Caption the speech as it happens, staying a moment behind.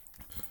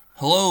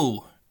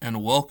Hello,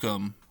 and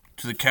welcome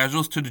to the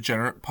Casuals to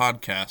Degenerate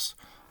podcast.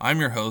 I'm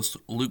your host,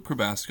 Luke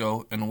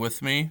Probasco, and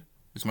with me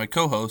is my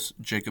co-host,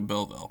 Jacob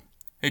Belleville.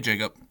 Hey,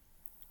 Jacob.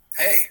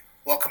 Hey,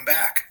 welcome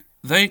back.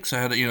 Thanks.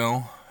 I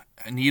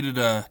needed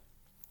a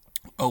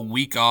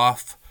week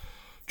off,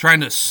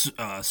 trying to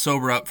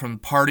sober up from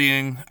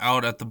partying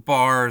out at the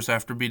bars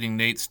after beating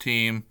Nate's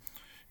team.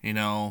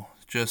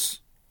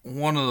 Just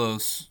one of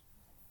those,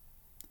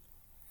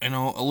 a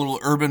little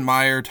Urban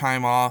Meyer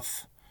time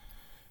off.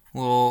 A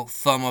little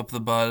thumb up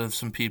the butt of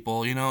some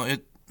people.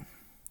 It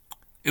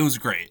was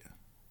great.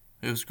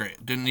 It was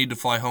great. Didn't need to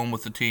fly home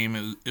with the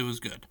team. It was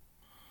good.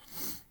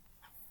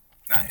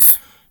 Nice.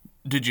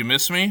 Did you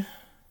miss me?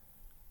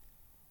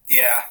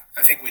 Yeah,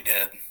 I think we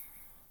did.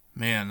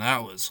 Man,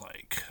 that was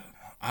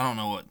I don't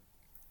know what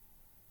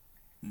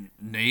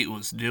Nate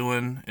was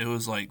doing. It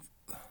was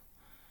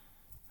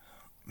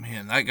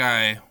man, that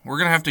guy, we're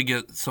going to have to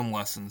get some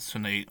lessons to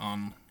Nate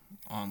on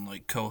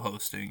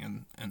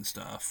co-hosting and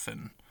stuff.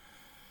 And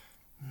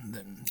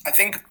then I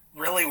think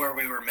really where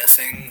we were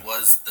missing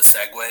was the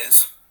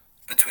segues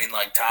between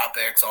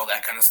topics, all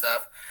that kind of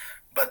stuff.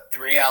 But the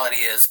reality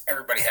is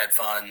everybody had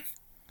fun.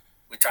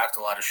 We talked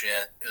a lot of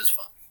shit. It was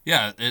fun.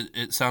 yeah,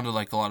 it sounded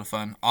like a lot of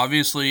fun.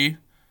 Obviously,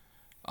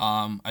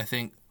 I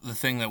think the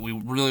thing that we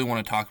really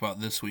want to talk about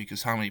this week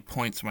is how many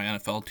points my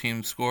NFL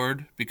team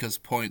scored, because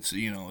points,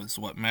 is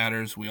what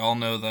matters. We all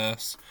know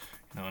this.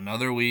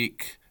 Another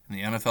week in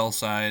the NFL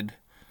side,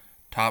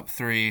 top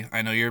three.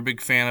 I know you're a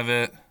big fan of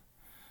it.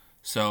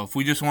 So if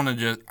we just want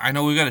to I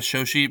know we got a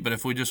show sheet, but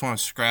if we just want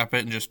to scrap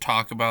it and just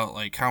talk about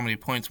how many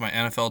points my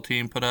NFL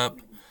team put up,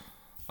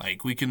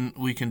 we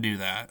can do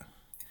that.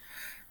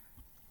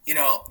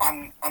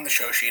 On the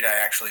show sheet,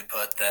 I actually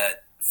put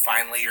that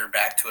finally you're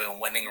back to a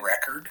winning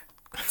record,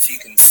 so you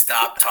can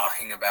stop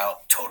talking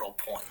about total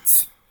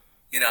points.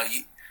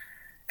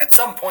 At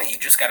some point you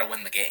just got to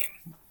win the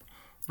game.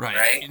 Right.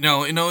 Right?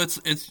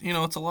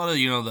 It's a lot of,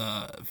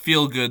 the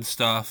feel good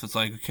stuff. It's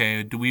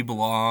okay, do we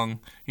belong?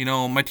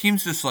 My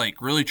team's just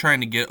really trying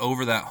to get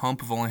over that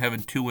hump of only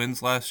having 2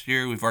 wins last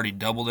year. We've already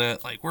doubled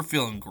it. We're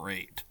feeling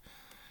great.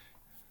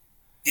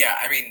 Yeah,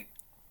 I mean,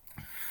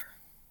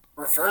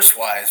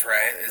 reverse-wise,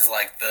 right, is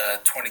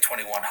the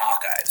 2021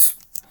 Hawkeyes.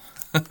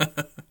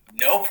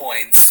 No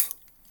points,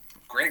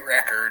 great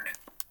record.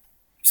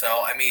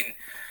 So, I mean,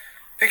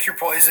 pick your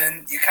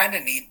poison. You kind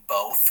of need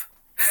both.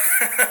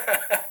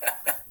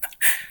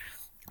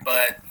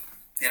 But,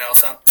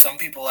 some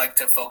people like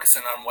to focus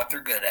in on what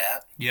they're good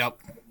at. Yep.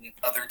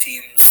 Other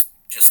teams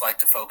just like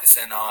to focus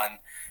in on,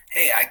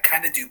 hey, I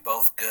kind of do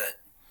both good.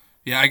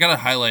 Yeah, I got to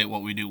highlight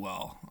what we do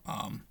well.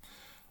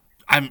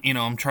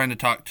 I'm trying to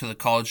talk to the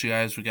college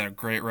guys. We got a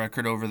great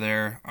record over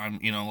there.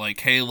 I'm,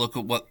 hey, look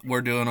at what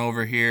we're doing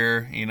over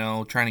here.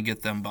 Trying to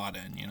get them bought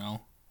in.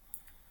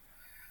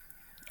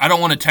 I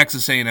don't want a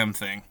Texas A&M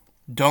thing.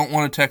 Don't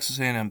want a Texas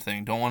A&M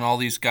thing. Don't want all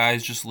these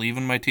guys just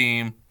leaving my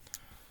team.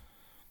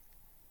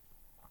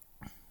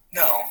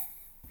 No,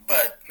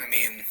 but I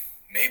mean,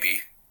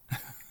 maybe.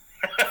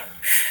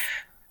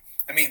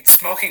 I mean,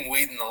 smoking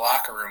weed in the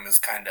locker room is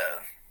kind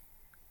of.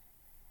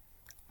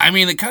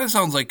 It kind of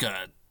sounds like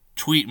a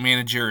tweet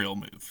managerial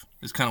move.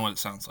 Is kind of what it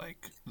sounds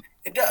like.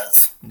 It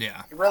does.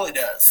 Yeah. It really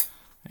does.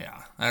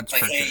 Yeah, that's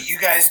hey, sure. you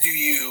guys do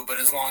you, but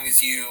as long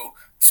as you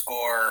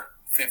score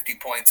 50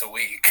 points a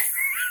week.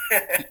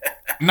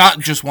 Not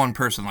just one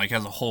person,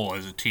 as a whole,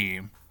 as a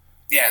team.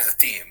 Yeah, as a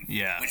team.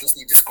 Yeah. We just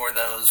need to score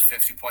those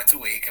 50 points a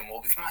week, and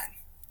we'll be fine.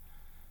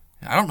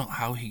 I don't know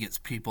how he gets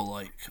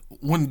people,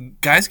 when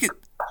guys get...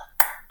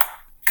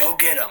 Go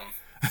get them.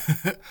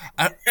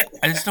 I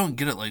just don't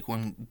get it.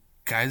 When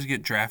guys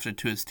get drafted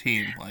to his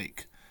team,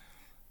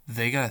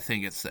 they gotta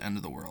think it's the end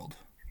of the world.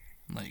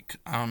 I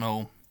don't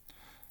know.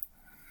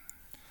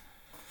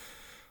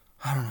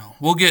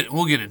 We'll get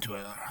into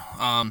it.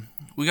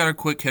 We got our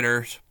quick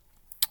hitters.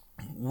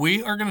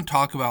 We are going to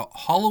talk about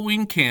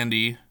Halloween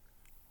candy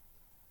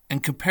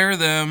and compare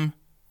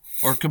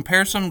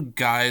some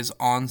guys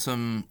on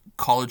some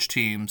college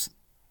teams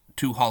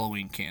to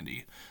Halloween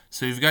candy.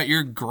 So you've got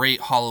your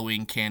great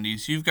Halloween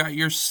candies, you've got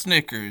your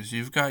Snickers,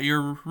 you've got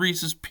your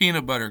Reese's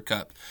Peanut Butter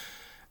Cup,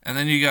 and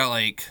then you got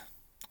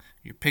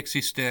your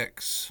Pixie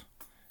Sticks,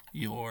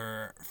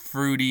 your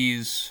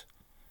Fruities,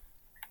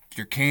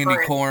 your candy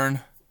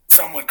corn.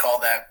 Some would call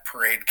that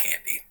parade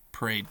candy.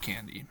 Parade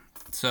candy.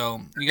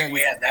 So we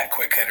had that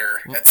quick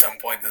hitter at some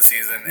point this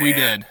season. We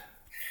did.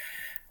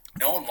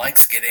 No one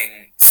likes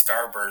getting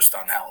Starburst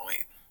on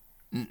Halloween.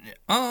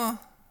 I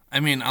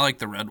like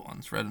the red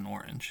ones, red and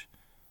orange.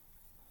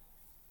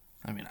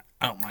 I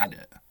don't mind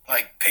it.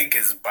 Pink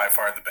is by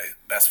far the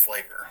best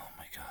flavor. Oh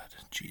my god,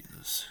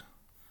 Jesus.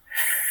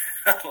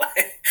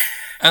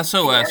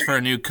 SOS for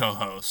a new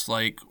co-host.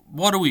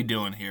 What are we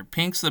doing here?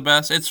 Pink's the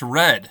best. It's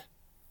red.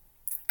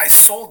 I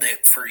sold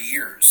it for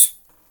years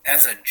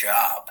as a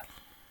job.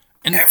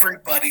 And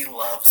everybody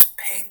loves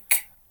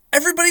pink.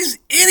 Everybody's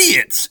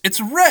idiots.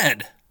 It's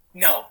red.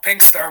 No,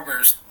 pink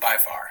Starburst by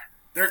far.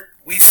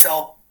 We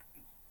sell,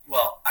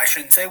 well, I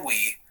shouldn't say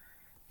we,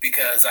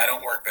 because I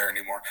don't work there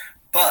anymore,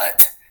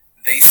 but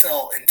they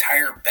sell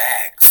entire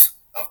bags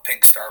of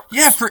pink Starburst.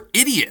 Yeah, for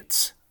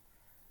idiots.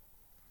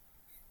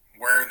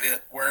 Where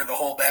the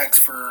whole bags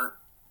for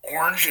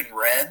orange and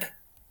red?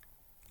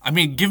 I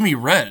mean, give me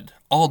red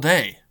all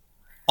day.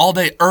 All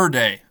day,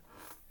 day.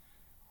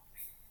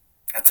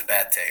 That's a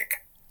bad take.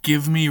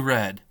 Give me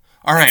red.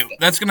 All right,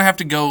 that's going to have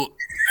to go.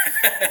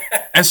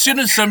 As soon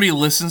as somebody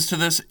listens to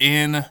this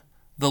in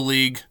the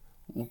league,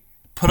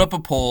 put up a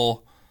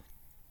poll.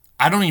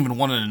 I don't even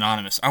want it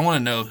anonymous. I want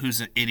to know who's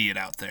an idiot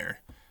out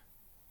there.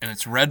 And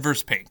it's red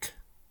versus pink.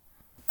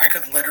 I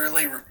could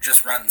literally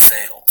just run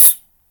sales.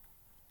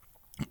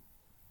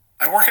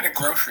 I work at a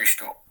grocery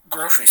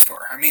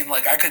store. I mean,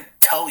 like, I could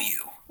tell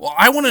you. Well,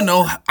 I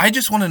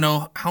just want to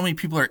know how many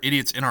people are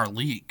idiots in our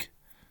league.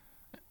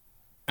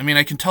 I mean,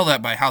 I can tell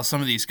that by how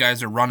some of these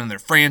guys are running their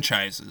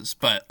franchises,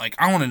 but, like,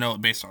 I want to know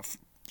it based off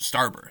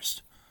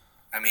Starburst.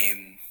 I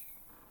mean,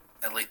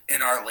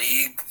 in our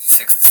league,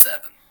 6 to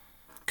 7.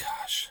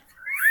 Gosh.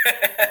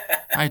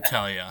 I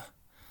tell ya.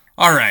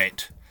 All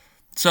right.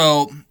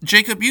 So,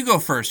 Jacob, you go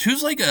first.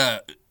 Who's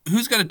got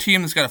a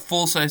team that's got a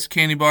full-size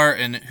candy bar,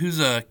 and who's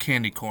a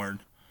candy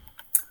corn?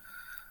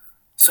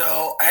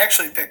 So, I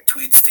actually picked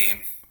Tweet's team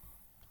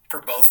for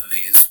both of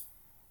these.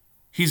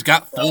 He's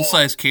got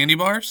full-size candy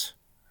bars?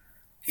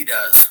 He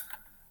does.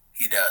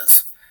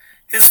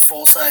 His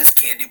full-size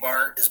candy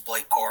bar is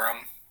Blake Corum.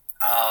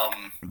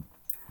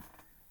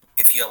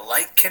 If you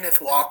like Kenneth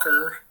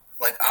Walker,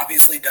 like,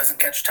 obviously doesn't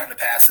catch a ton of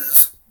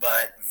passes,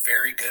 but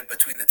very good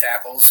between the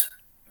tackles,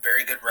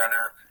 very good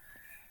runner.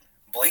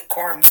 Blake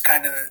Corum's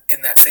kind of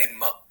in that same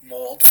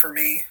mold for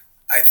me.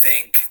 I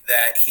think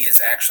that he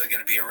is actually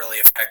going to be a really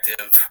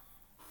effective,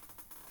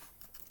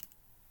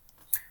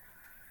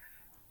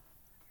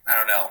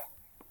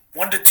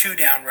 1 to 2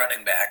 down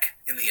running back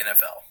in the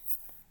NFL.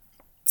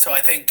 So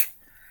I think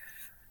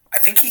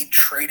he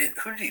traded.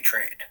 Who did he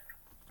trade?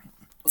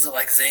 Was it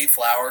like Zay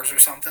Flowers or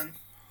something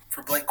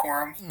for Blake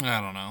Corum?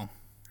 I don't know.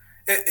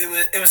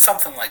 It was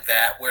something like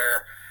that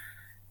where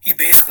he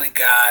basically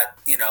got,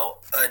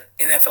 an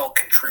NFL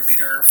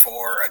contributor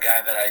for a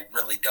guy that I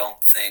really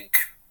don't think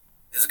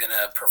is going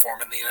to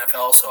perform in the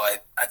NFL. So I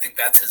think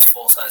that's his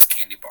full-size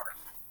candy bar.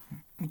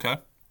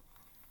 Okay.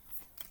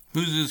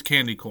 Who's his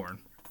candy corn?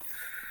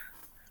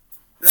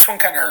 This one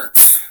kind of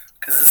hurts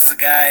because this is a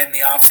guy in the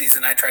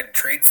offseason I tried to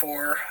trade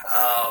for.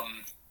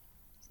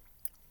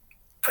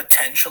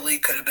 Potentially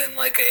could have been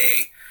like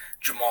a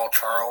Jamal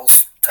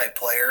Charles type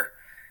player.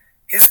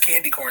 His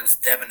candy corn's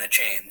Devin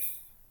Achane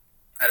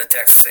out of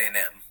Texas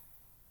A&M.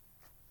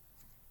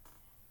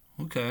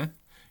 Okay.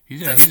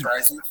 Does that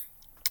surprise you?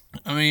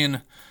 I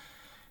mean,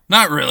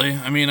 not really.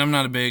 I mean, I'm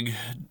not a big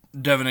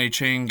Devin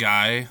Achane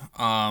guy.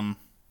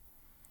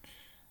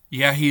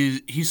 Yeah,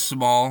 he's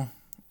small.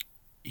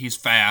 He's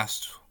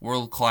fast.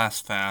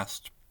 World-class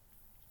fast.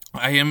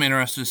 I am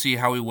interested to see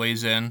how he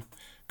weighs in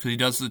because he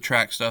does the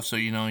track stuff, so,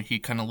 he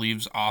kind of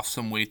leaves off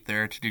some weight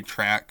there to do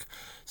track.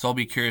 So I'll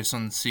be curious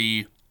and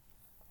see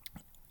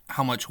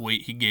how much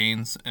weight he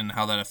gains and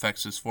how that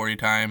affects his 40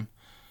 time.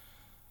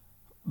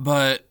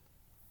 But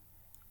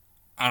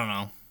I don't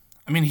know.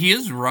 I mean, he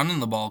is running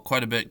the ball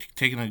quite a bit,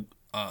 taking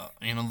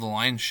the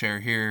lion's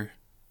share here.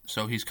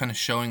 So he's kind of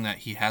showing that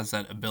he has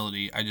that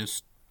ability.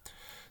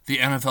 The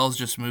NFL is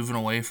just moving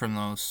away from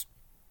those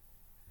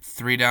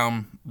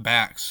 3-down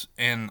backs,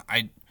 and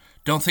I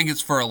don't think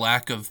it's for a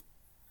lack of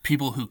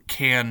people who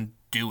can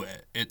do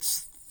it.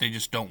 They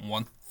just don't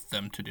want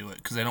them to do it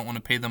because they don't want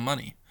to pay them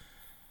money.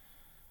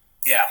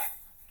 Yeah.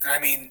 I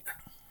mean,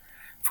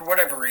 for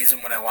whatever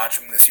reason, when I watch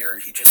him this year,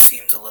 he just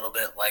seems a little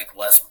bit like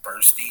less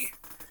bursty.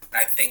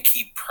 And I think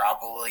he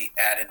probably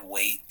added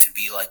weight to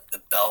be like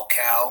the bell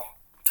cow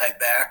type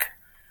back,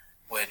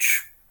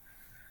 which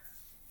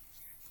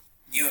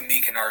you and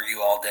me can argue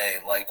all day,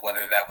 like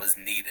whether that was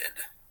needed.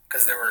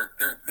 Because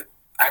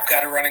I've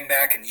got a running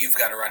back and you've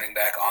got a running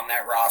back on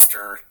that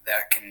roster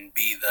that can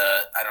be the,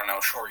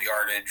 short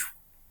yardage,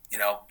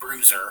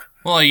 bruiser.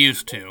 Well, I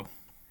used to.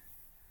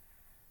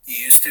 You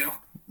used to?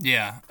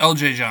 Yeah,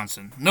 L.J.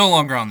 Johnson. No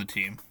longer on the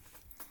team.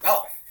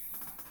 Oh.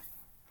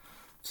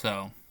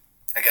 So.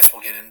 I guess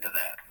we'll get into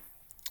that.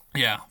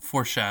 Yeah,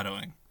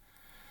 foreshadowing.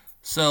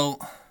 So,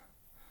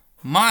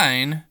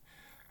 my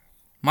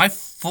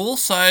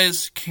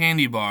full-size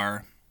candy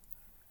bar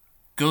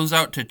goes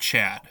out to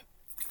Chad.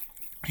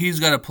 He's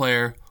got a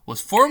player,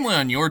 was formerly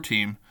on your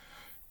team,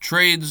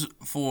 trades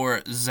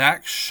for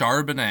Zach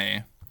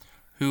Charbonnet,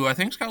 who I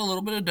think's got a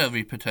little bit of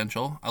Devy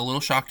potential. A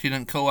little shocked he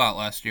didn't go out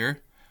last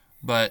year.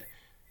 But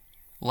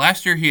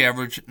last year he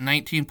averaged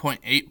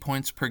 19.8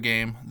 points per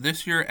game.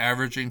 This year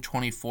averaging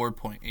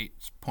 24.8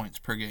 points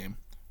per game.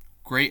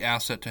 Great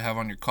asset to have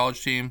on your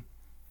college team.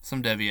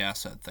 Some Devy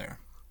asset there.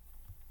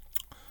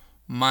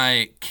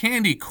 My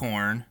candy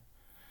corn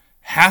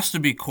has to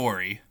be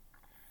Corey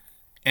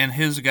and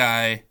his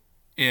guy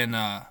in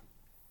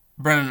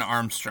Brennan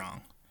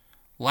Armstrong.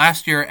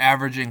 Last year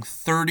averaging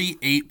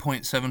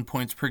 38.7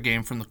 points per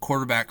game from the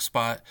quarterback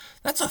spot.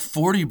 That's a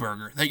 40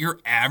 burger that you're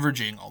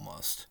averaging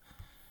almost.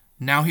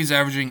 Now he's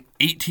averaging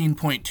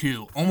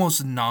 18.2,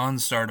 almost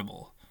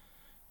non-startable.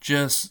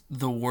 Just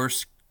the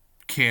worst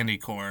candy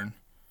corn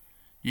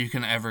you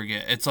can ever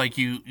get. It's like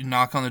you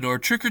knock on the door,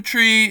 trick or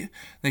treat.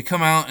 They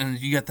come out and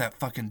you get that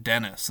fucking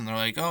dentist, and they're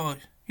like, "Oh,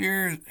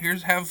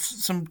 here's have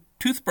some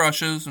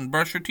toothbrushes and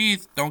brush your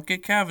teeth. Don't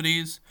get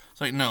cavities." It's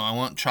like, no, I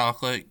want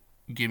chocolate.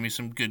 Give me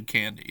some good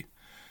candy.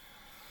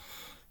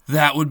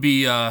 That would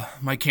be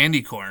my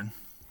candy corn.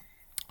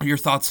 Your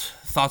thoughts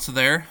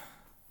there?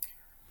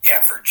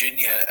 Yeah,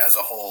 Virginia as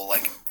a whole,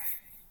 like,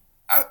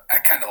 I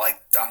kind of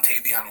liked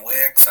Dontavion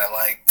Wicks. I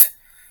liked,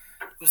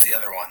 who's the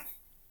other one?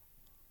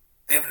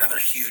 They have another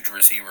huge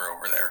receiver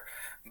over there,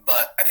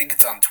 but I think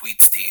it's on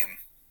Tweet's team.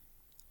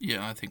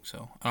 Yeah, I think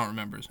so. I don't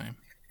remember his name.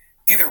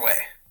 Either way,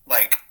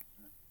 like,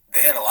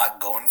 they had a lot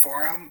going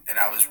for them, and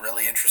I was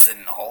really interested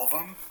in all of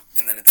them.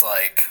 And then it's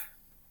like,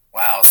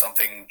 wow,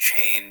 something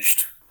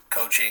changed,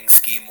 coaching,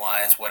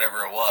 scheme-wise,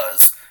 whatever it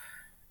was.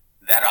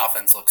 That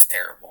offense looks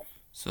terrible.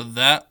 So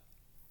that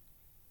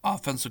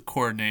offensive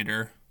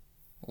coordinator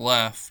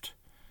left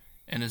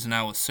and is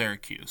now with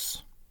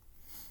Syracuse.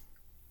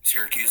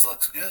 Syracuse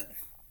looks good.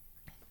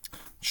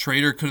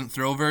 Schrader couldn't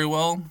throw very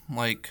well.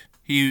 Like,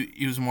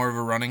 he was more of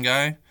a running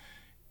guy.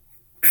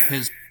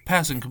 His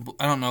passing,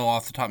 I don't know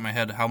off the top of my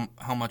head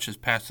how much his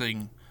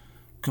passing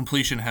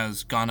completion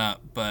has gone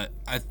up, but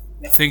I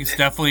think it's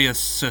definitely a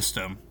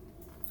system.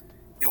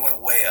 It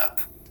went way up.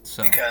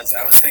 So, because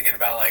I was thinking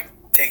about, like,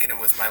 taking him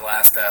with my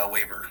last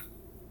waiver.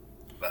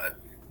 But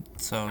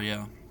so,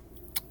 yeah.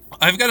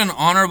 I've got an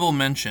honorable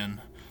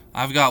mention.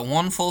 I've got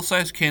 1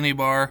 full-size candy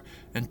bar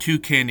and 2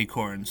 candy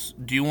corns.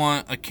 Do you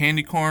want a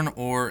candy corn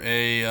or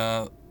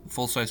a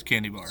full-size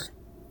candy bar?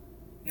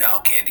 No,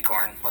 candy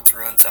corn. Let's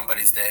ruin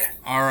somebody's day.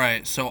 All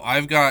right, so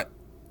I've got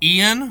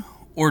Ian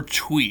or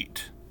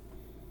Tweet.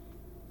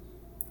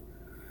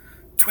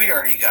 Tweet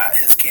already got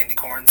his candy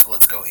corn, so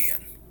let's go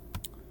Ian.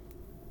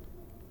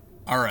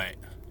 All right,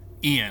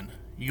 Ian,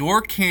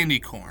 your candy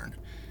corn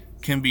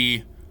can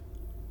be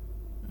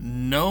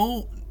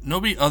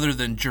nobody other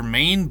than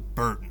Jermaine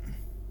Burton.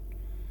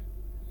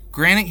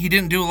 Granted, he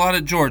didn't do a lot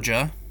at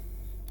Georgia,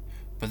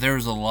 but there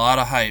was a lot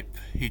of hype.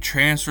 He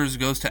transfers,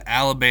 goes to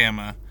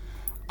Alabama.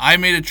 I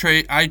made a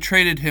trade. I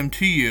traded him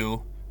to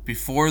you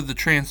before the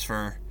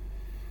transfer.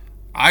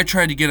 I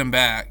tried to get him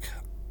back.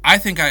 I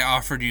think I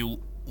offered you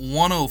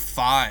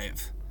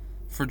 105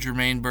 for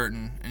Jermaine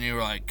Burton, and you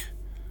were like,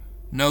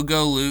 "No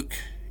go, Luke.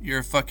 You're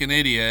a fucking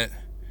idiot.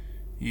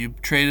 You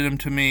traded him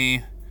to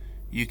me.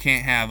 You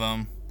can't have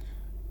him.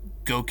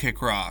 Go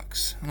kick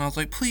rocks." And I was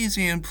like, "Please,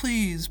 Ian,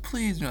 please,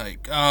 please." And you're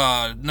like,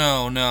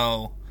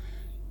 no.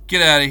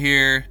 Get out of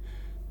here.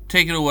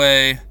 Take it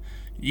away.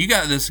 You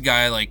got this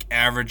guy, like,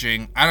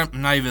 averaging,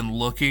 I'm not even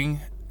looking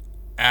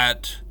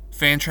at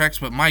Fantrax,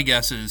 but my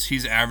guess is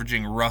he's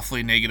averaging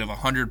roughly negative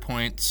 100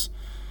 points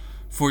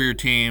for your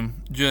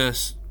team.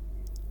 Just,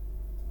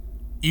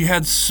 you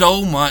had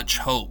so much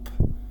hope,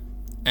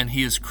 and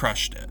he has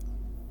crushed it.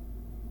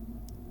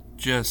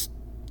 Just,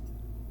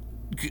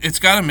 it's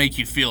got to make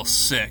you feel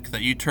sick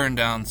that you turn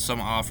down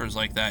some offers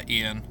like that,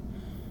 Ian.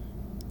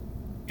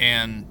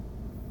 And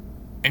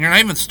you're not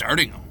even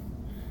starting him.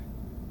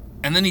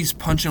 And then he's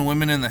punching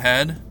women in the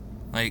head.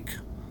 Like,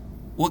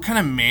 what kind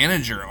of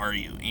manager are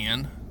you,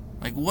 Ian?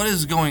 Like, what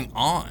is going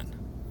on?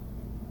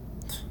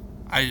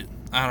 I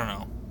don't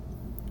know.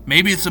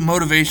 Maybe it's a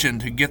motivation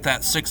to get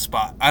that 6th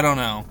spot. I don't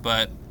know,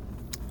 but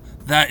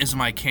that is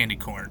my candy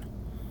corn.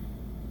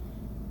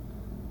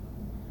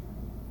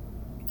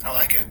 I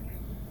like it.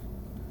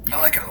 I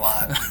like it a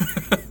lot.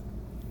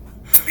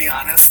 To be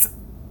honest,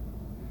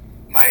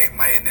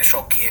 my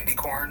initial candy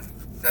corn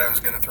that I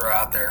was going to throw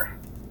out there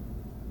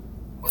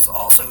was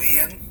also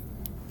Ian,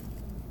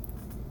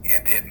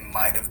 and it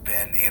might have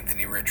been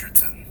Anthony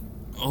Richardson.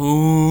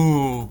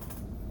 Oh.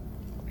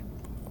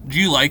 Do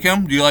you like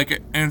him? Do you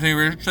like Anthony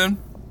Richardson?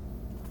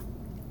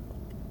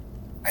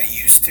 I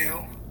used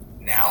to.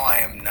 Now I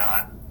am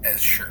not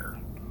as sure.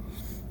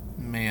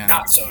 Man.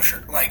 Not so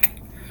sure. Like,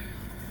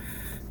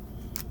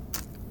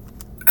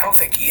 I don't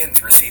think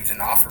Ian's received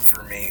an offer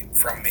from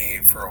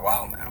me for a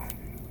while now.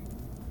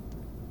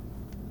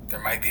 There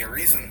might be a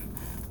reason.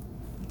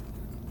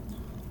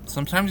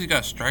 Sometimes you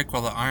gotta strike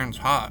while the iron's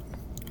hot.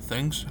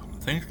 Things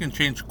can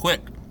change quick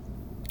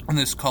in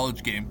this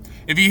college game.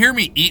 If you hear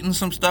me eating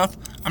some stuff,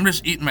 I'm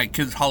just eating my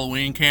kid's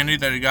Halloween candy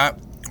that I got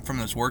from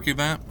this work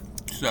event.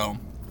 So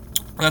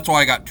that's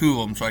why I got 2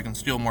 of them, so I can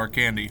steal more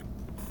candy.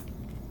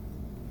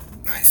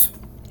 Nice.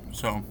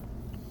 So,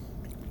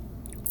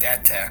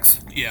 Dad tax.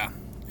 yeah,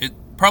 it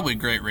probably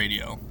great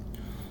radio.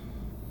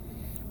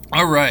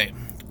 All right,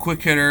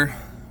 quick hitter,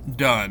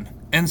 done.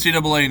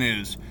 NCAA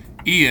news.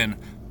 Ian,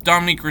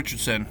 Dominique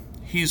Richardson,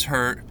 he's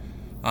hurt.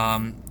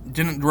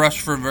 Didn't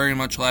rush for very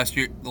much last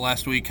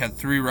week. Had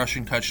 3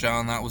 rushing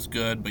touchdowns. That was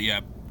good. But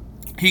yeah,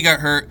 he got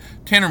hurt.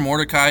 Tanner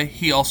Mordecai,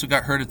 he also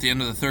got hurt at the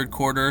end of the 3rd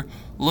quarter.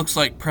 Looks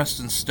like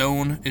Preston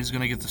Stone is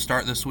going to get the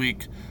start this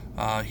week.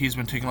 He's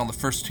been taking all the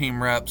first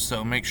team reps,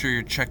 so make sure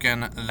you're checking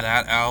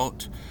that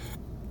out.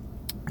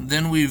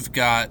 Then we've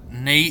got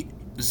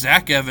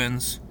Zach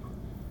Evans.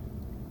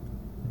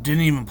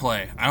 Didn't even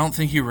play. I don't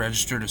think he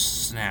registered a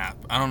snap.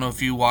 I don't know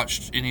if you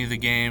watched any of the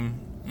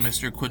game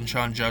Mr.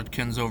 Quinshawn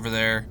Judkins over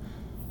there.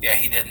 Yeah,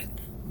 he didn't.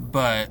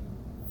 But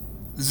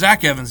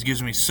Zach Evans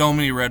gives me so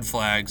many red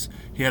flags.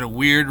 He had a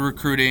weird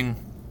recruiting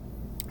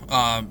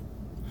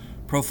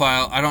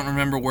profile. I don't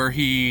remember where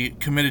he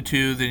committed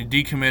to, then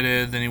he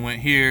decommitted, then he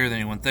went here, then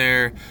he went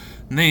there,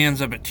 and then he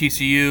ends up at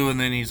TCU, and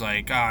then he's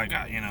like, I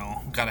got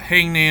a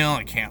hangnail,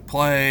 I can't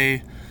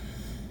play.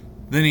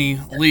 Then he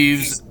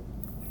leaves.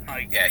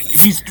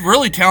 He's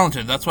really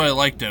talented. That's why I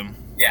liked him.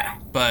 Yeah.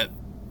 But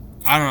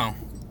I don't know.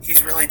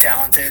 He's really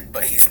talented,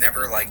 but he's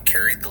never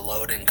carried the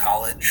load in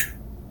college.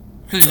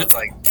 So it's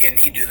can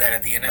he do that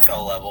at the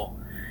NFL level?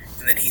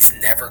 And then he's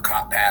never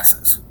caught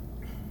passes.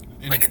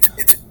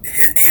 It's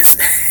his.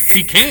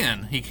 He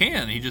can.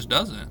 He just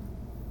doesn't.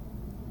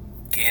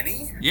 Can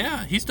he?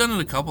 Yeah, he's done it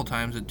a couple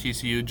times at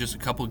TCU, just a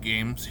couple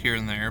games here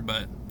and there,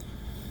 but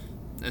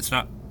it's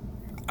not.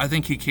 I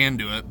think he can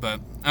do it,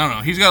 but I don't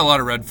know. He's got a lot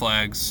of red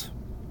flags.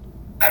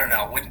 I don't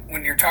know.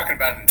 When you're talking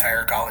about an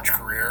entire college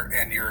career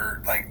and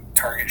your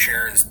target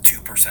share is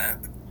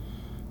 2%,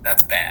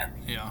 that's bad.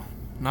 Yeah,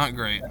 not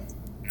great.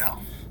 No.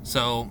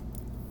 So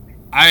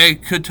I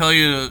could tell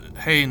you,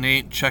 hey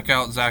Nate, check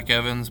out Zach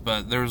Evans,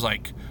 but there was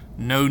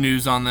no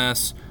news on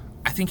this.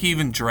 I think he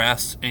even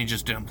dressed and he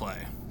just didn't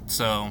play.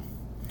 So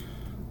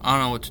I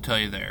don't know what to tell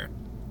you there.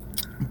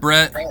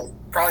 Brett,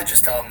 probably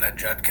just tell him that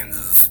Judkins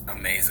is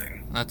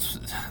amazing.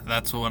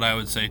 That's what I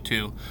would say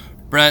too.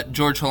 Brett,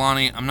 George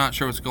Holani, I'm not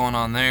sure what's going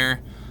on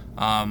there,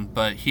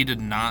 but he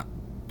did not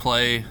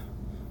play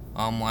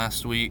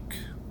last week.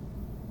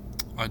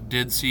 I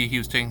did see he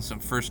was taking some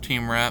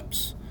first-team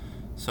reps,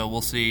 so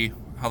we'll see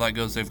how that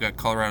goes. They've got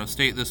Colorado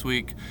State this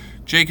week.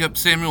 Jacob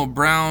Samuel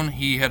Brown,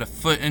 he had a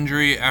foot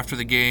injury after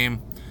the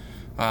game.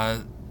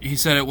 He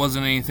said it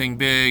wasn't anything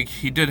big.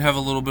 He did have a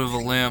little bit of a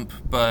limp,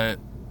 but,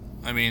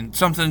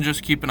 something to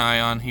just keep an eye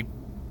on. He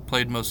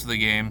played most of the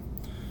game.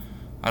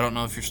 I don't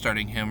know if you're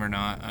starting him or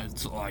not.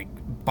 It's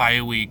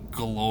bye week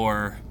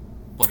galore.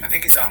 I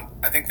think he's on.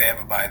 I think they have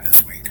a bye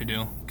this week. They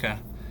do? Okay.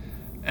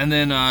 And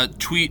then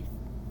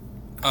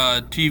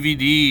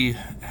TVD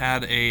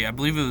had I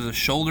believe it was a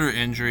shoulder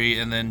injury,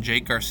 and then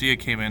Jake Garcia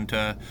came in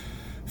to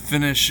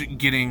finish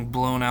getting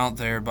blown out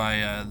there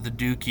by the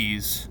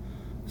Dukies.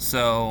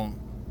 So,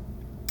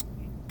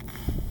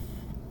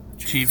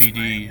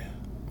 TVD,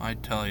 I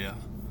tell you,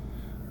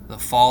 the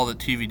fall that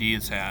TVD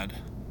has had.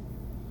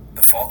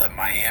 The fall that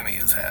Miami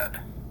has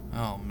had.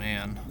 Oh,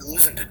 man. You're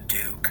losing to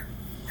Duke.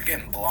 You're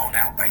getting blown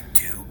out by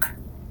Duke.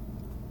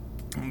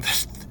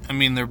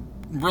 They're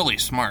really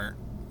smart.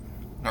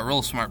 Got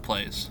real smart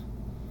plays.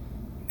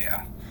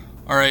 Yeah.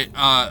 All right,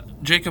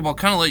 Jacob, I'll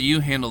kind of let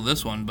you handle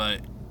this one, but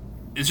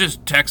it's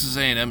just Texas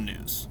A&M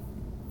news.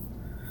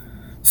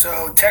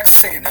 So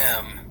Texas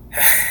A&M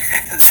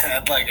has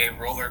had a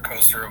roller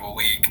coaster of a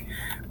week.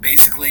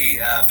 Basically,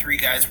 3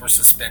 guys were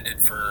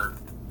suspended for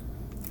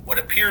what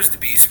appears to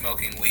be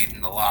smoking weed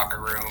in the locker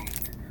room.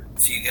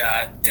 So you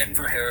got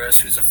Denver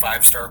Harris, who's a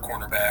 5-star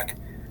cornerback.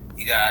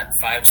 You got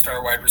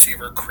 5-star wide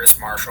receiver Chris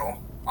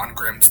Marshall on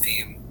Grimm's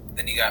team.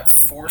 Then you got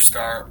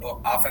 4-star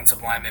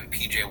offensive lineman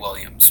P.J.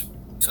 Williams.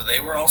 So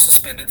they were all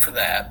suspended for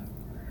that.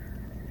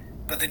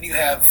 But then you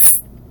have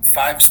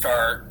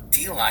 5-star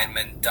D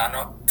lineman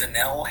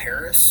Donnell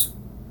Harris.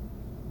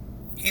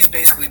 He's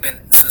basically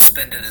been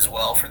suspended as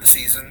well for the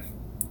season.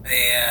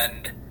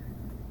 And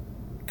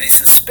they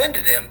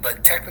suspended him,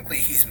 but technically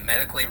he's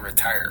medically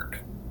retired.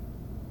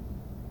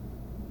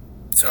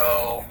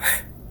 So,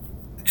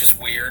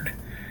 just weird.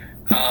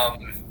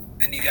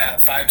 Then you got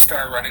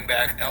 5-star running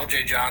back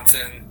L.J.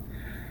 Johnson.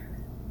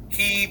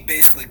 He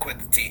basically quit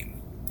the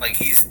team.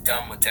 He's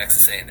done with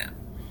Texas A&M.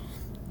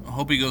 I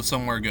hope he goes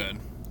somewhere good.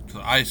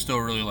 Because I still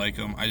really like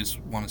him. I just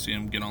want to see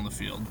him get on the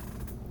field.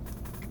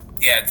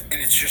 Yeah, and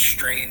it's just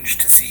strange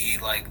to see,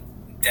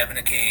 Devin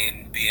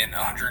Akane being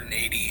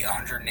 180,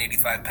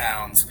 185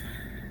 pounds,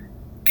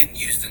 getting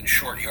used in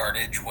short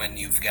yardage when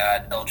you've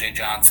got L.J.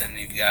 Johnson,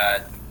 you've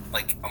got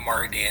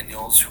Amari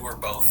Daniels, who are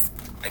both,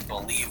 I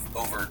believe,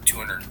 over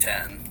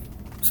 210.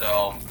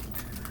 So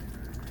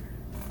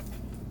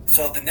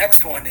the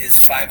next one is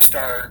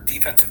 5-star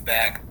defensive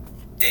back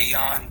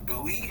Dayon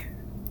Bowie.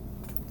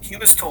 He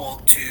was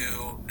told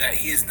that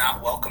he is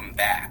not welcome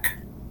back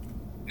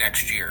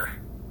next year.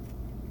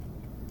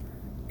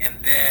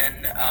 And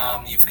then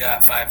you've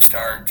got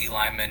 5-star D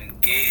lineman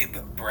Gabe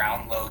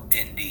Brownlow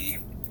Dindy,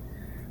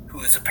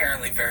 who is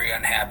apparently very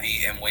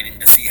unhappy and waiting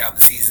to see how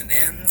the season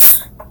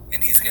ends,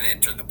 and he's going to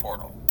enter the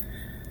portal.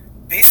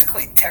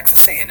 Basically,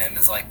 Texas A&M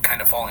is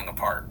kind of falling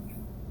apart.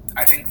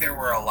 I think there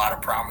were a lot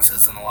of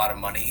promises and a lot of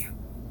money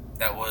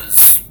that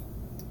was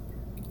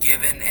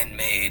given and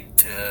made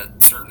to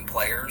certain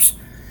players,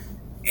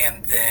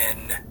 and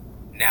then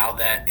now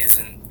that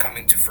isn't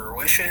coming to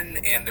fruition,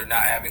 and they're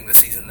not having the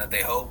season that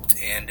they hoped,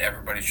 and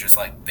everybody's just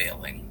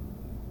bailing.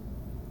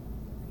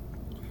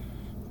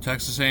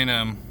 Texas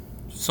A&M.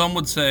 Some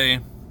would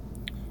say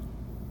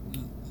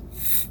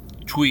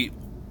Tweet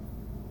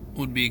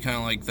would be kind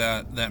of like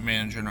that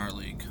manager in our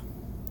league.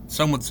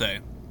 Some would say.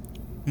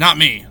 Not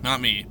me,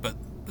 but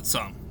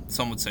some.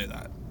 Some would say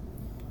that.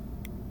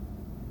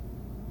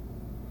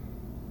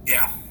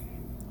 Yeah.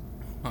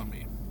 I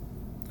mean,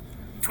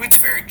 Tweet's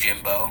very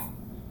Jimbo.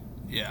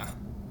 yeah.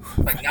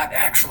 Like, not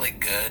actually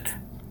good,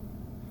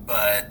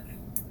 but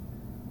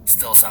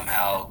still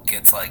somehow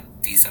gets,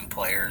 like, decent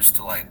players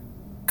to, like,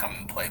 come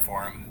and play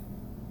for him.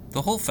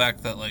 The whole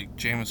fact that, like,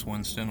 Jameis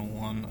Winston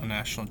won a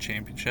national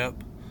championship,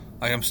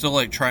 like, I'm still,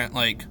 like, trying,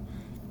 like,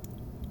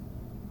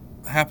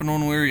 happened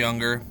when we were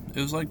younger.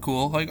 It was, like,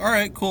 cool. Like, all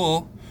right,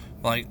 cool.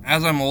 Like,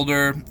 as I'm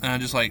older, and I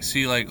just, like,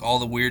 see, like, all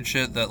the weird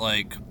shit that,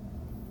 like,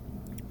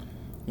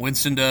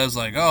 Winston does,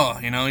 like, oh,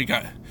 you know, you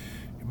got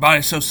your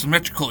body's so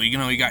symmetrical, you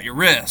know, you got your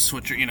wrists,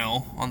 which are, you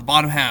know, on the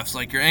bottom halves,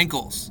 like your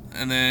ankles,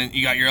 and then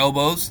you got your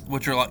elbows,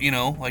 which are, you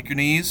know, like your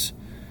knees.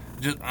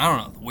 Just, I don't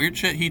know, the weird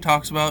shit he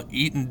talks about,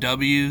 eating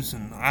W's,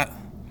 and I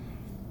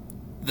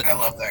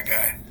love that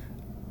guy.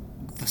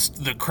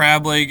 The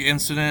crab leg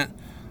incident.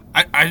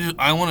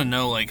 I want to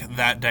know, like,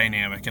 that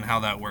dynamic and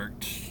how that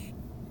worked.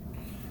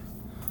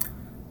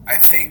 I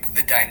think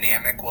the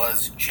dynamic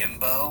was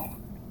Jimbo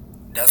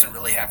doesn't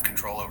really have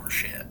control over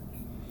shit.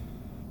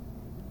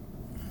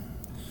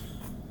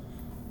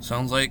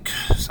 Sounds like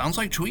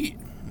Tweet.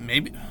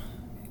 Maybe.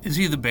 Is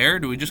he the bear?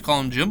 Do we just call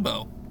him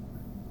Jimbo?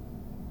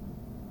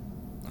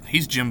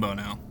 He's Jimbo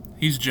now.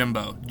 He's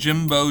Jimbo.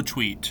 Jimbo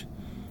Tweet.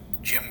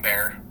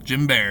 Jimbear.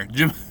 Jimbear.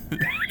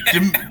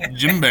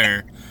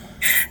 Jimbear.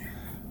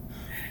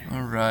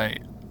 All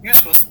right. He was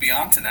supposed to be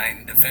on tonight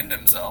and defend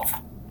himself.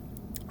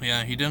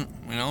 Yeah, he didn't.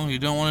 You know, he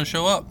didn't want to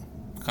show up.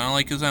 Kind of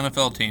like his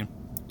NFL team.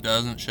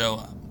 Doesn't show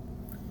up.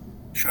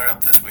 Showed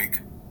up this week.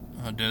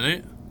 Did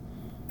it?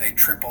 They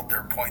tripled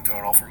their point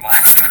total from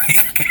last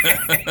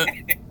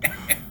week.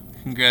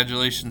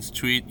 Congratulations,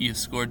 Tweet. You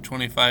scored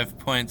 25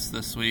 points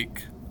this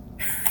week.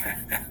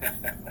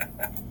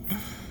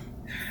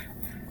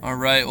 All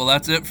right, well,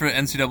 that's it for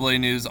NCAA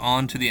news.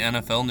 On to the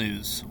NFL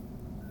news.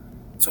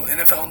 So,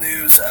 NFL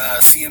news,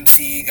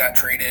 CMC got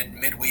traded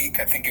midweek.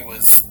 I think it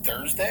was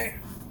Thursday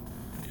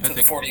to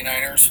the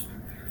 49ers.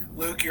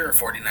 Luke, you're a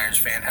 49ers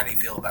fan. How do you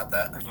feel about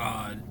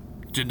that?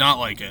 Did not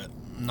like it.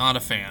 Not a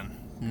fan.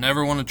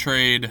 Never want to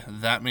trade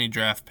that many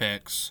draft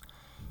picks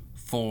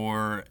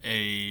for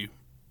a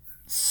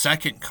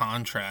second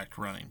contract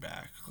running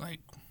back.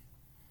 Like,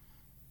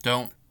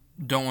 don't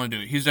want to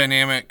do it. He's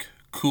dynamic,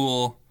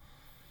 cool.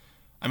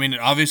 I mean, it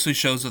obviously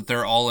shows that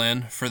they're all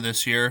in for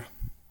this year.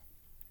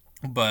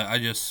 But I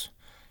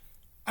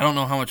don't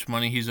know how much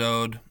money he's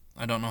owed.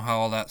 I don't know how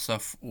all that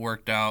stuff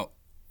worked out.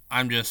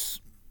 That's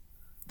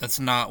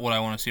not what I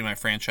want to see my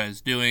franchise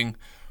doing.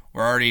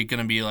 We're already going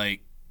to be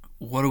like,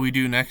 what do we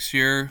do next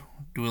year?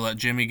 Do we let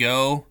Jimmy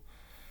go?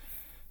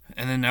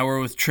 And then now we're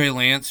with Trey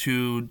Lance,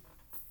 who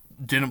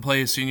didn't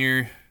play his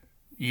senior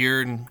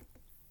year,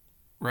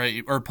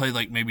 or played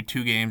like maybe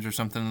 2 games or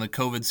something in the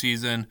COVID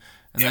season,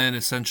 and then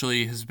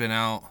essentially has been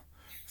out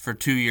for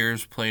 2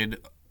 years, played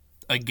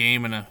a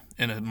game in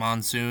a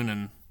monsoon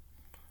and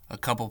a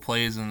couple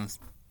plays in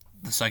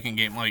the second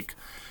game. Like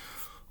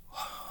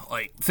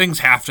things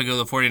have to go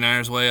the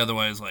 49ers way,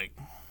 otherwise, like,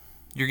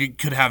 you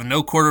could have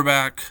no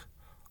quarterback,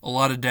 a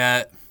lot of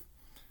debt,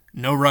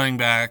 no running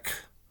back,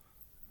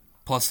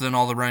 plus then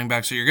all the running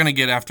backs that you're going to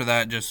get after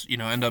that just, you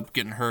know, end up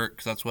getting hurt,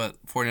 because that's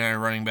what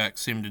 49er running backs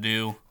seem to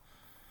do.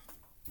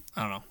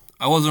 I don't know.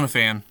 I wasn't a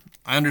fan.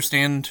 I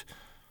understand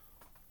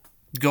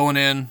going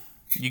in,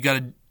 you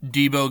got a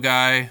Debo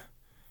guy,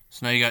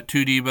 so now you got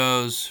 2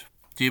 Debos.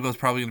 Debo's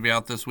probably going to be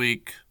out this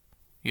week.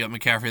 You got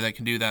McCaffrey that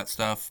can do that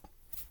stuff.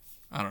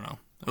 I don't know.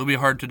 It'll be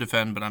hard to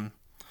defend, but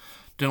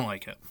didn't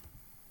like it.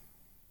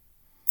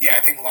 Yeah,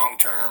 I think long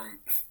term,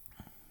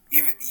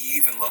 you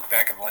even look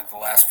back at like the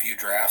last few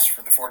drafts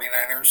for the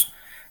 49ers,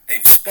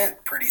 they've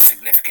spent pretty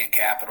significant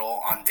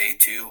capital on day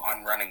 2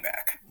 on running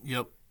back.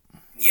 Yep.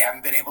 You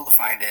haven't been able to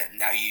find it, and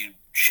now you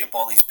ship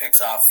all these picks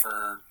off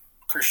for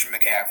Christian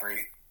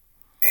McCaffrey.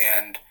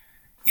 And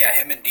yeah,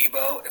 him and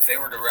Debo, if they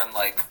were to run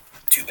like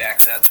 2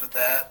 back sets with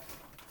that,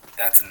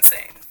 that's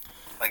insane.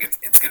 Like,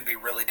 it's going to be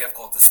really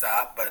difficult to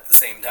stop, but at the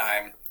same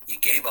time, you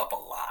gave up a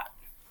lot.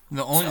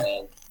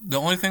 The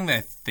only thing that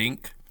I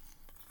think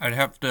I'd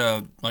have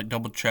to like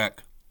double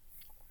check,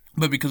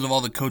 but because of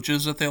all the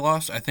coaches that they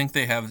lost, I think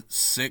they have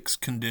 6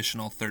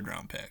 conditional 3rd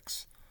round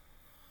picks.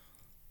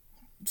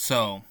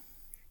 So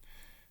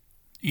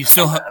you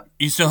still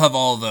have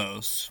all of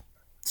those.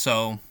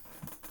 So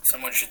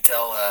someone should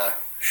tell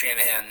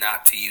Shanahan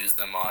not to use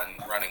them on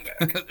running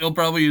back. He'll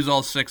probably use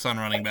all 6 on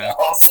running back.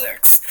 All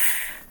 6.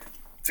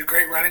 It's a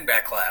great running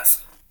back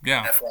class.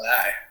 Yeah.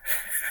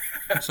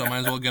 FYI. So might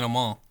as well get them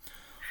all.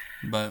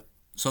 But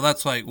so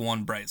that's like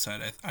one bright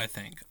side, I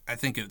think. I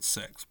think it's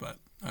 6, but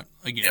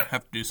again,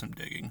 have to do some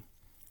digging.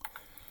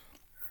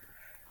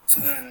 So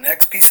then the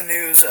next piece of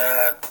news,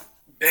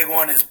 big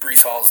one is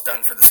Breece Hall's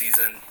done for the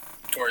season.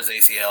 Tore his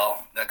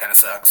ACL. That kind of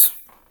sucks.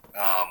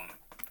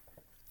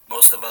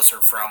 Most of us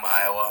are from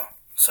Iowa,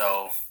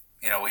 so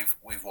you know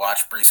we've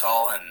watched Breece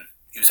Hall, and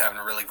he was having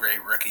a really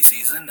great rookie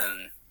season,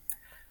 and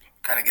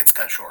kind of gets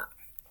cut short.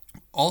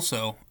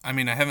 Also, I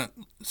mean, I haven't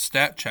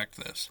stat checked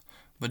this,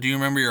 but do you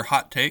remember your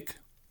hot take?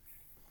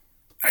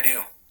 I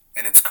do,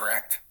 and it's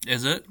correct.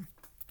 Is it?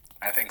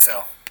 I think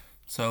so.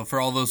 So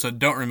for all those that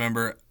don't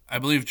remember, I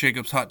believe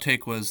Jacob's hot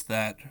take was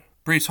that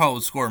Breece Hall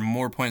would score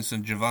more points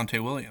than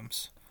Javonte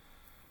Williams.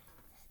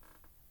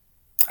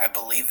 I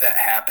believe that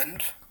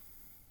happened.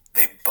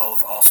 They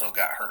both also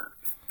got hurt.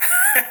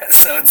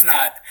 So it's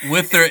not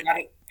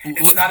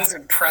as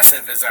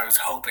impressive as I was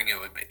hoping it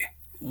would be.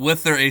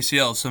 With their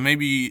ACL, so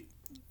maybe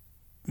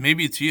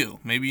it's you.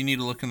 Maybe you need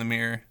to look in the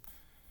mirror.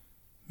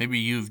 Maybe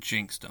you've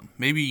jinxed them.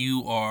 Maybe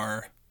you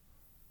are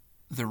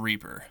the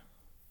Reaper.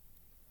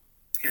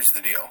 Here's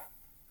the deal.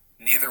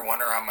 Neither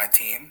one are on my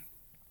team,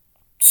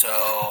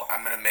 so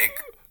I'm going to make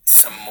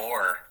some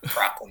more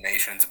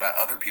proclamations about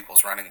other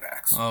people's running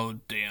backs. Oh,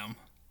 damn.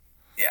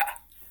 Yeah.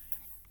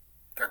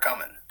 They're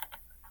coming.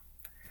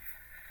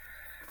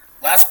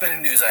 Last bit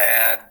of news I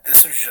had,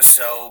 this was just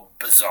so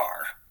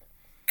bizarre.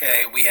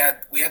 Okay, we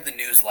had the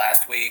news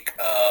last week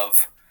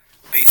of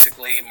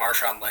basically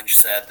Marshawn Lynch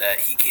said that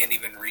he can't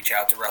even reach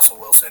out to Russell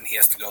Wilson. He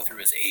has to go through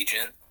his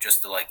agent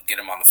just to get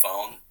him on the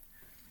phone.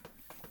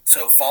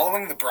 So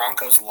following the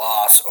Broncos'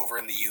 loss over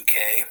in the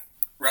UK,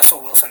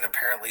 Russell Wilson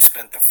apparently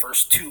spent the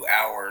first 2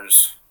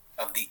 hours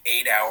of the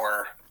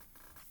 8-hour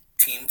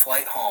team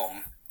flight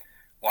home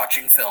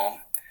watching film.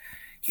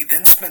 He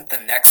then spent the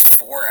next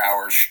 4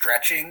 hours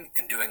stretching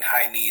and doing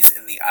high knees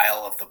in the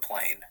aisle of the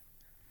plane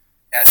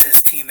as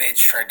his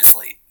teammates tried to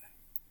sleep.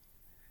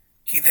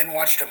 He then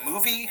watched a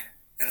movie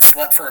and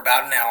slept for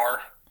about an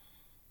hour.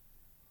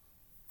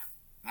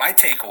 My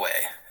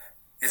takeaway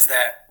is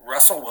that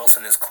Russell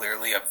Wilson is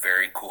clearly a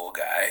very cool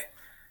guy,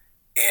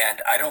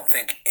 and I don't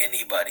think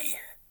anybody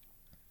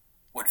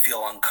would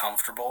feel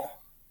uncomfortable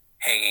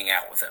hanging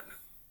out with him.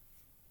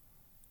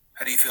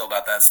 How do you feel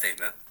about that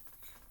statement?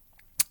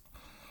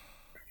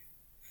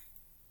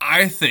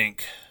 I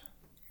think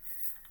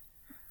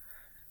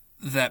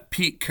that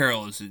Pete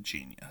Carroll is a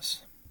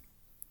genius.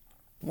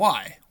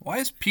 Why? Why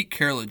is Pete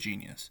Carroll a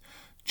genius?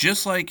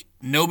 Just like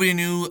nobody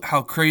knew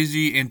how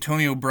crazy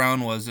Antonio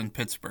Brown was in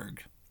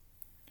Pittsburgh.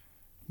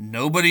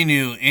 Nobody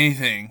knew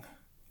anything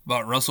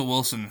about Russell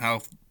Wilson,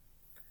 how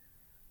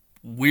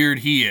weird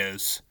he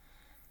is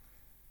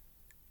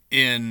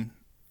in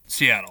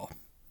Seattle.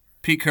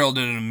 Pete Carroll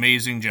did an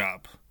amazing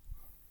job.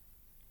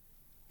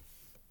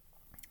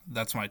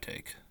 That's my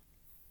take.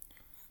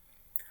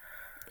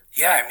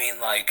 Yeah, I mean,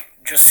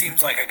 just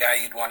seems like a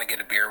guy you'd want to get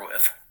a beer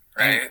with,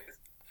 right?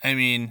 I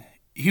mean,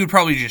 he would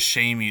probably just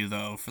shame you,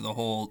 though, for the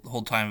whole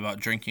time about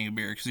drinking a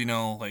beer, because you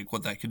know,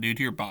 what that could do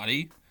to your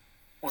body.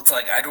 Well, it's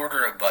I'd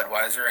order a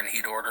Budweiser, and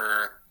he'd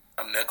order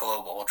a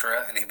Michelob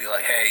Ultra, and he'd be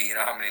like, hey, you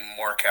know how many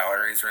more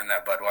calories are in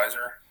that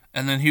Budweiser?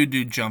 And then he would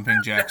do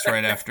jumping jacks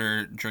right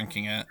after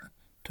drinking it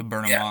to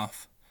burn him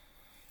off.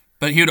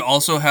 But he would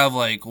also have,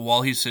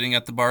 while he's sitting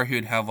at the bar, he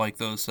would have,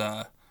 those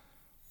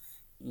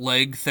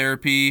leg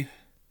therapy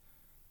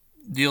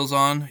deals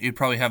on. You'd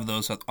probably have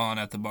those on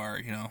at the bar,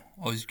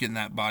 always getting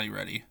that body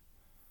ready.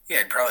 Yeah,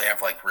 he'd probably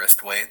have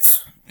wrist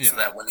weights so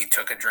that when he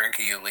took a drink,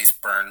 he at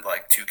least burned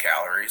 2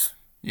 calories.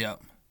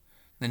 Yep.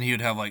 Then he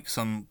would have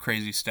some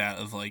crazy stat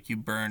of you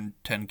burn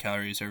 10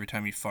 calories every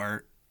time you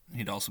fart.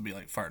 He'd also be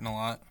farting a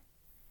lot.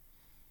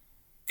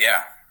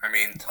 Yeah, I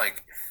mean,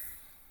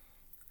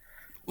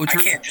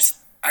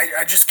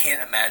 I just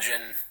can't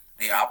imagine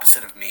the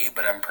opposite of me,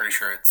 but I'm pretty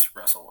sure it's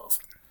Russell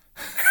Wilson.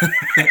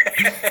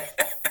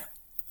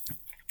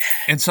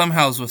 And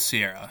somehow it's with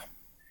Sierra.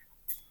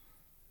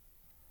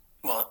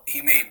 Well,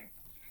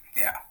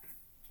 yeah.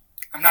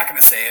 I'm not going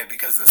to say it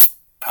because this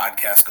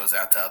podcast goes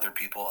out to other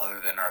people other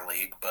than our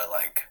league, but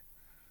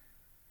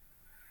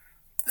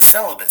the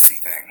celibacy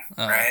thing,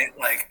 right?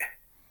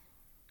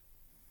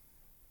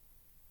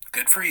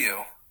 Good for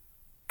you,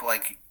 but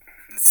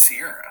it's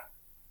Sierra,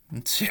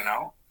 you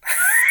know?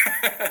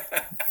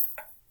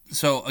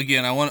 So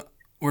again,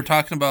 we're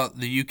talking about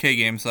the UK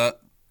games that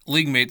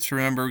league mates.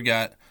 Remember, we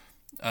got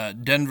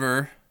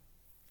Denver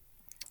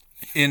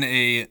in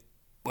a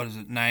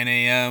 9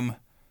 a.m.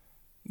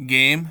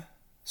 game.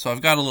 So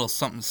I've got a little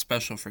something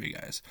special for you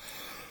guys.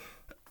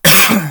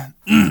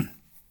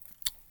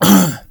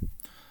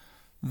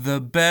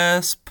 The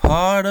best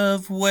part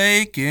of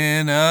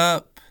waking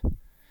up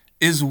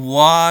is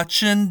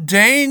watching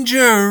Dangerous.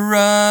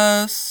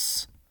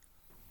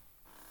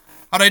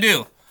 How'd I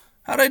do?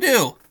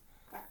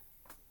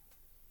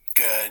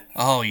 Good.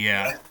 Oh,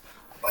 yeah.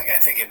 I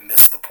think it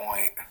missed the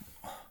point.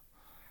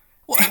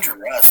 What?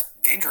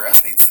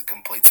 Dangerous needs to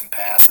complete some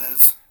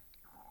passes.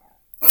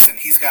 Listen,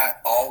 he's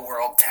got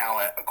all-world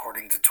talent,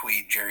 according to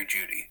tweet Jerry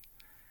Jeudy.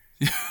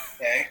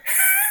 Okay?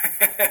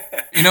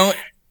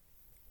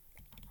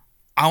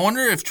 I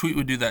wonder if Tweet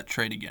would do that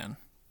trade again,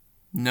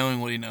 knowing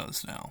what he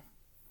knows now.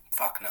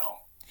 Fuck no.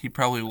 He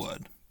probably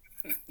would.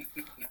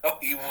 No,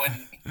 he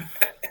wouldn't.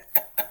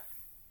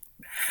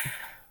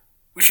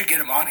 We should get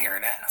him on here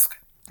and ask.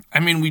 I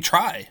mean, we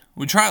try.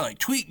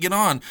 Tweet, get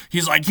on.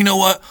 He's like, you know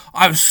what?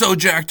 I was so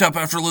jacked up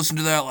after listening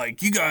to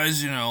that. You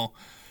guys,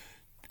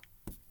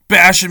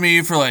 bashing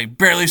me for,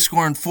 barely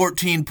scoring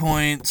 14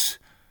 points.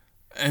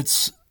 And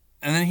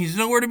then he's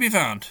nowhere to be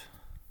found.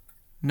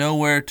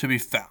 Nowhere to be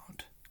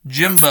found.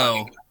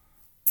 Jimbo.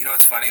 You know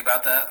what's funny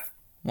about that?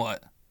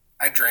 What?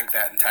 I drank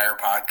that entire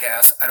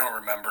podcast. I don't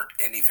remember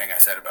anything I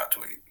said about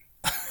Tweet.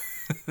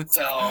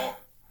 So,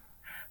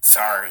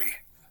 sorry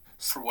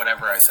for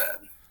whatever I said.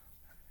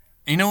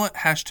 You know what?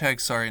 Hashtag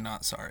sorry,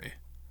 not sorry.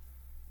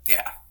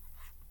 Yeah.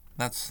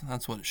 That's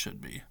what it should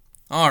be.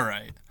 All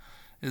right.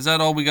 Is that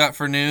all we got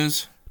for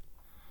news?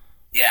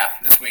 Yeah,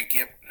 this week,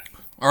 yep.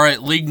 All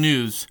right, league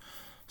news.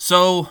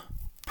 So,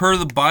 per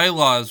the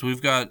bylaws,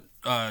 we've got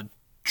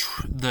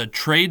the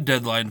trade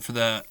deadline for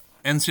the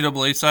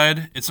NCAA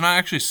side. It's not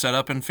actually set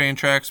up in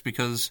Fantrax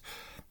because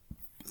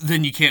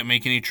then you can't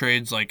make any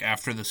trades like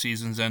after the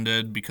season's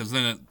ended because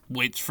then it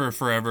waits for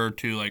forever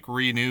to like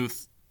renew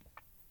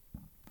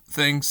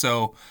things.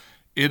 So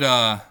it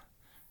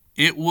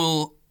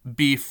will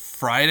be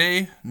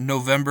Friday,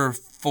 November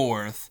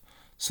 4th.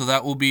 So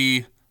that will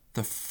be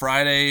the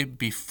Friday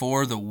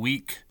before the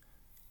week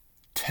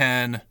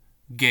 10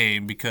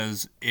 game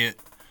because it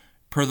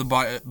per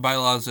the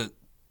bylaws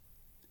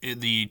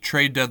the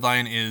trade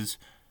deadline is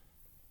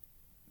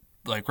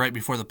like right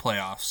before the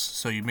playoffs.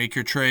 So you make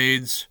your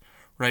trades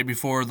right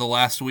before the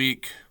last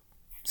week.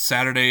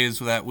 Saturday is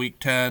that week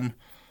 10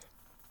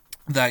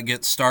 that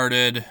gets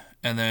started,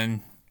 and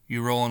then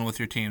you roll in with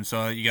your team.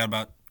 So you got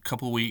about a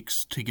couple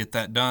weeks to get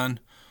that done.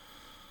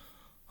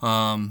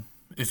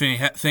 If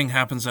anything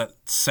happens at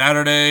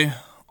Saturday,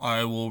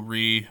 I will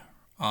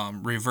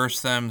reverse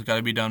them. It's got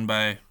to be done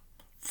by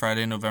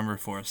Friday, November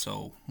 4th.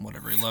 So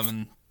whatever,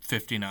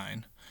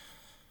 11:59.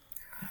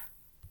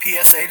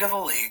 PSA to the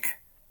league.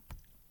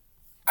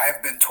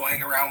 I've been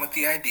toying around with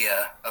the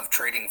idea of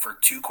trading for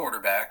 2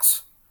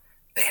 quarterbacks.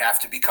 They have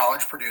to be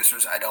college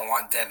producers. I don't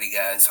want Devy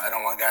guys. I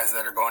don't want guys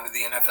that are going to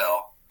the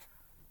NFL.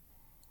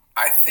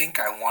 I think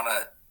I want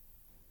to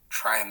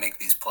try and make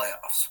these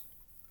playoffs.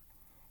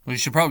 Well, you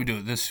should probably do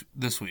it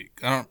this week.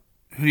 Who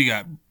do you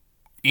got?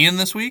 Ian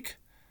this week?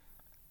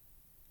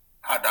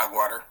 Hot dog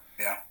water,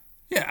 yeah.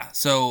 Yeah,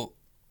 so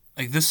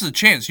like this is a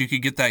chance you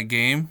could get that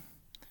game.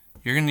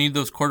 You're going to need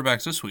those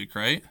quarterbacks this week,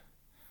 right?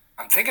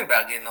 I'm thinking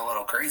about getting a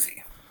little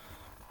crazy.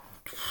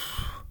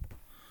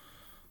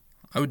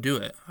 I would do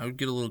it. I would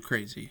get a little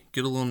crazy.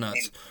 Get a little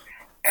nuts.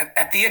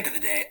 At the end of the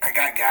day, I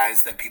got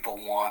guys that people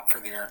want for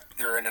their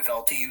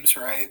NFL teams,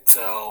 right?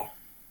 So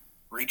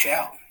reach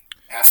out.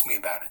 Ask me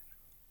about it.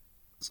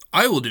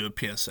 I will do a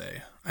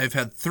PSA. I've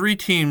had 3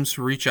 teams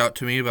reach out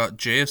to me about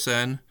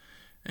JSN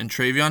and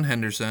Travion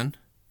Henderson.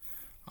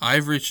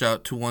 I've reached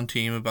out to 1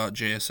 team about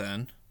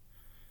JSN.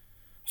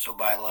 So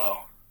buy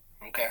low.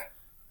 Okay.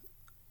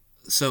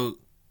 So,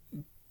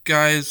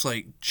 guys,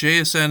 like,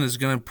 JSN is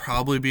going to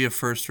probably be a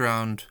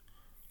first-round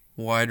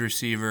wide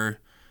receiver.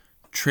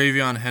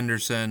 Travion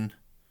Henderson,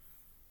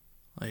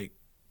 like,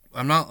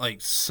 I'm not,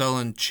 like,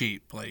 selling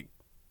cheap. Like,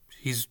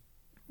 he's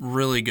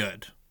really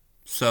good.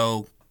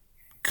 So,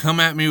 come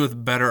at me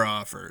with better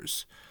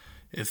offers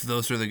if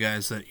those are the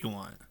guys that you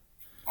want.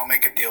 I'll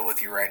make a deal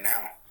with you right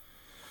now.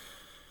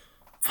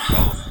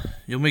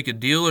 You'll make a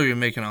deal or you'll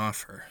make an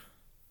offer?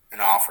 An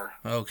offer.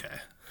 Okay.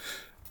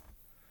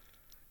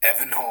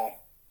 Evan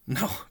Hull.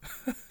 No.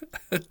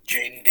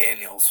 Jaden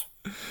Daniels.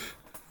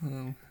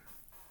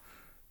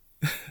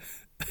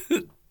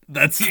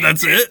 That's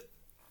it?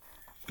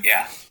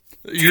 Yeah.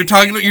 You're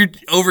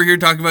over here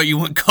talking about you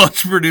want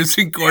college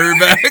producing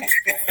quarterbacks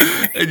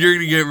and you're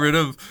going to get rid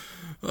of.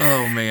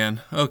 Oh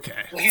man.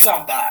 Okay. Well, he's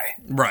on bye.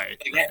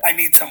 Right. Like, I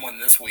need someone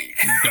this week.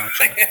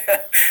 Gotcha.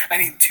 I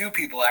need 2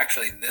 people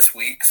actually this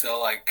week. So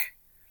like,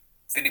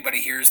 if anybody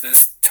hears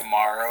this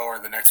tomorrow or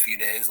the next few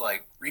days,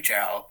 like, reach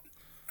out.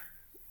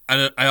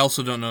 I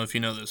also don't know if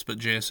you know this, but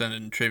JSN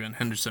and Travion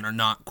Henderson are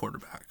not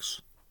quarterbacks.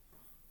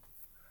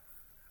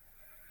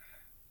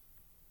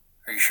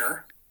 Are you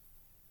sure?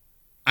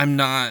 I'm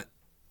not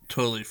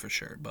totally for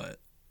sure, but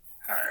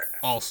all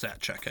right. I'll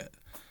stat check it.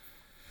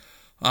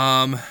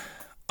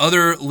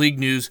 Other league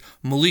news,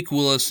 Malik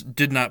Willis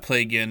did not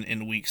play again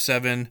in Week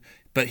 7,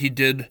 but he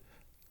did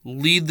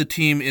lead the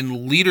team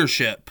in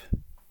leadership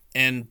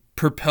and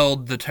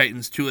propelled the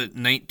Titans to a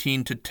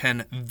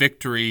 19-10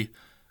 victory.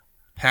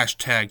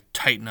 Hashtag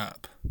tighten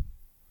up.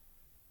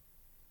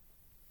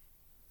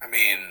 I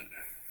mean,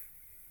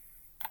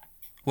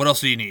 what else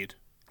do you need?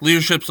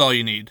 Leadership's all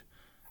you need.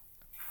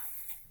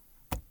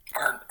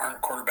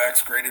 Aren't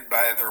quarterbacks graded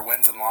by their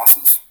wins and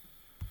losses?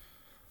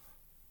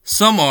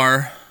 Some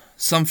are.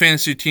 Some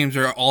fantasy teams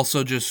are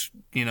also just,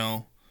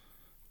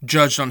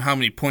 judged on how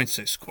many points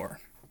they score.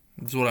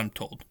 That's what I'm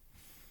told.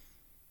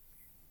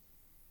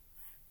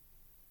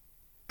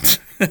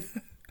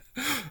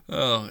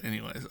 Oh,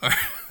 anyways. All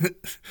right.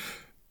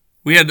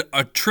 We had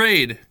a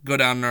trade go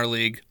down in our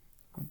league.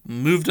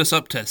 Moved us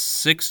up to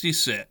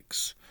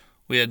 66.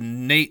 We had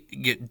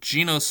Nate get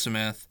Geno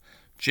Smith.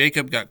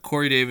 Jacob got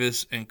Corey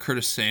Davis and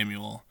Curtis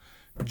Samuel.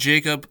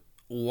 Jacob,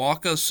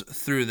 walk us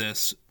through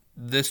this.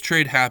 This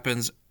trade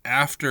happens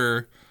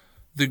after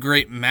the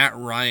great Matt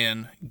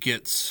Ryan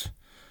gets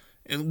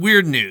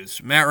weird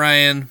news. Matt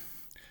Ryan,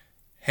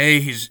 hey,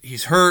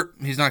 he's hurt.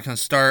 He's not going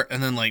to start.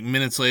 And then, like,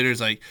 minutes later,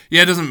 it's like,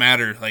 yeah, it doesn't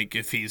matter, like,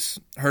 if he's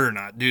hurt or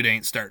not. Dude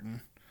ain't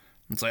starting.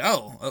 It's like,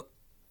 oh,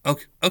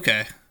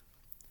 okay. Well, he's on bye. Right. All right. Other league news. So, per the bylaws, we've got a trade go down in our league. Moved us up to 66. We had Nate get Geno Smith. Jacob got Corey Davis and Curtis Samuel. Jacob, walk us through this. This trade happens after the great Matt Ryan gets weird news. Matt Ryan, hey, he's hurt. He's not going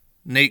to start. And then, like, minutes later, it's like, yeah, it doesn't matter, like, if he's hurt or not. Dude ain't starting. It's like, oh, okay.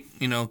 Nate,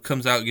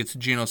 comes out, gets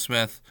Geno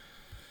Smith.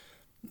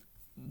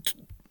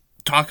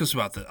 Talk us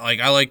about that.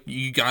 I like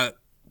you got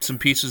some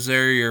pieces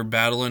there. You're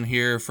battling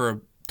here for a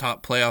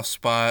top playoff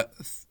spot.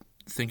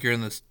 Think you're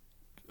in the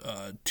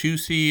 2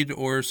 seed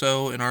or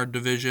so in our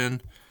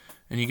division,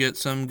 and you get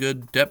some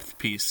good depth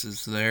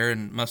pieces there,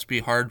 and it must be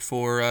hard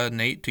for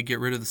Nate to get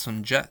rid of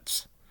some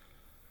Jets.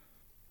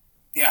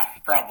 Yeah,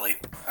 probably.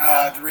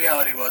 The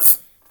reality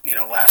was,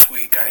 last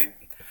week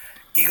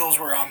Eagles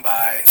were on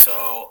bye,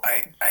 so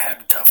I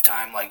had a tough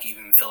time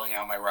even filling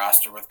out my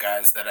roster with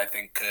guys that I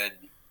think could,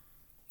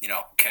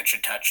 catch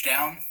a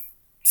touchdown.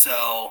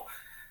 So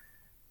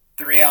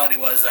the reality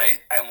was I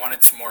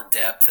wanted some more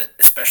depth,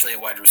 especially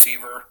at wide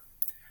receiver,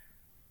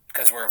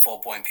 because we're a full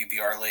point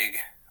PPR league.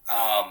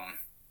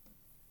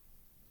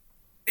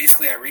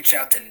 Basically, I reached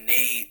out to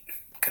Nate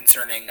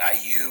concerning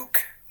Ayuk,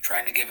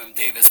 trying to give him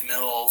Davis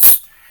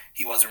Mills.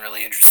 He wasn't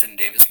really interested in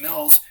Davis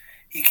Mills.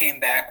 He came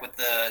back with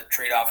the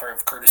trade offer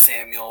of Curtis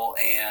Samuel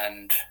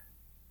and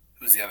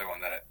who's the other one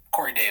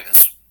Corey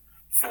Davis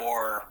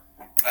for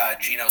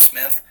Geno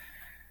Smith.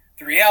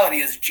 The reality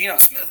is Geno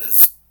Smith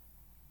is,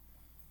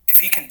 if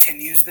he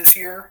continues this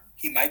year,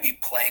 he might be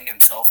playing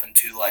himself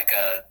into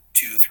a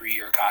 2-3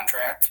 year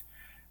contract.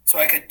 So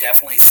I could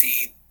definitely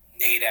see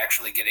Nate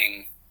actually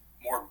getting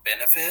more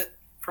benefit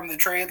from the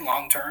trade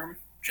long term,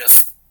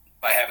 just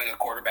by having a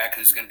quarterback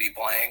who's going to be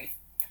playing.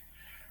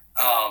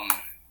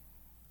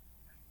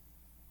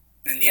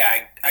 And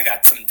yeah, I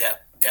got some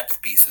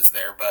depth pieces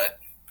there, but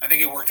I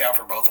think it worked out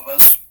for both of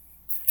us,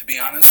 to be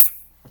honest.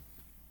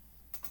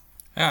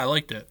 Yeah, I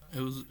liked it.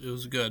 It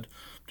was good.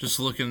 Just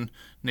looking,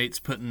 Nate's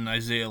putting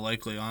Isaiah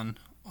Likely on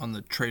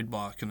the trade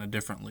block in a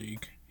different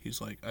league. He's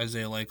like,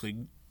 Isaiah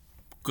Likely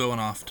going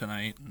off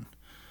tonight, and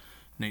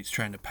Nate's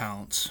trying to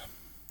pounce.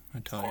 I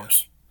tell you.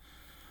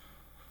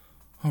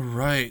 All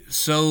right,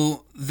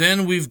 so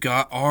then we've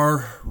got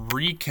our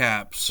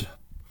recaps.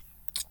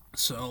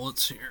 So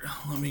let's see here.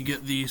 Let me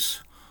get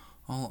these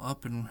all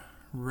up and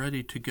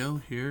ready to go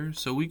here.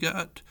 So we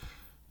got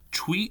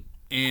Tweet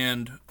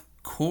and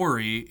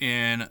Corey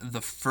in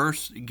the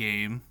first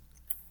game.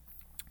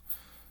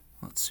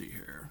 Let's see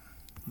here.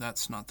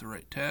 That's not the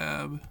right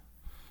tab.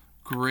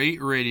 Great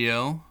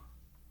radio.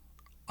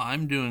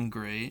 I'm doing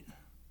great.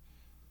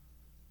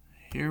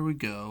 Here we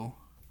go.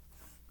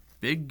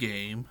 Big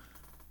game.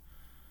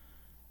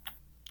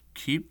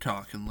 Keep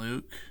talking,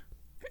 Luke.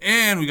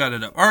 And we got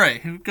it up. All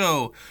right, here we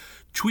go.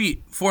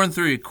 Tweet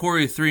 4-3,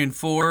 Corey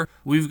 3-4.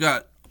 We've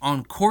got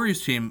on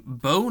Corey's team,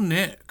 Bo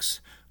Nix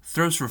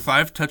throws for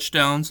 5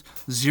 touchdowns,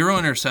 0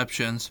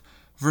 interceptions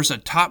versus a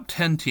top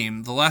 10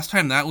 team. The last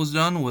time that was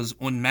done was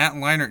when Matt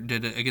Leinart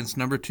did it against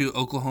number 2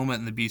 Oklahoma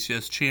in the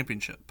BCS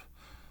championship.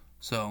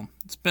 So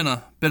it's been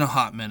a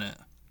hot minute.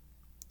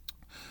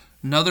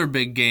 Another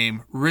big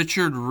game,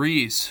 Richard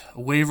Reese,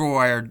 waiver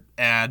wire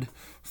ad,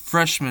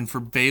 freshman for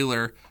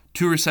Baylor.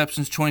 2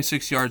 receptions,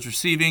 26 yards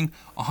receiving,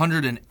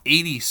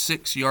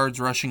 186 yards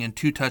rushing, and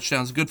 2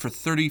 touchdowns. Good for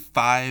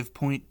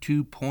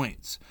 35.2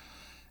 points.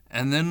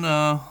 And then,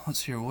 let's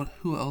see here.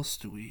 Who else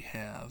do we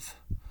have?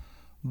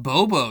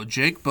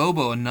 Jake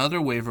Bobo,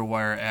 another waiver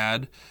wire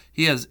ad.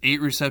 He has 8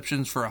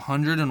 receptions for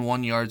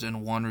 101 yards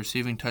and 1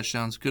 receiving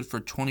touchdowns. Good for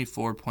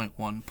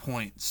 24.1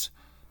 points.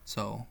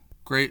 So,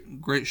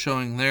 great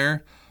showing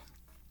there.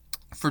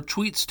 For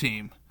Tweet's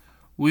team,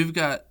 we've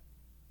got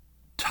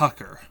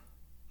Tucker.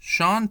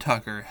 Sean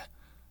Tucker,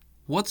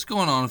 what's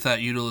going on with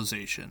that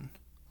utilization?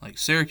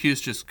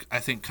 Syracuse just, I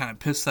think, kind of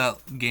pissed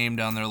that game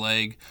down their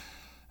leg.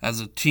 As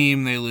a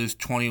team, they lose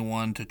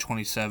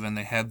 21-27.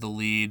 They had the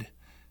lead,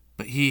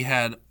 but he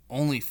had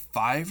only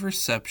 5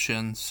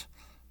 receptions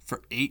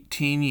for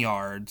 18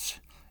 yards,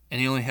 and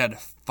he only had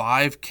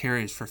 5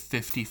 carries for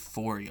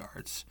 54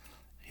 yards.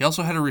 He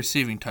also had a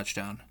receiving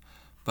touchdown,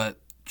 but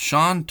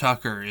Sean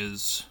Tucker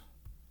is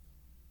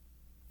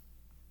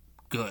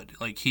good.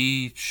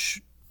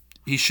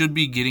 He should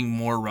be getting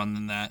more run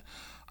than that.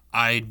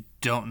 I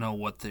don't know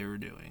what they were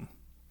doing.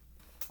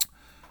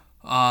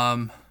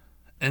 And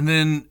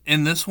then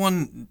in this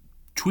one,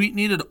 Tweet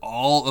needed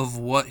all of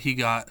what he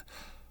got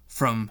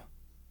from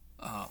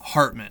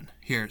Hartman.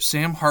 Here,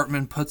 Sam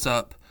Hartman puts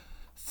up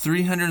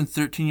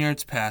 313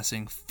 yards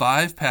passing,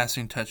 5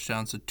 passing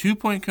touchdowns, a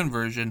 2-point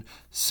conversion,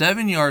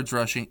 7 yards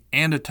rushing,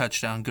 and a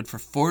touchdown. Good for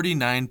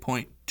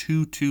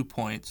 49.22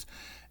 points.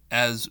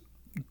 As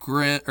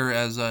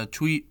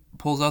Tweet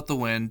pulls out the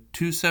win,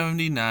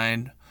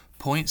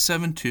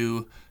 279.72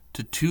 to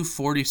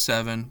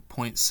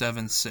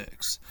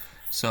 247.76.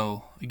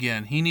 So,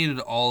 again, he needed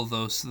all of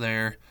those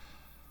there.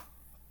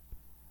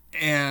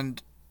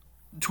 And,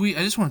 Tweet,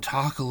 I just want to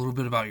talk a little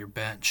bit about your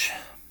bench.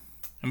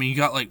 I mean, you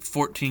got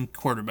 14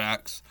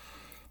 quarterbacks.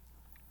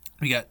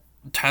 We got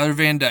Tyler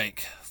Van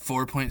Dyke,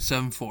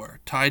 4.74.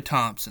 Ty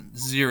Thompson,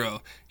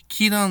 0.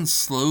 Keaton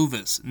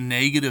Slovis,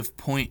 negative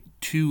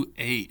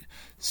 0.28.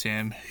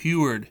 Sam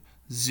Heward,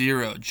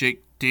 0.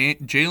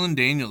 Jalen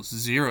Daniels,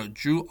 0.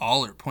 Drew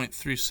Aller,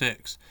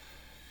 0.36.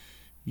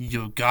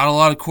 You got a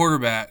lot of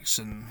quarterbacks,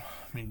 and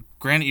I mean,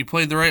 granted, you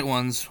played the right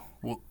ones,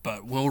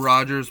 but Will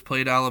Rogers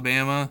played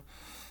Alabama.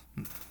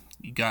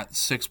 You got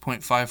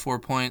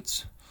 6.54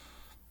 points.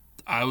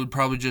 I would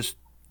probably just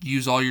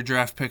use all your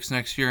draft picks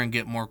next year and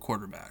get more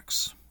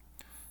quarterbacks.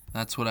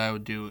 That's what I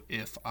would do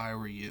if I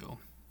were you.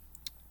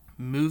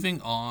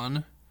 Moving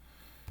on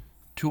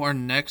to our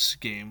next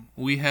game,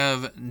 we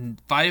have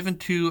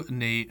 5-2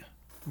 Nate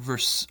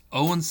versus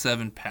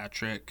 0-7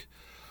 Patrick.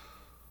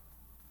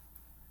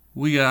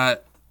 We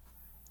got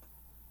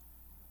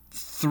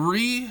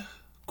 3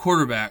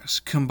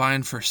 quarterbacks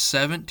combined for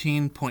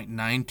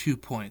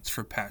 17.92 points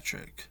for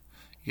Patrick.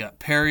 You got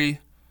Perry,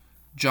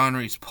 John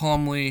Reese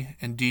Plumlee,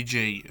 and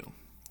DJU.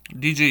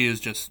 DJU is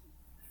just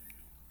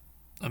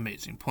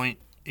amazing.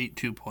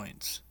 0.82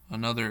 points.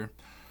 Another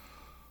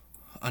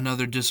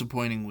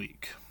disappointing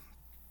week.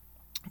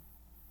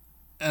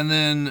 And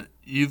then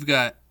you've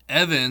got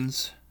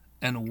Evans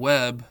and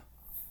Webb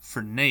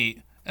for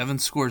Nate.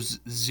 Evans scores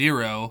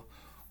 0,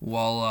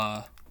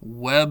 while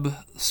Webb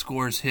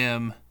scores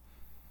him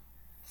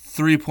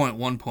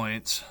 3.1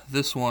 points.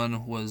 This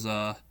one was,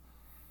 I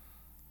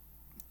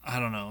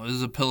don't know. It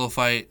was a pillow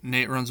fight.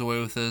 Nate runs away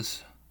with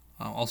this.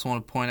 I also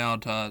want to point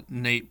out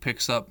Nate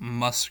picks up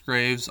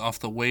Musgraves off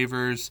the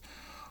waivers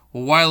a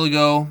while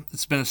ago.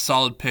 It's been a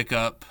solid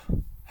pickup.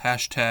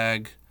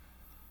 Hashtag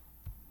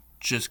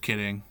just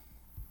kidding.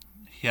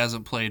 He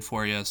hasn't played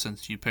for you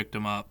since you picked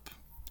him up.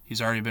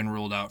 He's already been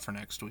ruled out for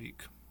next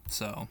week.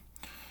 So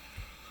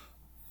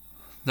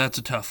that's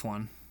a tough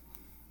one.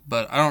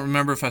 But I don't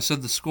remember if I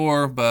said the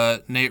score,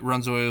 but Nate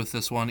runs away with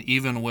this one,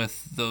 even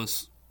with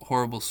those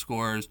horrible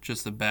scores.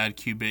 Just a bad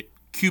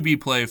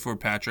QB play for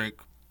Patrick.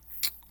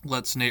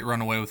 Lets Nate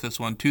run away with this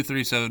one,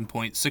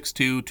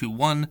 237.62 to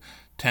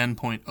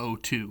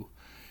 110.02.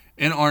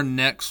 In our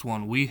next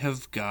one, we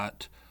have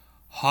got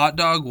Hot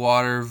Dog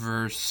Water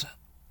versus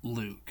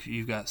Luke.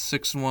 You've got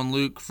 6-1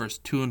 Luke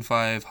versus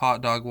 2-5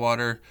 Hot Dog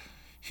Water.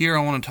 Here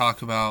I want to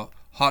talk about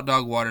Hot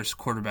Dog Water's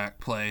quarterback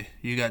play.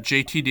 You got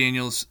JT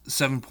Daniels,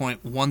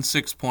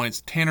 7.16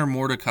 points. Tanner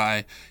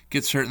Mordecai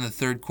gets hurt in the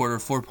third quarter,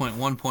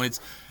 4.1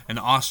 points. And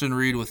Austin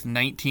Reed with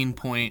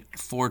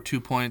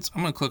 19.42 points.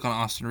 I'm going to click on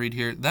Austin Reed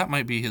here. That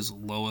might be his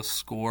lowest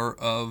score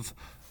of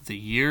the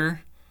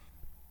year.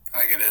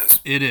 I think it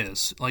is. It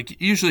is. Like,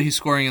 usually he's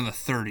scoring in the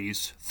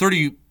 30s.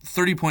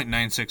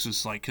 30.96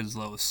 is, like, his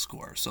lowest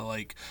score. So,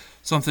 like,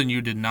 something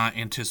you did not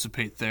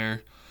anticipate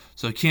there.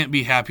 So, you can't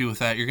be happy with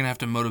that. You're going to have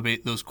to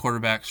motivate those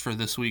quarterbacks for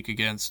this week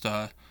against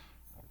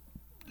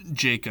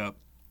Jacob.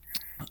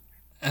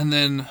 And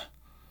then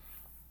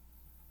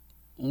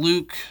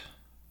Luke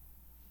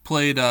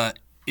played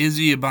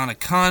Izzy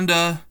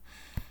Abanaconda.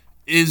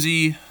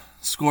 Izzy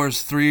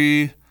scores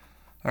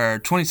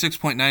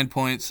 26.9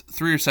 points,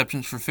 3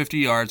 receptions for 50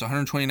 yards,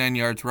 129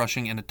 yards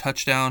rushing, and a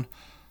touchdown.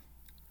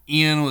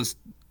 Ian was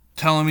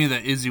telling me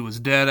that Izzy was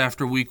dead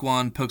after week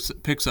 1,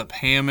 picks up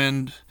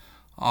Hammond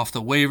off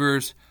the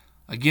waivers.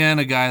 Again,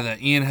 a guy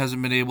that Ian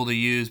hasn't been able to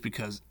use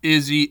because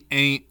Izzy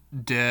ain't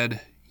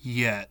dead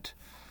yet.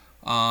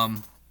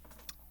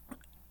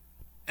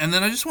 And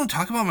then I just want to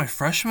talk about my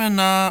freshman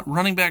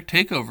running back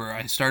takeover.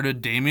 I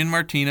started Damian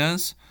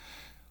Martinez,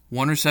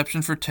 1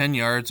 reception for 10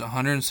 yards,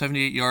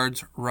 178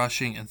 yards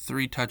rushing, and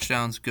 3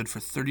 touchdowns, good for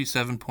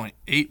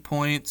 37.8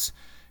 points.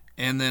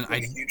 And then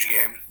huge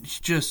game.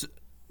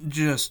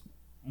 Just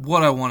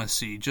what I want to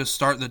see. Just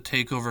start the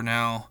takeover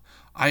now.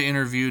 I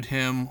interviewed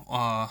him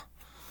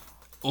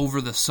over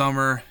the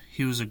summer.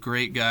 He was a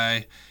great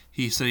guy.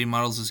 He said he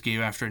models his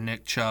game after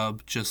Nick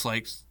Chubb, just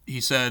like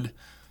he said,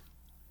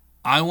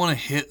 I want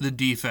to hit the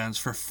defense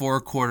for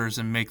 4 quarters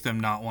and make them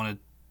not want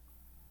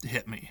to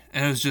hit me.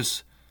 And it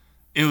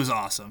was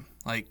awesome.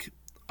 Like,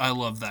 I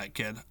love that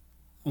kid.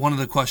 One of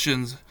the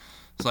questions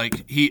is,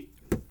 like, he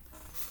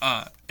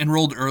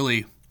enrolled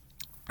early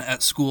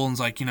at school and was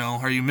like,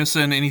 are you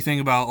missing anything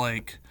about,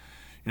 like,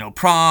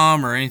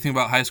 prom or anything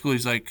about high school?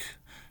 He's like,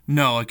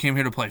 no, I came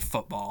here to play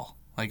football.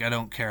 Like, I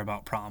don't care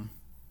about prom.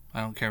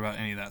 I don't care about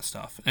any of that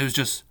stuff. It was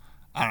just,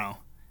 I don't know.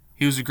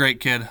 He was a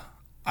great kid.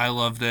 I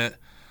loved it.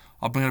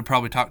 I'm going to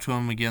probably talk to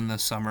him again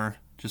this summer.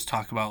 Just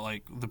talk about,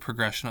 like, the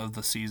progression of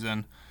the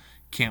season.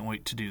 Can't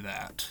wait to do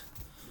that.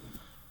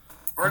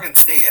 Oregon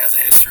State has a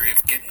history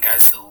of getting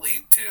guys to the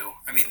league, too.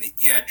 I mean,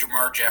 you had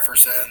Jamar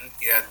Jefferson.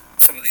 You had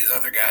some of these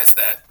other guys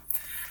that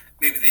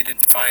maybe they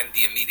didn't find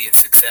the immediate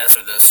success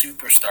or the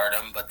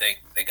superstardom, but they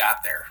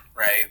got there,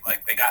 right?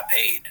 Like, they got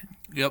paid.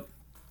 Yep.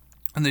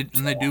 And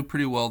they do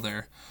pretty well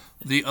there.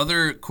 The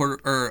other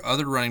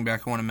other running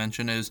back I want to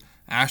mention is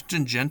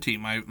Ashton Genty,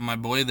 my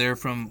boy there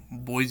from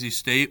Boise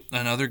State,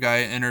 another guy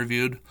I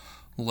interviewed,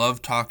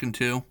 loved talking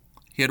to.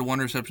 He had 1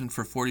 reception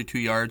for 42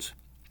 yards,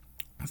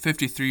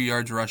 53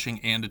 yards rushing,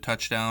 and a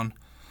touchdown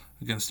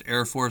against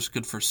Air Force,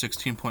 good for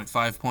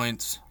 16.5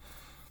 points.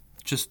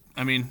 Just,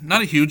 I mean,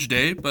 not a huge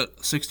day, but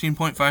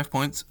 16.5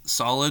 points,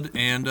 solid,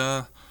 and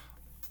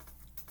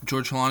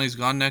George Helani's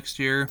gone next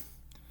year.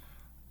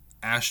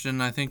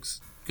 Ashton, I think,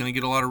 is going to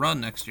get a lot of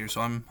run next year,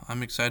 so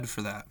I'm excited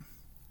for that.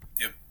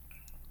 Yep.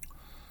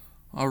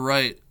 All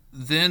right,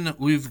 then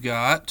we've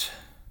got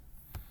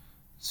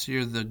So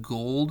you're the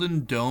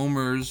Golden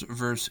Domers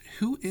versus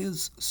who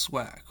is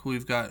SWAC?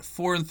 We've got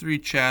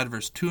 4-3 Chad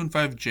versus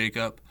 2-5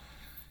 Jacob.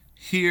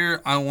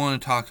 Here I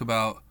want to talk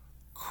about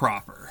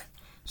Cropper.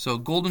 So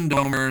Golden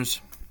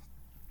Domers,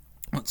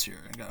 let's see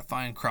here. I gotta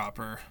find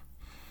Cropper.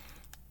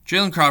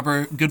 Jalen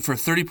Cropper, good for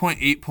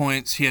 30.8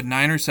 points. He had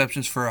 9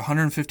 receptions for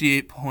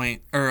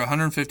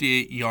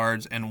 158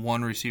 yards and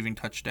 1 receiving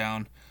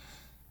touchdown.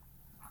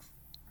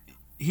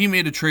 He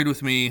made a trade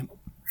with me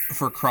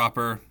for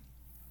Cropper,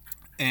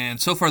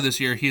 and so far this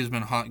year he has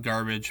been hot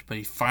garbage, but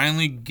he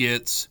finally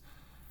gets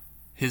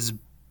his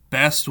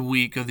best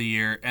week of the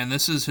year, and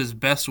this is his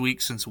best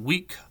week since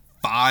week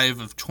 5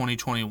 of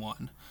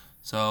 2021.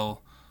 So,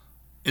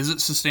 is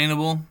it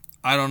sustainable?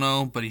 I don't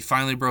know, but he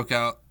finally broke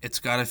out. It's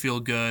got to feel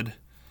good.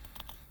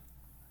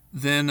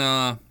 Then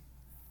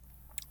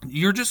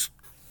you're just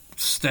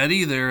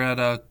steady there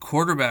at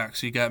quarterback.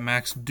 So you got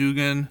Max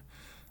Dugan,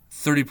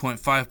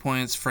 30.5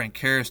 points. Frank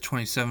Harris,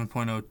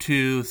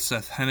 27.02.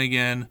 Seth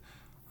Hennigan,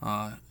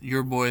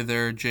 your boy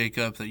there,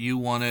 Jacob, that you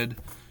wanted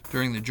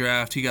during the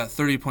draft. He got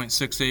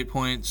 30.68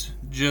 points.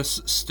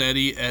 Just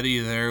steady Eddie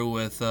there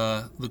with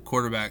the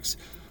quarterbacks,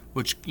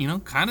 which,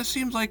 kind of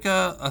seems like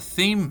a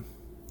theme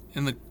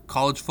in the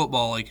college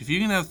football. Like, if you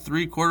can have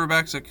 3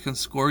 quarterbacks that can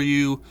score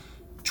you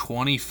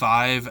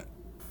 25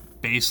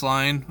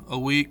 baseline a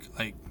week,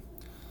 like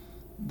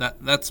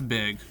that's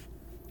big.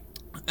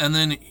 And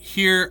then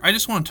here I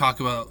just want to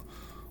talk about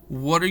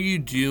what are you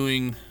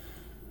doing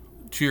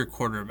to your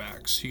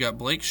quarterbacks. You got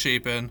Blake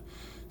Shapen,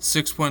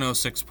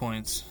 6.06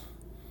 points.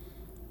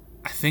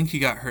 I think he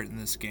got hurt in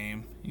this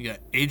game. You got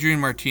Adrian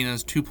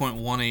Martinez,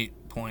 2.18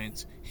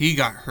 points. He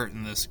got hurt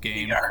in this game.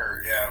 He got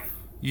hurt, yeah.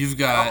 You've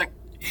got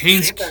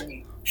Haynes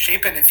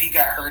Shapen, if he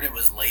got hurt, it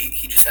was late.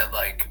 He just had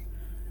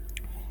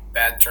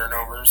bad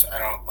turnovers. I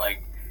don't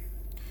like.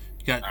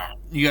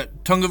 You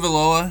got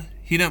Tungavailoa.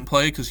 He didn't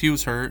play because he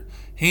was hurt.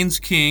 Haynes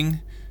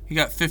King, he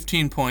got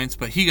 15 points,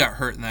 but he got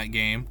hurt in that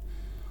game.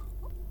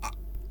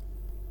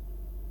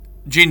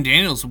 Jaden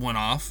Daniels went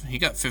off. He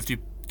got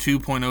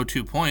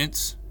 52.02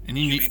 points, and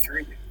he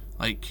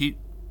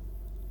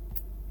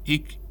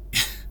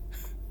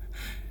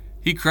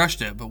he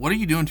crushed it. But what are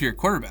you doing to your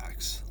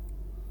quarterbacks?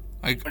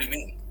 What do you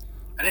mean?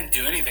 I didn't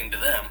do anything to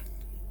them.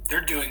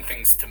 They're doing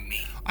things to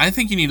me. I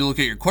think you need to look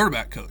at your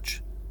quarterback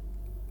coach,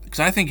 because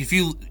I think if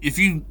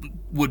you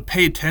would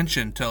pay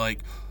attention to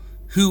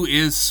who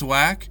is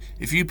SWAC,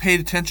 if you paid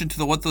attention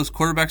to what those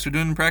quarterbacks are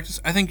doing in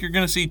practice, I think you're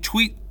going to see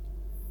Tweet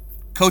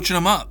coaching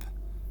them up,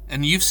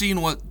 and you've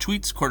seen what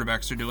Tweet's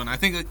quarterbacks are doing. I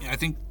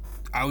think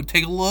I would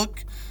take a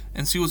look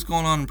and see what's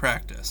going on in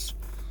practice.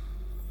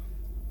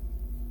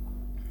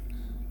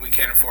 We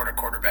can't afford a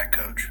quarterback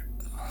coach.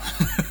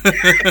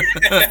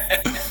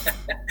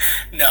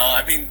 No,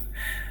 I mean,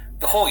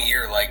 the whole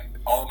year,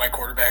 all of my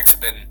quarterbacks have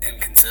been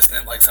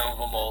inconsistent. Some of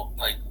them will,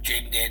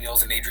 Jaden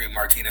Daniels and Adrian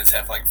Martinez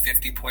have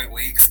 50-point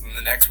weeks, and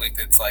the next week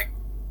it's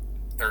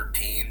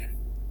 13.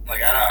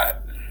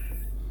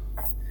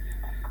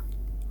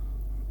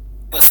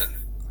 Listen,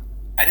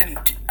 I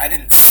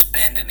didn't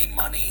spend any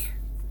money,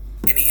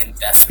 any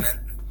investment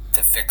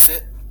to fix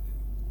it.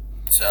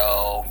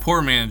 So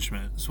poor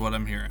management is what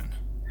I'm hearing.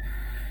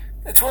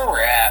 It's where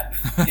we're at,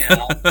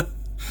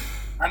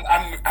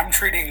 I'm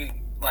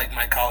treating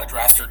my college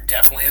roster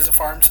definitely as a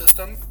farm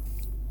system,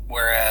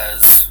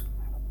 whereas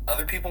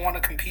other people want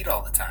to compete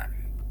all the time.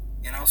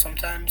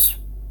 Sometimes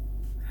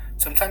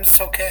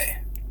it's okay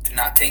to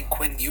not take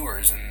Quinn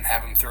Ewers and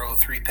have him throw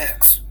 3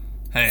 picks.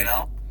 Hey,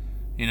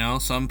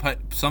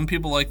 some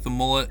people like the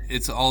mullet.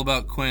 It's all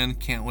about Quinn.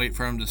 Can't wait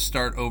for him to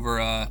start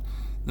over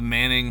the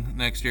Manning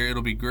next year.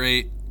 It'll be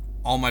great.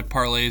 All my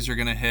parlays are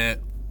gonna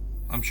hit.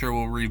 I'm sure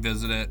we'll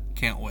revisit it.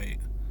 Can't wait.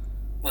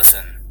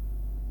 Listen,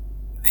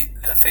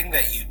 the thing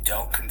that you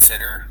don't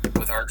consider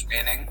with Arch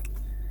Manning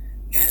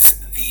is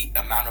the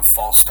amount of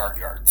false start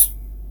yards.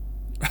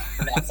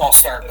 Not false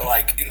start, but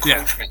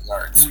encroachment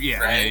yards. Yeah,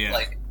 right?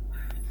 Yeah.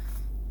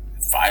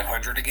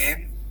 500 a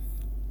game?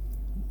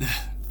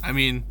 I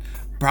mean,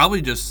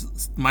 probably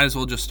might as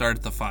well just start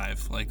at the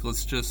 5.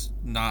 Let's just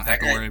not have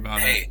to worry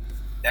about it.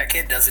 That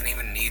kid doesn't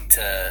even need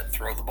to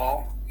throw the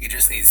ball. He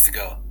just needs to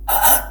go,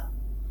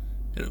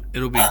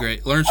 It'll be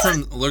great.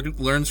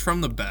 Learns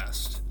from the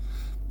best.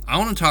 I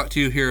want to talk to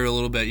you here a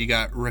little bit. You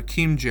got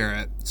Raheem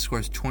Jarrett,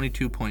 scores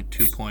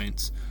 22.2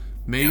 points.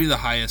 Maybe the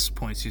highest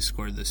points he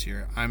scored this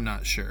year. I'm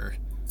not sure.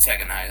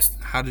 Second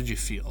highest. How did you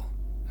feel?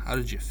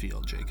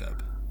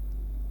 Jacob?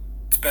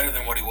 It's better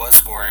than what he was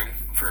scoring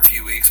for a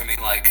few weeks. I mean,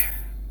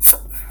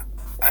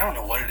 I don't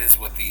know what it is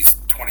with these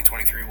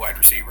 2023 wide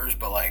receivers,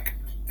 but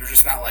they're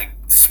just not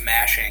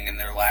smashing in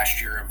their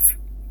last year of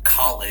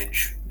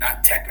college.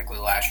 Not technically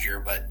last year,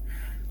 but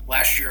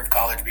last year of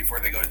college before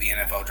they go to the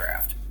NFL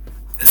draft.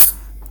 This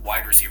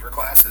wide receiver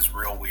class is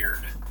real weird.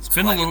 It's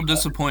been a little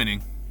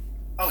disappointing.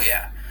 Oh,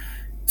 yeah.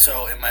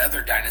 So in my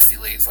other dynasty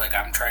leagues,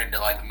 I'm trying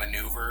to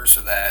maneuver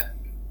so that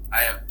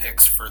I have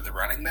picks for the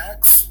running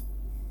backs.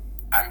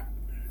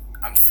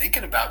 I'm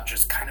thinking about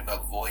just kind of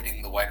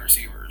avoiding the wide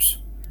receivers.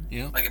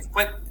 Yeah. If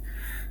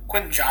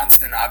Quentin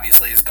Johnston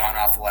obviously has gone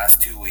off the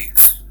last 2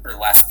 weeks, or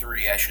last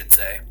 3, I should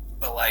say.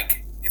 But,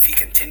 like, if he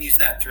continues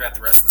that throughout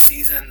the rest of the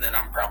season, then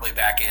I'm probably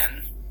back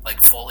in,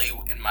 like, fully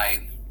in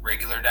my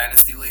regular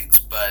Dynasty leagues.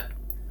 But,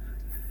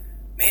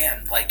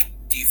 man, like,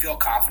 do you feel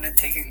confident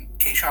taking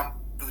Keyshawn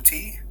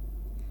Boutte?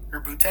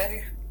 Or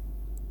Boutte?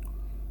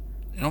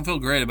 I don't feel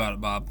great about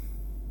it, Bob.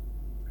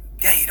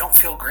 Yeah, you don't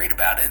feel great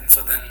about it, and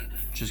so then...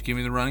 Just give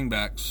me the running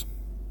backs.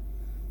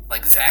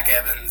 Like, Zach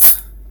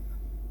Evans,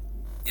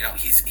 you know,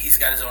 he's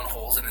got his own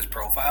holes in his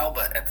profile,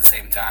 but at the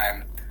same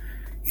time,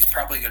 he's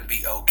probably going to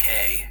be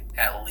okay,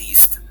 at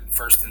least,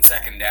 first and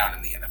second down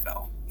in the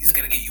NFL. He's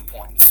going to get you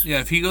points. Yeah,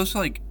 if he goes to,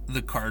 like,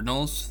 the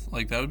Cardinals,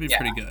 like, that would be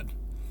pretty good.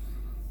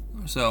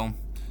 So,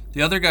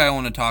 the other guy I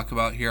want to talk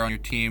about here on your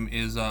team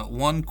is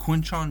one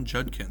Quinshon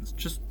Judkins.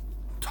 Just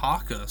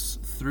talk us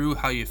through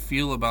how you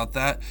feel about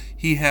that.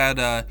 He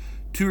had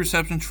 2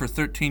 receptions for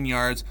 13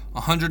 yards,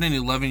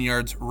 111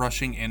 yards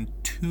rushing, and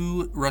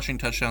 2 rushing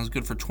touchdowns,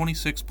 good for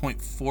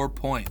 26.4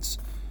 points.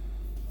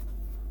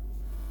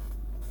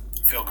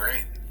 Feel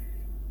great.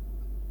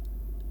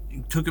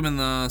 You took him in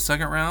the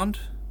second round?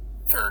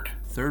 Third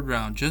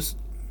round. Just,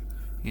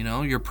 you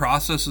know, your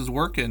process is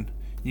working.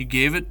 You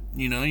gave it,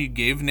 you know, you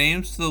gave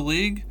names to the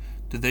league.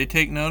 Did they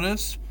take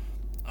notice?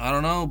 I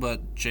don't know,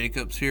 but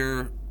Jacob's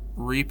here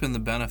reaping the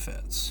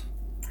benefits.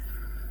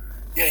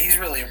 Yeah, he's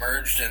really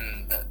emerged,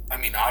 and I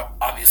mean,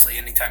 obviously,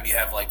 anytime you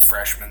have like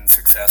freshman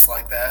success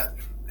like that,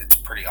 it's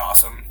pretty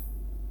awesome.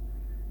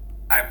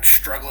 I'm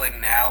struggling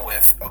now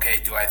with,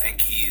 okay, do I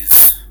think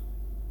he's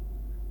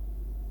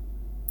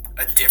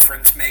a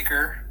difference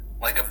maker,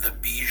 like of the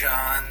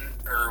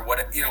Bijan or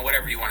what, you know,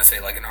 whatever you want to say,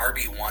 like an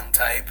RB1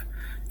 type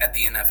at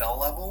the NFL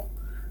level,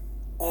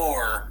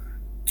 or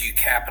do you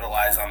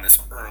capitalize on this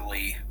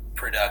early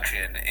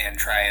production and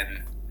try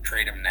and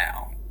trade him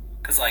now?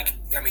 Because, like,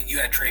 I mean, you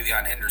had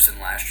Travion Henderson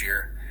last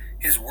year.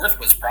 His worth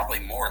was probably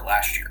more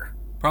last year.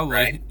 Probably.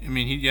 Right? I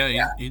mean,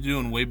 he's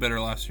doing way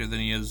better last year than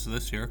he is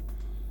this year.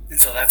 And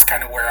so that's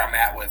kind of where I'm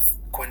at with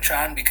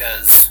Quinshon,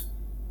 because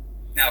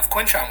now if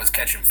Quinshon was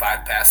catching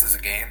 5 passes a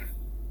game,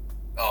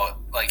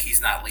 like, he's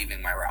not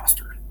leaving my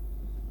roster.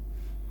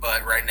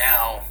 But right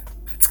now,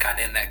 it's kind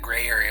of in that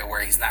gray area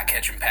where he's not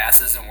catching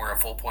passes and we're a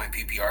full-point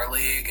PPR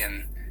league,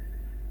 and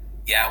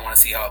yeah, I want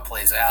to see how it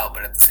plays out,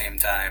 but at the same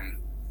time,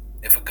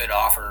 if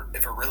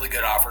a really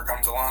good offer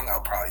comes along, I'll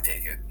probably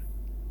take it.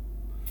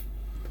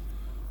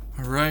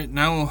 All right,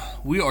 now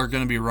we are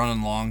going to be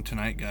running long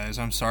tonight, guys.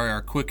 I'm sorry,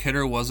 our quick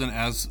hitter wasn't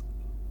as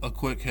a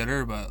quick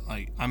hitter, but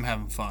like, I'm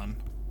having fun.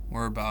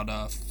 We're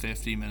about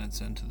 50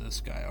 minutes into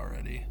this guy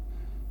already.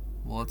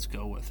 Well, let's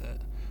go with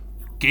it.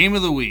 Game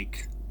of the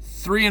week: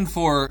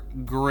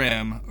 3-4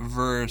 Grim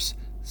versus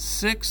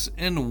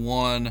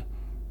 6-1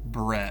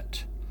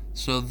 Brett.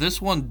 So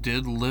this one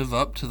did live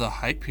up to the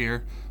hype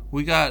here.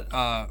 We got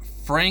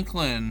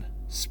Franklin,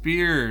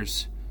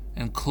 Spears,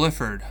 and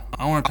Clifford.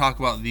 I want to talk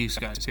about these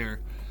guys here.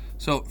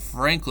 So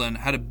Franklin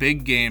had a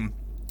big game.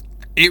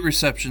 8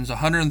 receptions,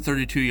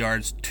 132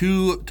 yards,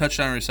 2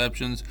 touchdown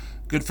receptions,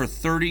 good for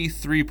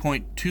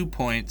 33.2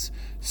 points.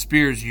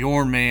 Spears,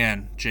 your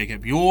man,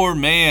 Jacob. Your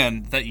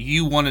man that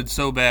you wanted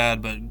so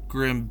bad, but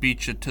Grim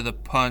beat you to the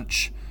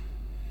punch.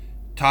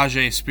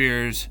 Tajay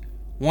Spears,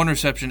 1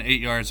 reception,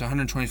 8 yards,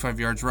 125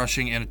 yards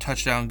rushing, and a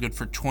touchdown, good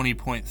for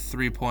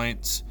 20.3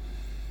 points.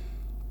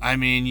 I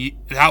mean,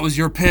 that was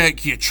your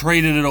pick. You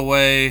traded it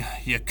away.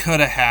 You could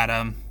have had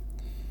him.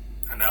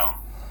 I know.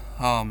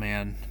 Oh,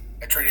 man.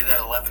 I traded that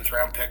 11th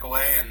round pick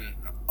away, and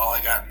all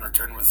I got in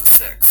return was a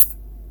 6th.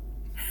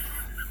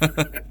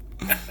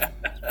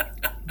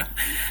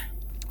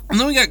 And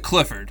then we got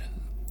Clifford.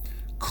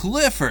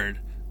 Clifford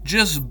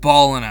just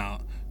balling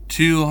out.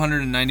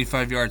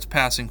 295 yards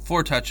passing,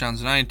 4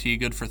 touchdowns, 9 INT,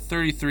 good for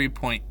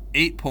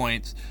 33.8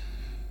 points.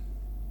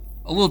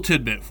 A little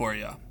tidbit for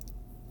you.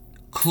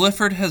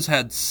 Clifford has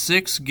had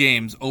 6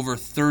 games over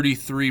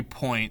 33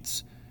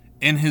 points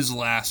in his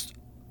last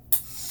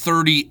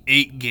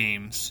 38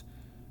 games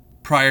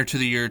prior to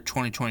the year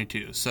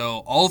 2022. So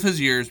all of his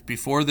years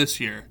before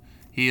this year,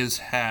 he has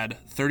had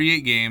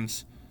 38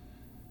 games,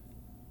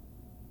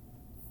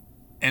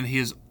 and he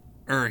has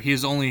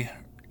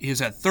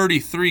had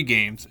 33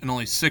 games, and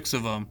only 6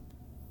 of them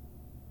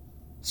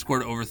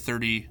scored over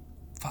 30.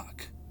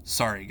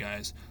 Sorry,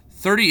 guys.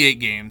 38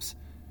 games,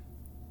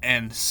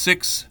 and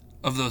 6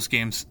 of those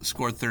games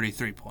scored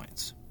 33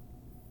 points.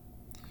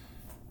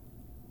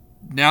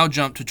 Now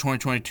jump to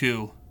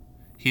 2022.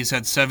 He's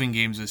had 7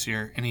 games this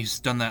year, and he's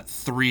done that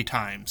 3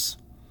 times.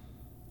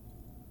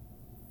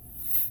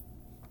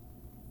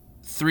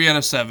 3 out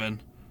of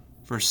 7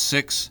 for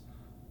 6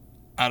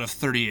 out of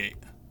 38.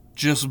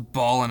 Just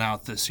balling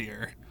out this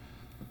year.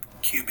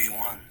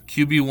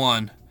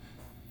 QB1.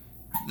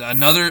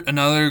 Another,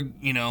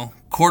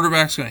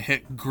 quarterback's going to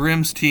hit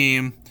Grim's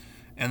team,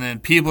 and then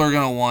people are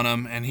going to want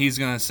him, and he's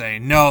going to say,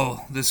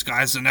 no, this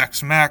guy's the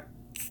next Mac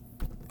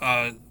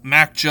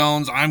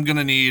Jones. I'm going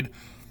to need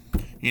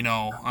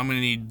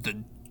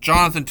the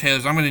Jonathan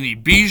Taylors. I'm going to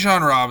need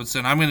Bijan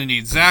Robinson. I'm going to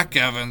need Zach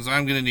Evans.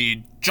 I'm going to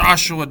need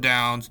Joshua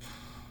Downs.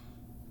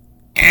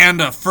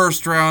 And a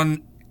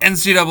first-round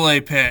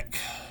NCAA pick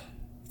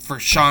for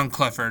Sean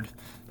Clifford.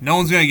 No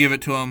one's going to give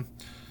it to him.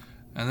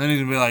 And then he's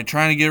going to be like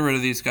trying to get rid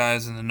of these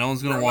guys, and then no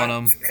one's going to want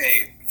them.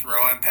 Hey,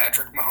 throw in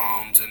Patrick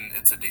Mahomes, and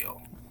it's a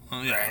deal.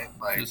 Yeah,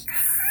 right?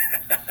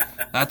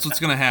 That's what's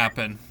going to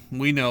happen.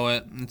 We know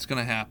it. It's going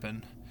to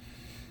happen.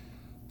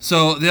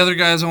 So the other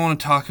guys I want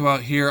to talk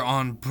about here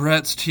on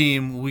Brett's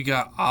team, we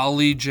got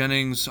Ollie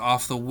Jennings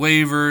off the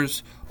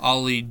waivers.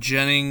 Ollie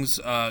Jennings,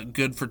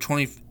 good for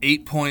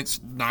 28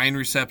 points, 9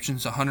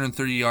 receptions,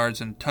 130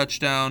 yards, and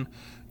touchdown.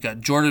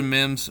 Got Jordan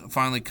Mims,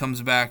 finally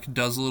comes back,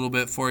 does a little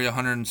bit for you,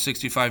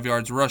 165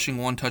 yards rushing,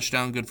 1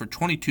 touchdown, good for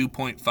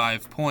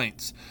 22.5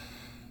 points.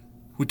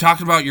 We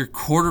talked about your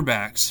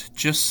quarterbacks,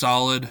 just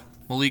solid.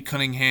 Malik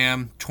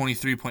Cunningham,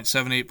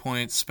 23.78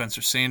 points.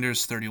 Spencer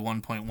Sanders,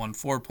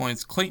 31.14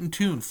 points. Clayton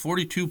Tune,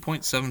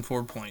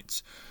 42.74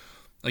 points.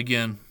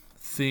 Again,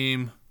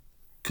 theme,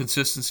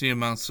 consistency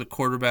amongst the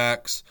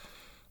quarterbacks.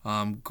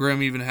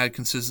 Grimm even had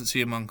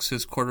consistency amongst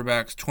his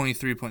quarterbacks,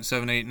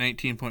 23.78,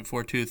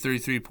 19.42,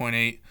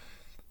 33.8.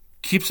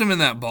 Keeps him in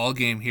that ball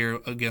game here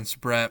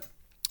against Brett.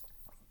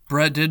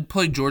 Brett did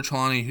play George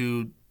Holani,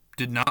 who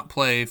did not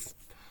play.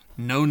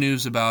 No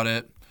news about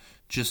it.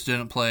 Just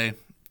didn't play.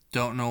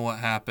 Don't know what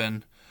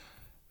happened.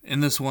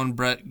 In this one,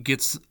 Brett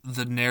gets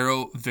the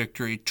narrow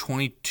victory,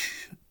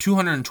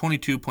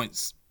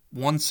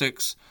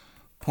 222.16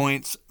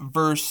 points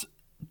versus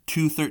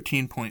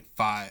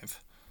 213.5.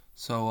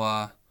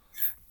 So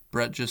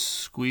Brett just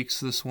squeaks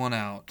this one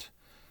out.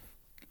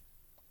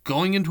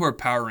 Going into our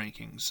power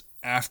rankings,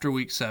 after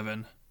Week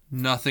 7,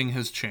 nothing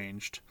has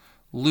changed.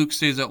 Luke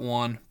stays at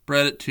 1,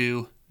 Brett at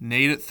 2,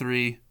 Nate at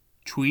 3,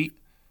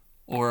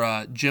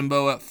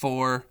 Jimbo at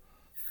 4,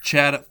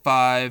 Chad at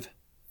 5,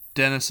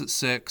 Dennis at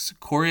 6,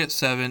 Corey at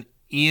 7,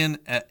 Ian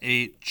at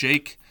 8,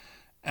 Jake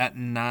at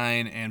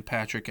 9, and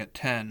Patrick at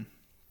 10.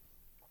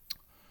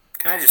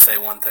 Can I just say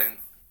one thing?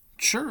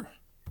 Sure.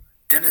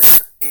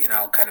 Dennis,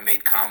 kind of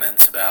made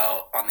comments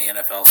about, on the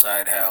NFL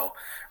side, how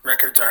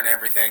records aren't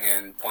everything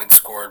and points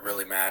scored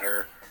really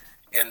matter.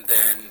 And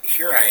then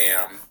here I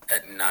am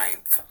at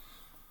 9th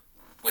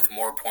with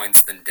more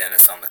points than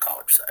Dennis on the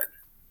college side.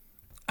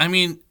 I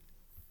mean,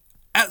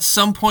 at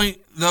some point,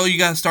 though, you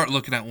got to start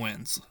looking at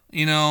wins.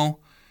 You got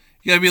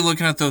to be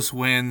looking at those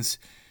wins.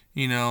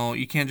 You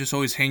can't just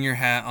always hang your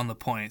hat on the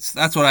points.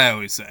 That's what I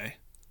always say.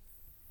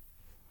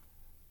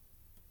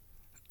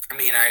 I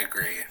mean, I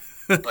agree.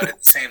 But at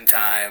the same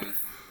time,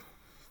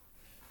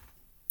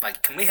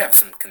 can we have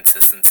some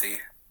consistency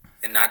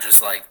and not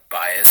just,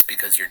 bias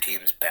because your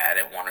team's bad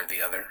at one or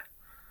the other?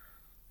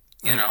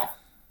 I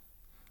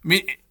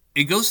mean,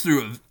 it goes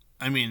through,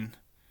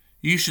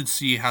 you should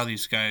see how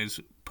these guys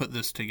put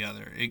this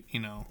together.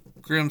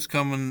 Grimm's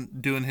coming,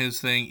 doing his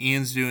thing.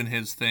 Ian's doing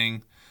his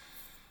thing.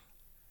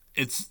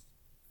 It's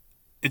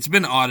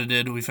been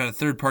audited. We've had a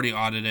third party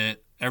audit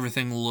it.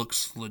 Everything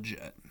looks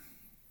legit.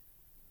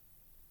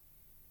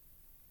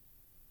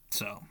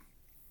 So,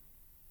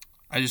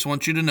 I just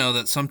want you to know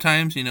that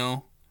sometimes,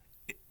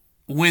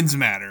 wins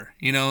matter.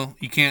 You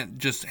can't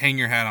just hang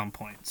your hat on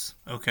points.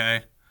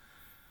 Okay?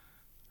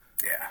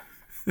 Yeah.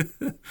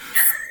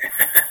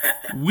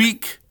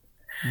 Week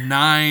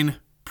 9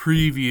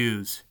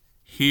 previews.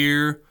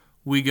 Here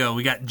we go.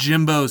 We got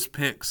Jimbo's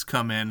picks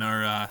coming,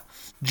 or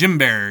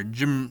Jimbear.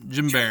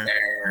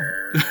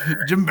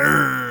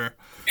 Jimbear.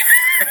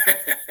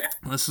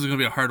 This is going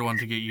to be a hard one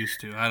to get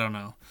used to. I don't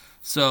know.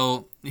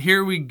 So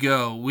here we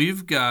go.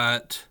 We've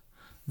got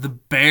the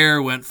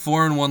Bear went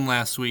 4-1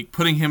 last week,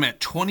 putting him at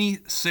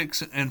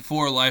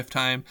 26-4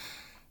 lifetime.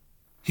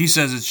 He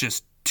says it's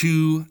just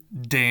too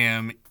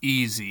damn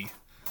easy.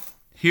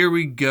 Here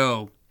we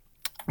go.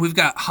 We've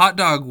got Hot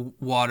Dog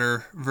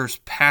Water versus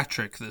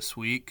Patrick this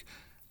week.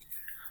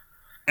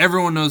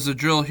 Everyone knows the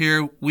drill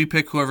here. We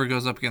pick whoever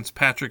goes up against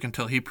Patrick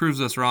until he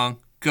proves us wrong.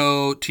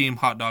 Go Team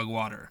Hot Dog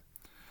Water.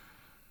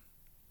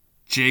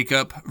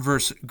 Jacob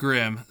versus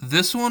Grimm.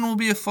 This one will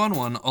be a fun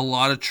one. A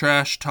lot of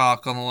trash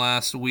talk on the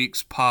last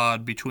week's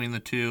pod between the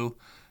two.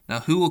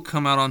 Now, who will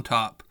come out on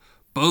top?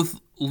 Both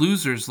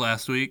losers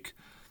last week,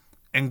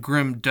 and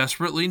Grimm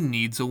desperately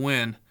needs a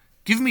win.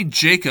 Give me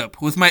Jacob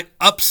with my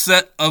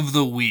upset of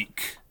the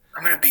week.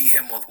 I'm going to beat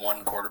him with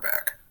one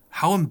quarterback.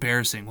 How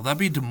embarrassing. Will that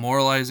be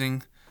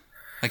demoralizing?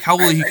 How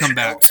will he come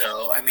back?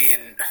 So,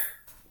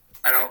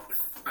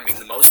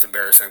 the most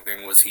embarrassing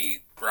thing was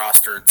he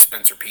rostered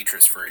Spencer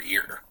Petras for a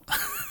year.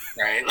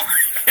 Right?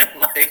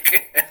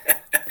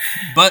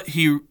 But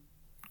he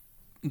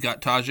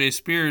got Tajay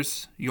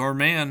Spears, your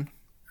man.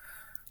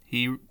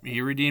 He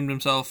redeemed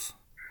himself.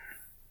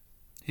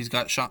 He's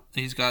got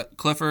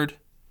Clifford.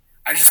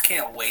 I just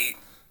can't wait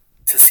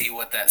to see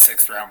what that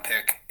 6th round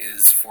pick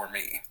is for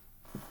me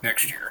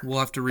next year. We'll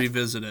have to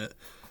revisit it.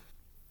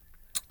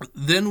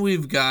 Then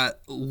we've got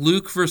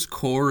Luke versus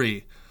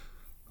Corey.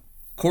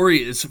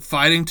 Corey is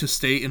fighting to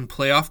stay in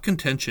playoff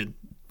contention.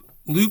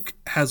 Luke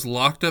has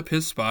locked up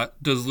his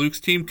spot. Does Luke's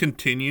team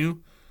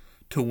continue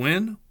to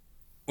win,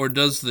 or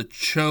does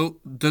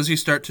he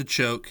start to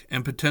choke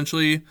and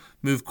potentially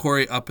move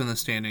Corey up in the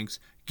standings?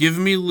 Give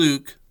me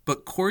Luke,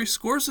 but Corey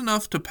scores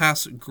enough to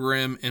pass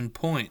Grimm in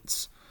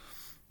points.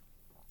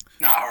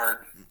 Not hard.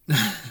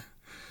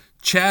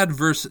 Chad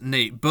versus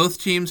Nate.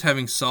 Both teams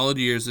having solid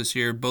years this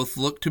year. Both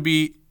look to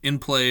be in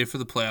play for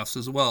the playoffs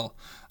as well.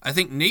 I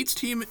think Nate's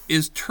team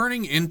is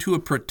turning into a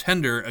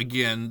pretender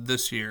again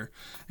this year,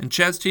 and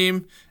Chad's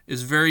team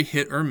is very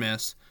hit or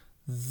miss.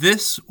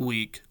 This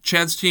week,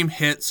 Chad's team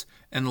hits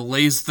and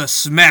lays the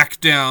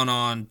smack down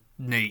on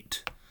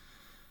Nate.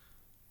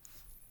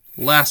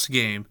 Last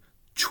game,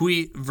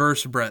 Tweet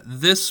versus Brett.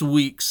 This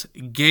week's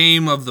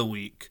game of the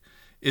week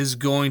is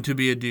going to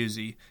be a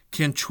doozy.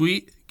 Can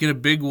Tweet get a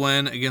big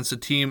win against a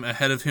team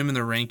ahead of him in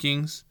the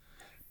rankings?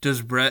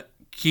 Does Brett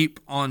keep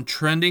on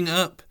trending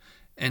up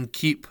and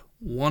keep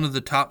one of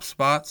the top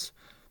spots?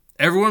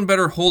 Everyone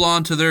better hold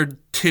on to their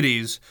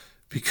titties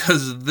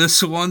because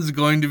this one's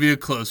going to be a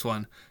close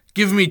one.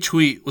 Give me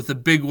Tweet with a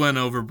big win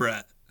over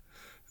Brett.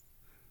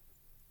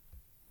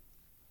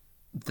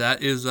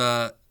 That is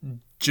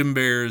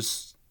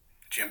Jimbear's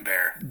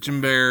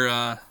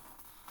Jimbear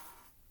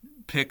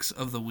picks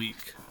of the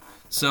week.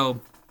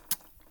 So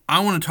I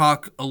want to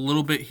talk a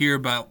little bit here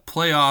about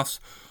playoffs.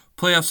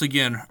 Playoffs,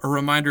 again, a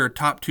reminder,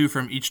 top two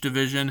from each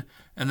division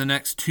and the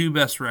next two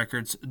best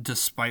records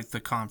despite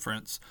the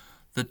conference.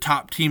 The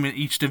top team in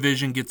each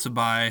division gets a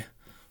bye.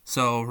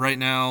 So right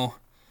now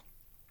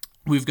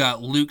we've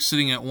got Luke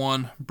sitting at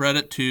 1, Brett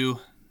at 2,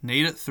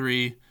 Nate at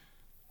 3,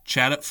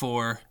 Chad at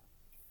 4,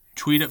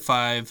 Tweet at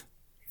 5,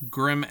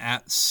 Grim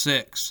at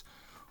 6.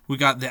 We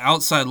got the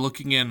outside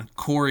looking in.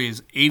 Corey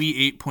is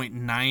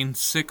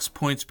 88.96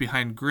 points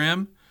behind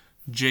Grim.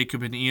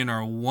 Jacob and Ian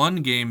are 1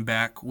 game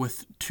back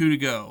with 2 to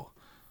go.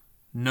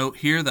 Note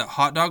here that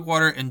Hot Dog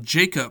Water and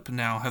Jacob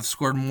now have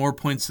scored more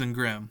points than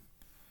Grim.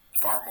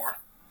 Far more.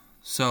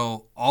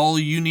 So all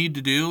you need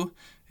to do,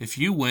 if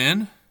you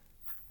win,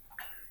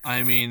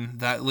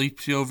 that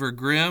leaps you over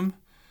Grim.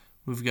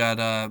 We've got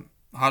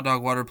Hot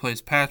Dog Water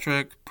plays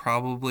Patrick,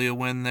 probably a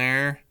win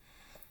there.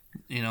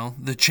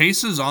 The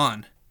chase is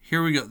on.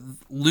 Here we go.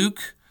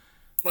 Luke,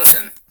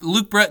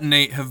 Brett, and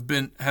Nate have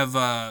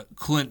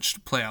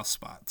clinched playoff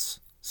spots.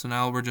 So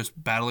now we're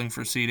just battling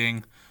for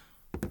seeding,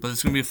 but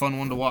it's gonna be a fun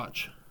one to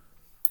watch.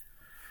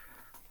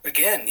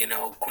 Again,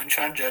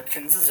 Quinshon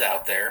Judkins is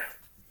out there.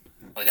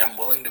 I'm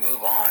willing to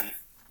move on.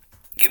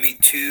 Give me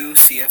 2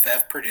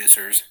 CFF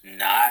producers,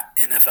 not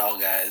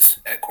NFL guys,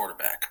 at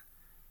quarterback.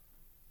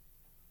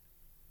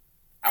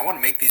 I want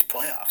to make these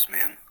playoffs,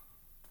 man.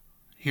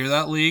 Hear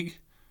that, league?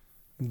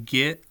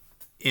 Get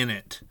in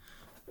it.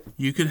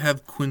 You could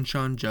have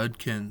Quinshon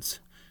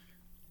Judkins.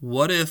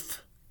 What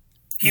if...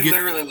 He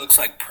literally looks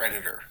like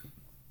Predator.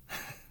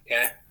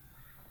 Okay?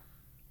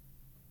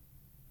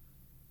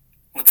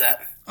 What's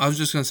that? I was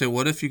just going to say,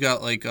 what if you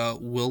got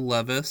Will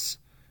Levis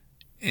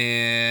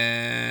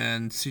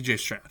and CJ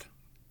Stroud?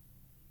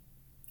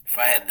 If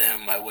I had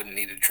them, I wouldn't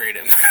need to trade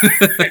him.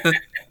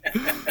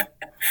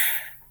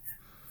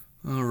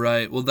 All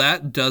right. Well,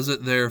 that does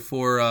it there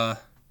for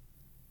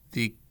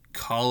the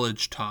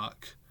college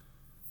talk.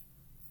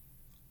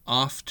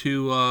 Off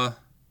to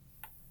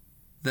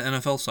the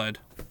NFL side.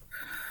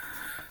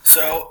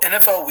 So,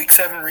 NFL Week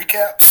 7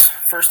 recaps.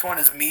 First one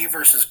is me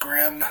versus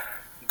Grim.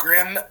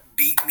 Grim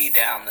beat me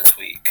down this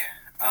week.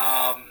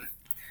 Kind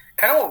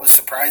of what was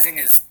surprising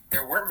is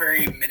there weren't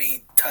very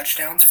many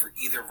touchdowns for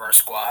either of our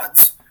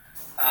squads.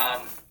 I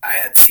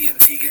had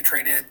CMC get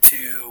traded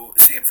to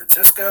San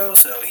Francisco,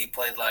 so he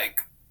played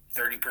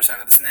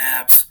 30% of the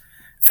snaps.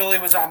 Philly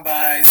was on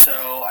bye,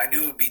 so I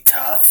knew it would be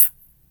tough,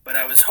 but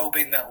I was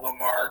hoping that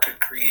Lamar could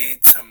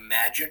create some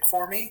magic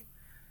for me.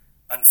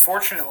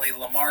 Unfortunately,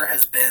 Lamar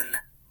has been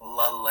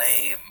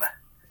lame,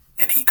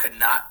 and he could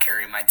not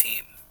carry my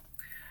team.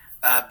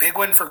 Big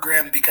win for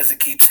Grim because it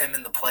keeps him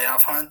in the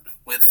playoff hunt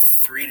with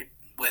three,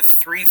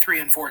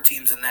 3-4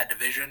 teams in that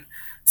division.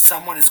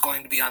 Someone is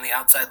going to be on the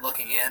outside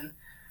looking in.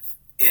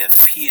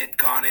 If he had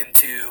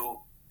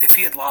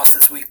lost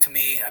this week to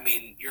me,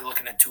 you're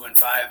looking at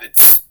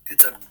 2-5.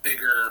 It's a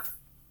bigger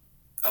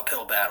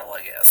uphill battle,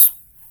 I guess.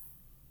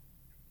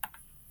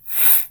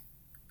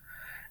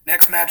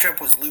 Next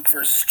matchup was Luke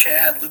versus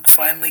Chad. Luke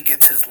finally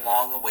gets his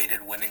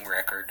long-awaited winning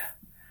record.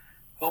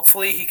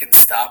 Hopefully he can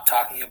stop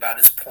talking about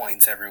his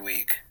points every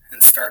week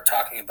and start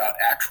talking about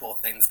actual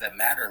things that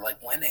matter,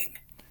 like winning.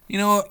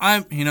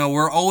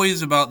 We're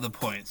always about the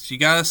points. You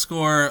got to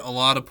score a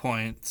lot of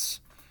points.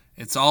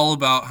 It's all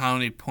about how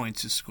many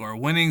points you score.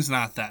 Winning's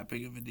not that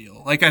big of a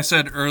deal. Like I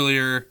said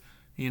earlier,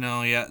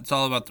 it's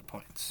all about the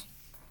points.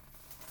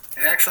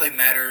 It actually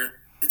matters.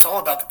 It's all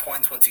about the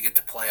points once you get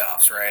to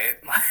playoffs, right?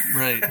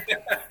 Right.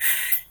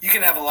 You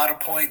can have a lot of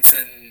points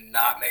and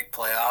not make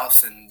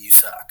playoffs, and you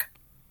suck.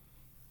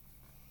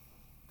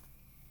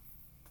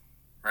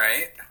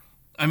 Right?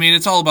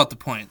 It's all about the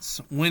points.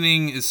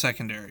 Winning is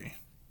secondary.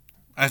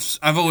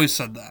 I've always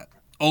said that.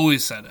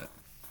 Always said it.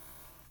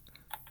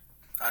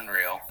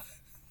 Unreal.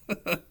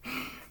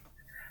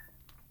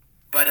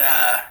 But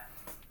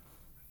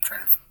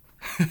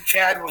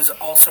Chad was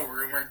also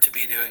rumored to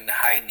be doing the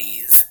high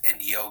knees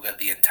and yoga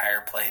the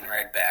entire plane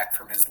ride back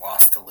from his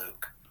loss to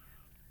Luke.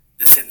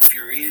 This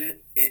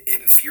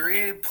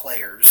infuriated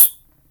players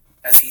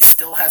as he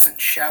still hasn't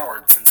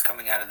showered since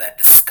coming out of that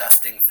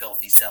disgusting,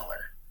 filthy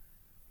cellar.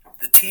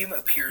 The team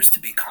appears to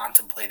be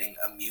contemplating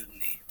a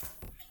mutiny.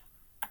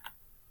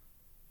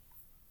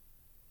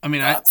 I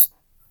mean, Thoughts?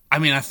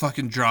 I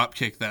fucking drop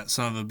kicked that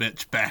son of a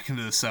bitch back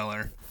into the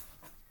cellar.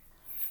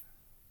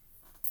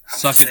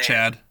 Suck it,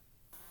 Chad.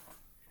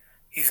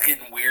 He's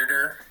getting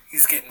weirder.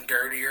 He's getting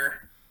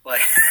dirtier.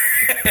 Like,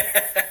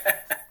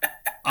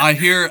 I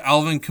hear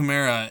Alvin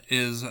Kamara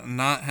is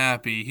not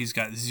happy. He's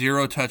got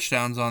 0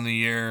 touchdowns on the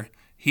year.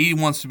 He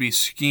wants to be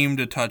schemed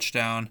a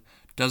touchdown.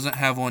 Doesn't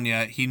have one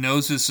yet. He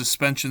knows his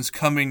suspension's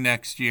coming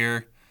next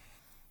year.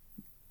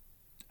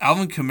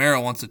 Alvin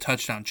Kamara wants a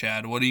touchdown,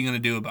 Chad. What are you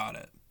going to do about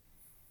it?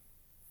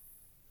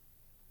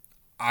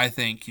 I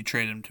think you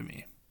trade him to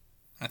me.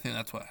 I think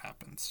that's what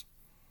happens.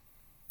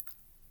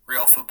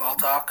 real football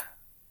talk.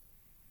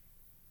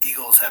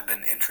 Eagles have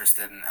been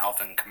interested in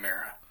Alvin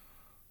Kamara.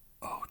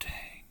 Oh,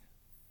 dang.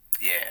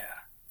 Yeah.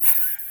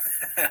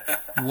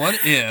 What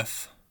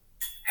if...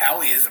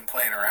 Howie isn't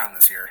playing around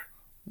this year.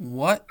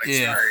 What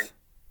if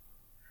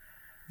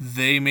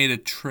they made a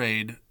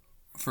trade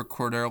for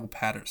Cordero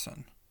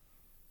Patterson?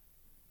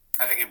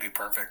 I think it'd be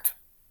perfect,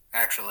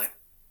 actually.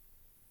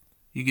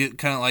 You get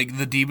kind of like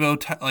the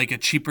Debo, like a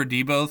cheaper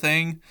Debo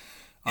thing.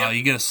 Yep.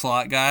 You get a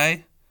slot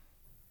guy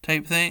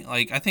type thing.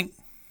 Like, I think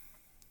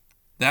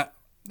that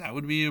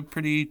would be a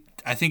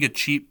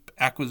cheap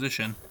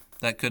acquisition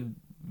that could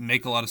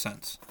make a lot of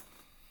sense.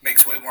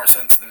 Makes way more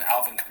sense than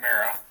Alvin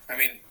Kamara. I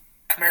mean,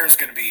 Kamara's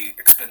going to be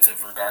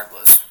expensive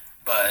regardless,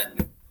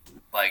 but,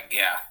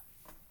 yeah.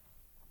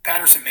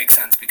 Patterson makes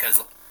sense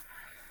because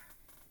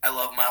I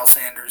love Miles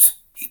Sanders.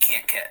 He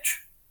can't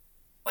catch.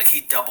 He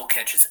double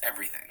catches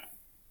everything.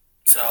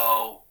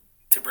 So,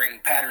 to bring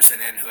Patterson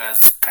in, who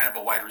has kind of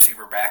a wide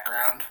receiver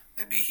background,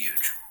 it'd be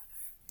huge.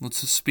 Let's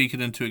just speak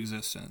it into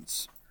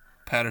existence.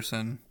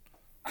 Patterson.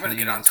 I'm going to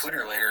get on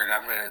Twitter later, and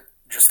I'm going to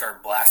just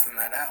start blasting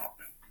that out.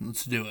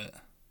 Let's do it.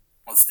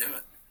 Let's do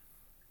it.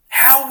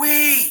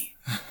 Howie!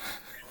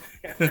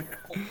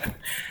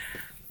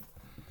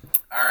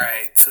 All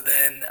right, so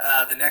then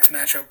the next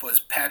matchup was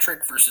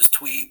Patrick versus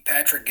Tweet.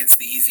 Patrick gets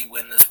the easy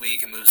win this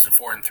week and moves to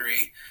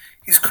 4-3.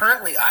 He's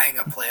currently eyeing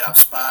a playoff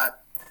spot.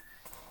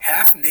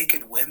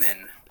 Half-naked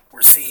women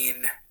were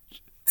seen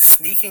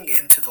sneaking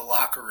into the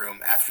locker room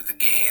after the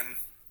game.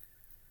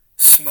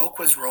 Smoke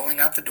was rolling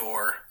out the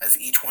door as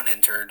each one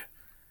entered.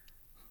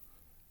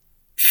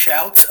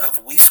 Shouts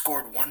of "We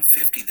scored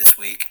 150 this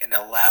week" and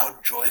a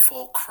loud,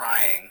 joyful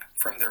crying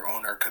from their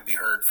owner could be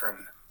heard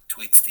from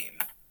Tweet's team.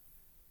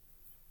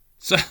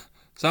 So,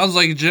 sounds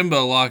like a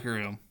Jimbo locker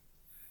room.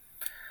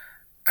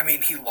 I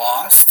mean, he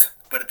lost,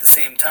 but at the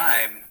same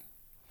time,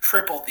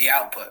 tripled the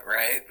output,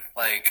 right?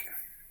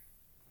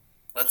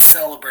 Let's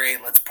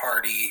celebrate, let's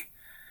party.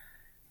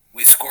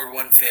 We scored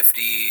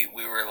 150.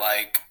 We were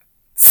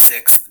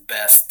 6th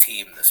best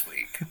team this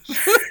week.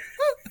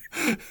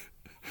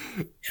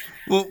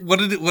 Well, what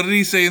did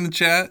he say in the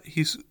chat?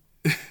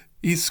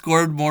 He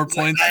scored more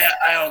points.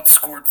 I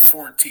outscored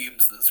 4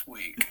 teams this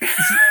week.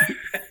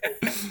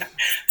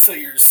 So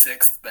you're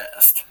 6th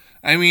best.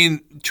 I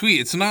mean,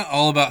 Tweet, it's not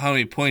all about how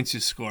many points you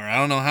score. I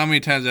don't know how many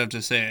times I have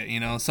to say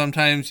it.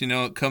 Sometimes,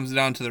 it comes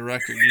down to the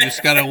record. You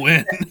just got to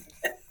win.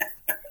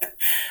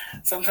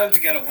 Sometimes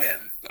you got to win.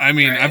 I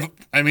mean, right?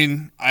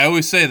 I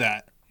always say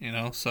that,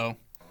 so.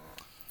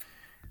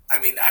 I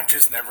mean, I've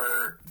just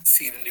never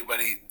seen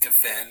anybody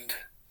defend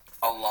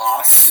a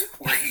loss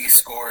where he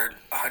scored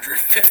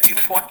 150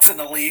 points in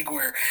a league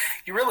where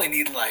you really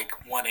need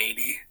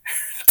 180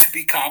 to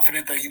be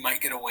confident that you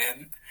might get a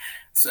win.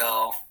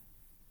 So,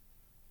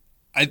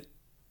 how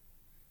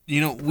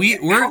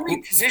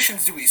many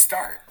positions do we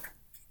start?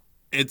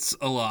 It's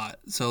a lot.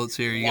 So let's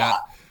see here. You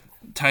got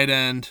tight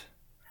end,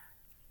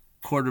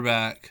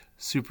 quarterback,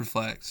 super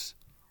flex,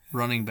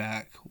 running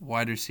back,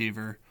 wide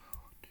receiver.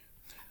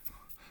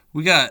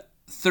 We got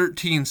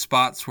 13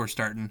 spots we're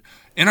starting.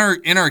 In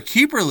our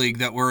keeper league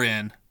that we're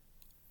in,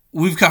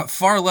 we've got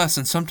far less,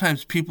 and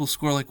sometimes people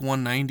score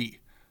 190.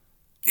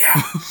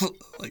 Yeah.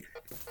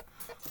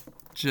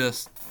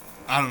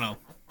 I don't know.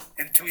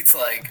 And Tweet's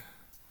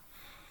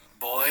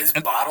boys,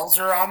 bottles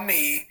are on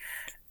me.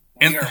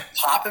 We are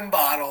popping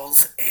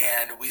bottles,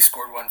 and we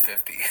scored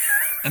 150.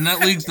 And that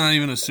league's not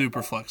even a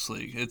super flex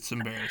league. It's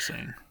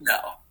embarrassing. No.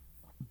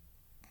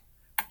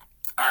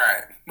 All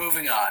right,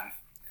 moving on.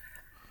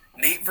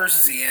 Nate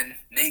versus Ian.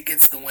 Nate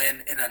gets the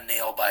win in a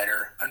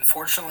nail-biter.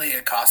 Unfortunately,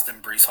 it cost him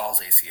Breece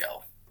Hall's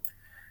ACL.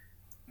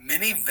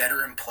 Many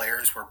veteran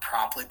players were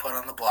promptly put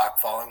on the block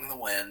following the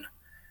win.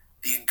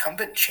 The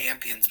incumbent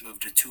champions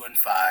moved to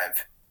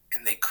 2-5,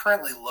 and they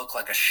currently look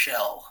like a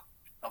shell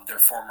of their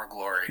former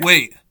glory.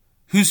 Wait,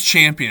 who's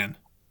champion?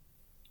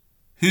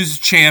 Who's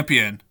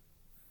champion?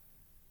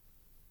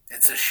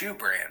 It's a shoe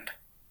brand.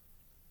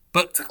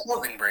 But it's a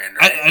clothing brand,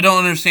 right? I don't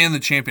understand the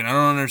champion. I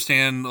don't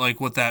understand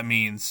what that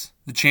means.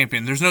 The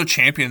champion. There's no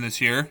champion this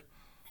year.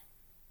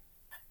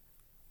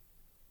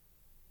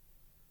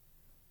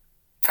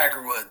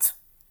 Tiger Woods.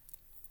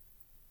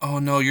 Oh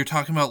no, you're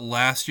talking about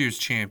last year's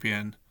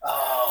champion.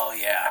 Oh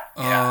yeah.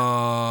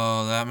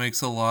 Oh, that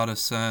makes a lot of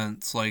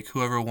sense. Like,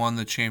 whoever won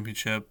the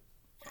championship.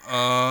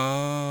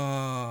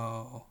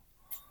 Oh.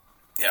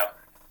 Yeah.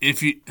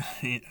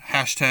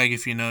 Hashtag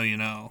if you know, you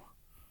know.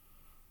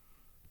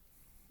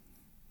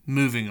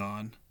 Moving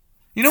on.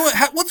 You know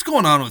what? What's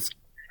going on with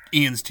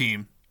Ian's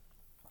team?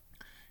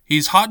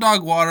 He's hot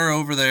dog water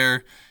over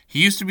there.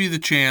 He used to be the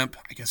champ.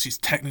 I guess he's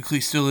technically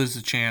still is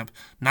the champ.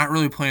 Not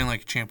really playing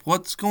like a champ.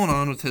 What's going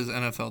on with his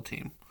NFL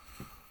team?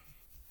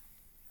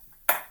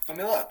 Let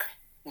me look.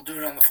 We'll do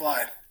it on the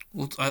fly.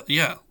 Well,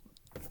 yeah.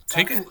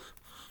 Take a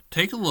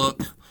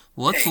look.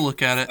 Let's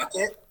look at it.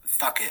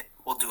 Fuck it.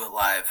 We'll do it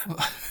live.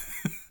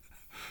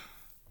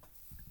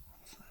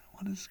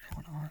 What is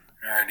going on?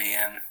 You're already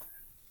in.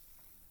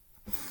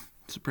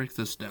 Let's break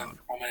this down.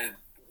 I'm in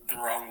the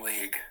wrong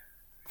league.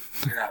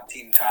 You're not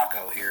Team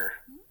Taco here.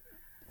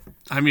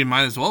 I mean,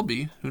 might as well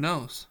be. Who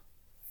knows?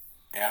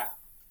 Yeah.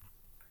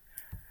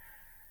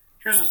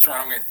 Here's what's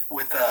wrong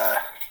with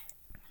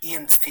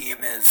Ian's team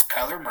is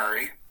Kyler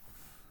Murray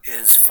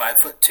is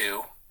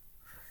 5'2",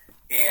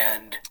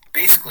 and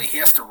basically he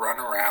has to run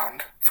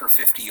around for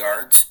 50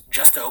 yards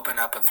just to open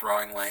up a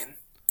throwing lane.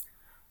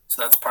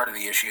 So that's part of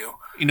the issue.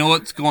 You know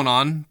what's going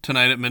on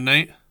tonight at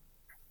midnight?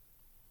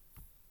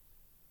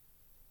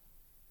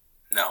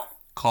 No.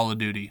 Call of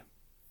Duty.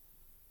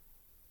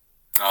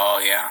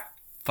 Oh, yeah.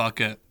 Fuck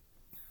it.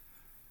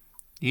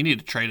 You need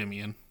to trade him,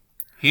 Ian.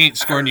 He ain't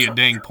scoring you a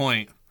dang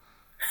point.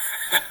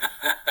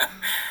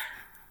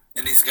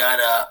 And he's got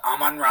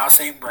Amon-Ra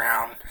St.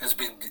 Brown has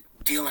been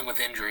dealing with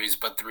injuries,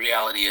 but the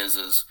reality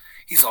is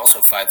he's also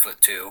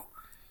 5'2",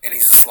 and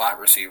he's a slot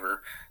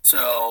receiver.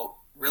 So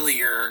really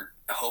you're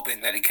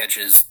hoping that he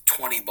catches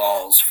 20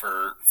 balls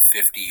for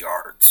 50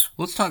 yards.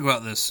 Let's talk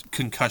about this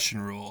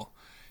concussion rule.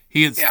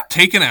 He gets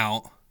taken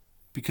out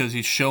because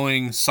he's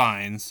showing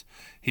signs.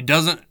 He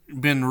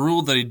doesn't been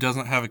ruled that he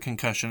doesn't have a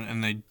concussion,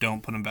 and they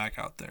don't put him back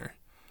out there.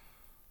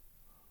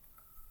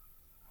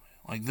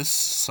 Like, this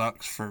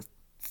sucks for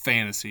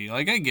fantasy.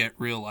 Like, I get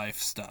real life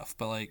stuff,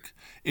 but like,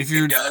 if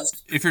you're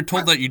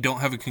told that you don't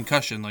have a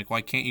concussion, like,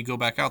 why can't you go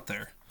back out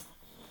there?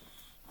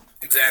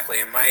 Exactly,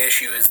 and my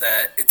issue is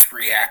that it's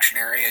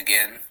reactionary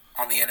again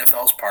on the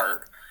NFL's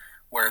part,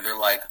 where they're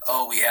like,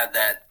 "Oh, we had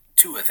that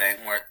Tua thing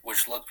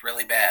which looked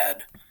really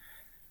bad.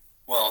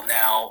 Well,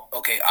 now,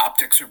 okay,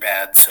 optics are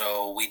bad,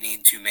 so we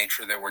need to make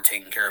sure that we're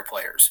taking care of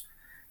players."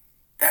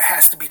 That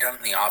has to be done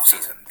in the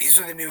offseason. These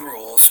are the new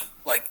rules.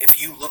 Like,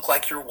 if you look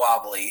like you're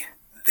wobbly,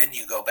 then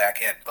you go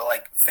back in. But,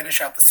 like,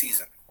 finish out the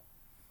season.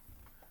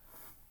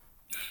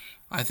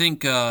 I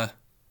think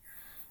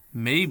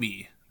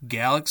maybe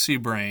Galaxy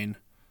Brain,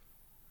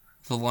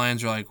 the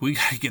Lions are like, we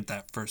got to get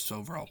that first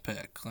overall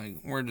pick. Like,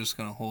 we're just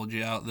going to hold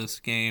you out this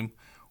game.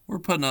 We're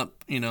putting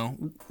up,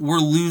 we're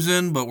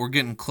losing, but we're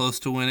getting close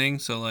to winning.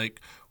 So,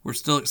 like, we're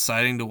still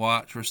exciting to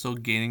watch. We're still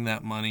gaining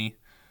that money.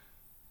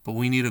 But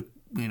we need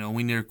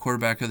a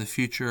quarterback of the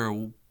future,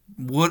 or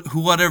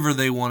whatever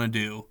they want to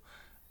do.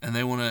 And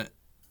they want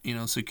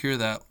to, secure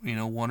that,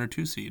 1 or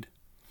 2 seed.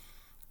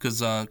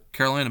 Because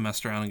Carolina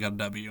messed around and got a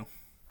W.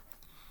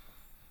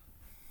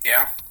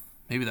 Yeah.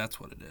 Maybe that's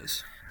what it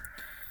is.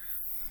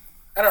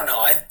 I don't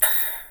know.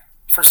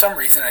 For some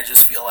reason, I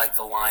just feel like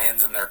the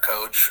Lions and their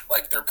coach,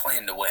 like, they're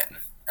playing to win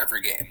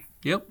every game.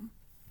 Yep.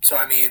 So,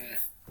 I mean,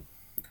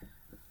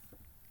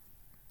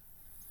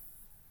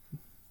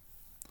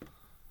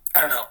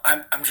 I don't know.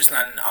 I'm just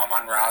not an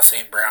Amon-Ra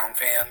St. Brown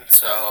fan,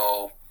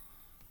 so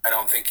I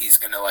don't think he's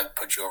going to, like,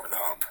 put you over the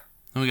hump.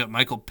 Then we got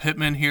Michael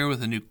Pittman here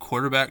with a new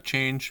quarterback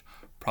change.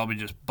 Probably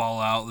just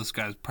ball out. This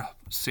guy's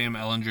Sam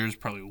Ehlinger is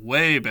probably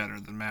way better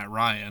than Matt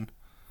Ryan.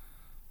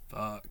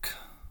 Fuck.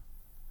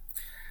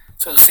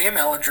 So Sam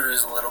Ehlinger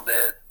is a little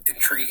bit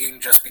intriguing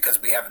just because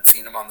we haven't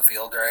seen him on the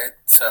field, right?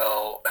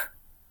 So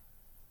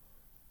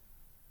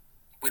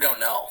we don't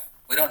know.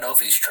 We don't know if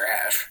he's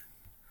trash.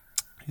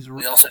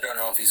 We also don't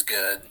know if he's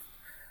good.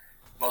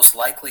 Most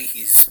likely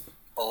he's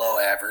below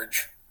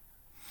average,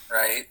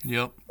 right?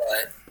 Yep.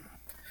 But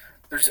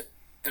there's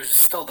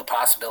still the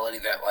possibility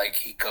that, like,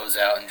 he goes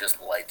out and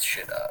just lights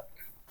shit up.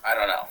 I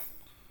don't know.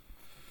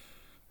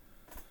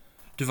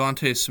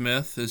 Devontae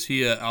Smith, is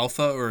he an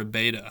alpha or a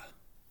beta?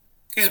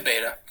 He's a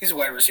beta. He's a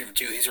wide receiver,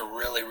 too. He's a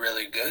really,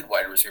 really good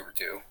wide receiver,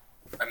 too.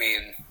 I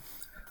mean,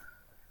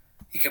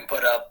 he can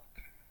put up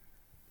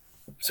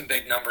some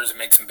big numbers and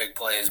make some big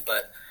plays,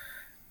 but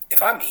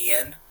if I'm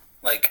Ian,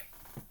 like,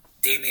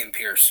 Dameon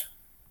Pierce,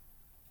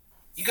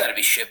 you got to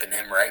be shipping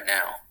him right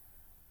now.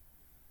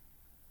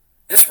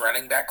 This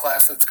running back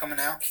class that's coming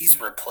out,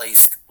 he's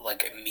replaced,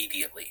 like,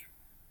 immediately.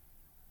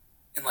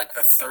 In, like,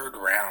 the 3rd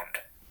round.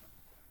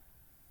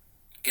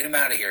 Get him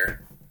out of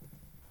here.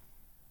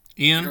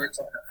 Ian?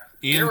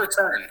 Get a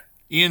return.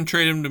 Ian,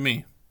 trade him to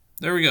me.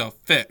 There we go.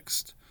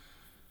 Fixed.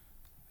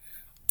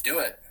 Do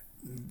it.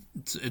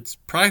 It's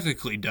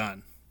practically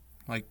done.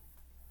 Like,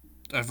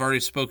 I've already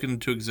spoken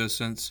into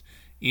existence.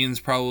 Ian's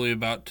probably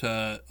about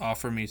to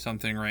offer me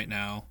something right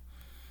now.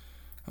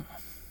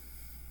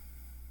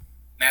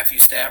 Matthew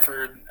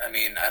Stafford, I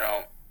mean, I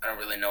don't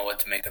really know what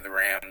to make of the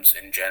Rams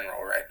in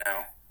general right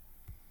now.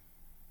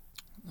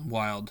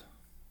 Wild.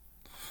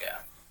 Yeah.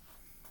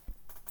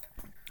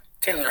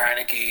 Taylor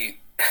Heineke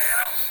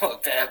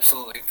looked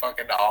absolutely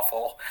fucking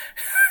awful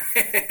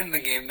in the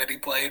game that he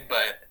played,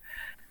 but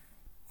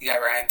you got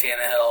Ryan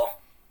Tannehill.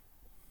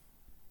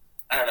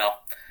 I don't know.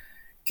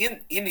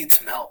 Ian needs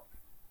some help.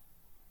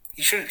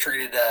 He should have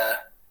traded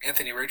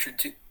Anthony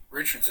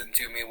Richardson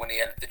to me when he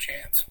had the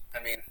chance.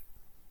 I mean,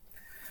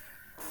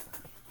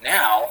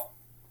 now,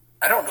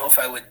 I don't know if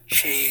I would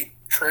trade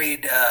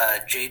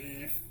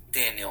Jaden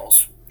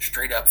Daniels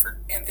straight up for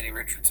Anthony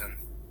Richardson.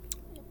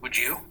 Would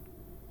you?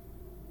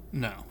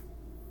 No.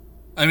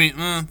 I mean,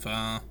 honestly.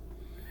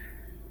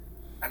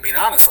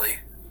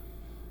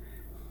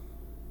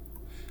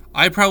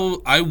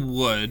 I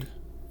would,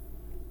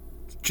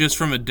 just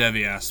from a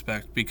Devy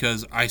aspect,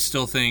 because I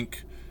still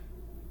think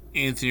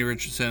Anthony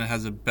Richardson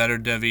has a better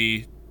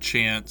Devy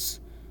chance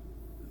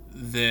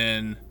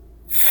than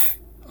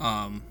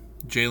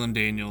Jalen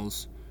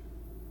Daniels,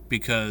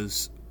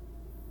 because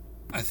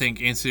I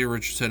think Anthony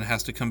Richardson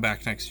has to come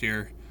back next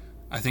year.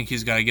 I think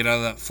he's got to get out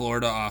of that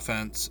Florida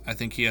offense. I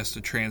think he has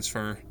to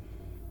transfer,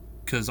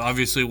 because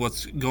obviously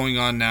what's going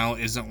on now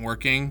isn't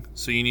working,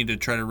 so you need to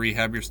try to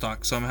rehab your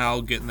stock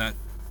somehow, get in that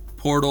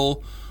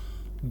portal,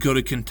 go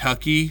to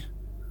Kentucky.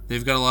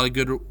 They've got a lot of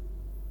good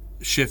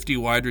shifty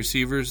wide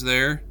receivers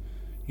there.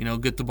 You know,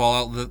 get the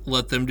ball out,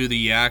 let them do the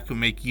yak and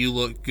make you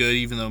look good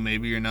even though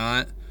maybe you're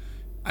not.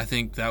 I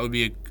think that would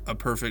be a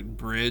perfect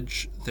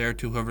bridge there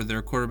to whoever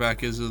their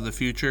quarterback is of the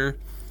future.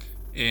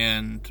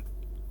 And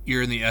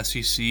you're in the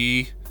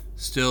SEC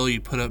still, you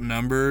put up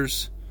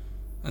numbers.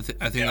 I think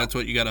that's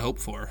what you got to hope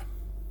for.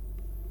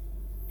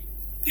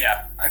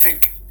 Yeah, I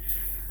think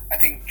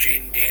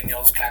Jaden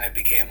Daniels kind of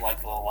became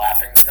like the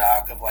laughing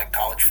stock of like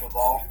college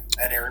football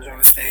at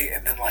Arizona State,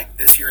 and then like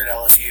this year at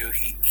LSU,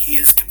 he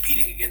is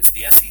competing against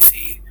the SEC,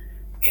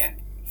 and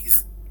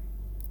he's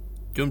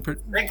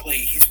frankly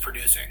he's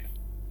producing.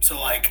 So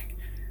like,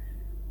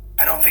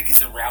 I don't think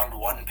he's a round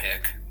one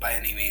pick by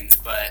any means,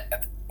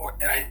 but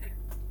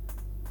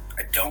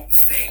I don't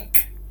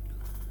think,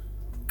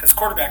 because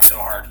quarterback's so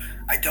hard,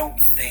 I don't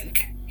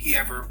think he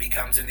ever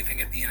becomes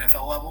anything at the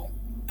NFL level,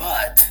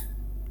 but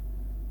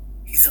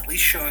he's at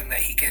least showing that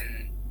he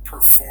can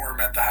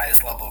perform at the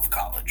highest level of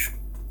college,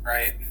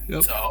 right?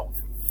 Yep. So,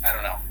 I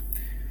don't know.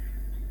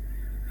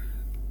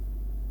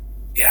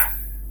 Yeah.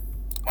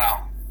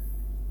 Wow.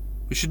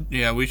 We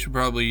should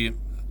probably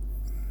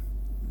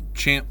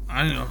Champ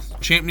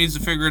needs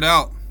to figure it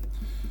out.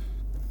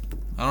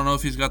 I don't know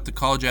if he's got the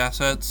college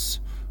assets.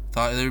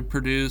 Thought they would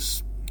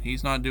produce.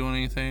 He's not doing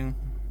anything.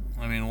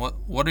 I mean,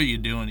 what are you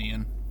doing,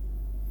 Ian?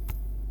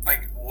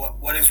 Like,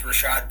 what is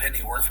Rashad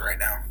Penny worth right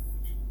now?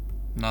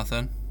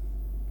 Nothing.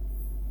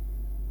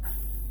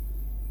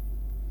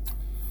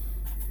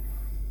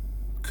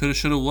 Coulda,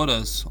 shoulda,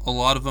 wouldas. A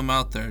lot of them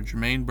out there.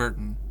 Jermaine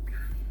Burton,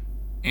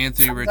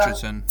 Anthony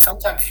Richardson.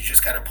 Sometimes you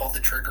just got to pull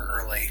the trigger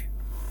early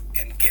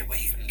and get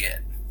what you can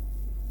get.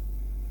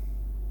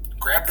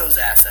 Grab those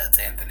assets,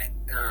 Anthony.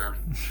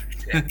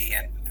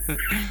 Ian.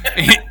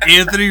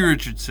 Anthony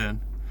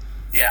Richardson.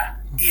 Yeah,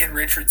 Ian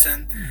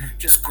Richardson.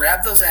 Just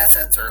grab those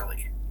assets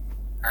early.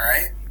 All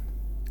right?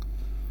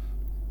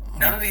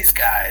 None of these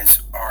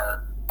guys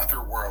are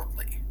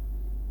otherworldly.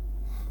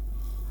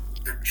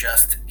 They're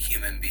just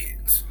human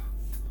beings.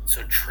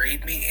 So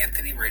trade me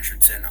Anthony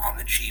Richardson on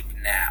the cheap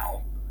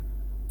now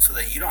so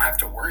that you don't have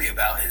to worry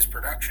about his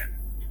production.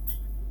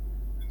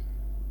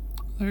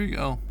 There you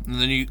go. And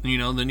then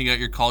then you got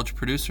your college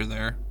producer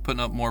there putting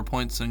up more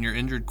points than your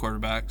injured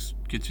quarterbacks.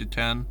 Gets you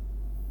 10.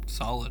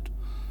 Solid.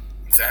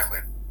 Exactly.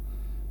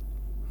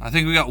 I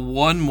think we got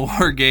one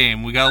more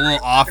game. We got a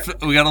little off.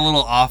 We got a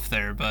little off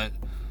there, but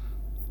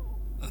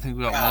I think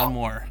we got one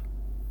more.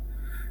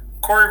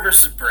 Corey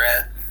versus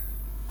Brett.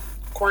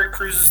 Corey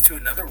cruises to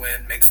another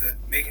win,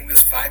 making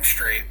this 5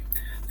 straight.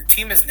 The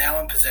team is now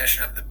in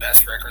possession of the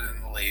best record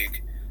in the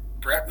league.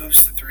 Brett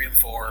moves to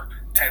 3-4,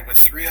 tied with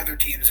 3 other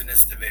teams in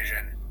his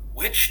division.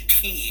 Which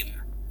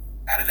team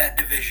out of that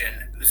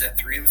division who's at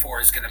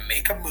 3-4 is going to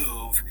make a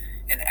move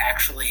and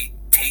actually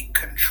take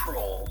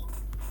control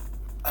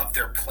of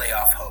their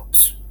playoff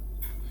hopes?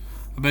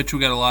 I bet you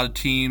we got a lot of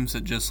teams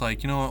that just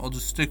like, I'll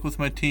just stick with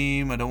my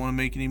team. I don't want to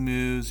make any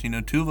moves.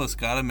 2 of us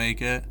got to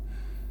make it.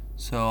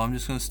 So I'm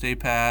just going to stay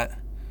pat.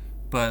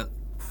 But,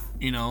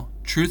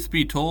 truth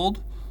be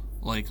told,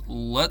 like,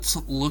 let's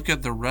look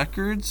at the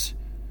records.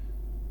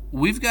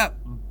 We've got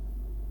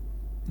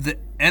the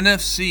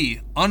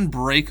NFC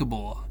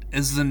unbreakable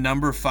as the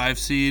number 5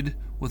 seed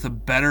with a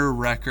better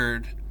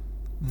record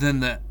than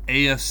the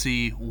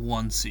AFC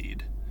 1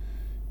 seed.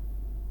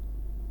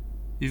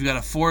 You've got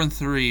a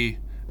 4-3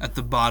 at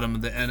the bottom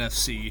of the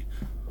NFC,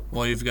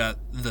 while you've got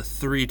the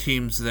 3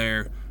 teams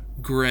there,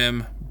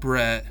 Grim,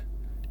 Brett,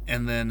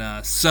 and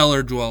then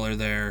Cellar Dweller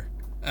there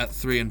at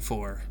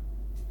 3-4.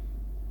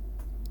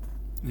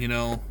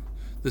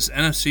 This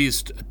NFC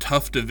is a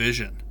tough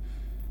division,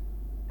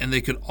 and they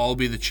could all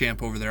be the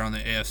champ over there on the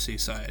AFC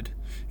side.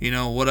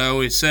 What I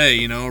always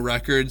say,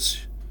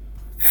 records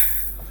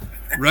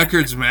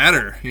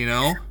matter,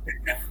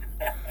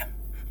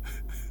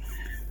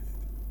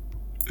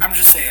 I'm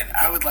just saying,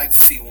 I would like to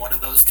see one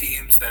of those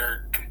teams that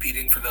are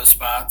competing for those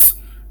spots,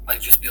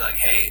 like just be like,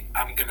 hey,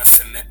 I'm going to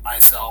cement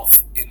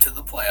myself into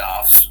the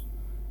playoffs.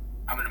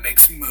 I'm going to make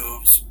some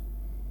moves.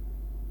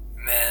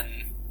 And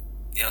then,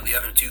 the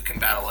other two can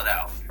battle it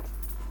out.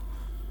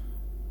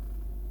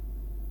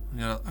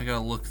 I gotta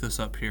look this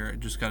up here. I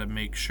just gotta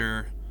make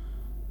sure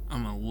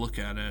I'm gonna look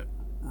at it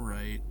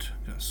right.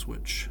 Gotta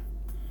switch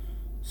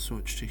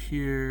to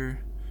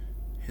here.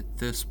 Hit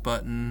this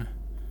button.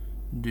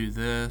 Do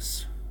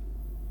this.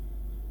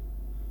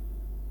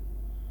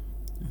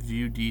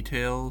 View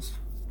details.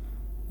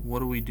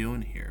 What are we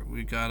doing here?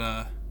 We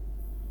gotta,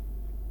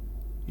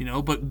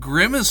 but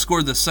Grimm has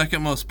scored the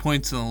second most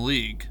points in the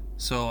league.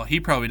 So he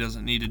probably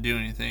doesn't need to do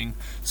anything.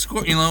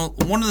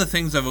 One of the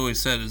things I've always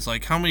said is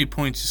like how many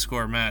points you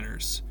score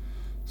matters.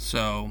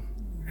 So,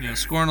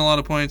 scoring a lot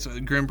of points,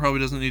 Grimm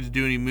probably doesn't need to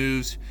do any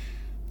moves.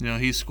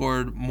 He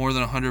scored more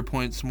than 100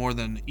 points more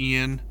than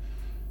Ian.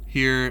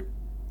 Here,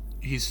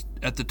 he's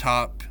at the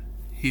top.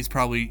 He's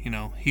probably,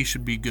 he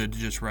should be good to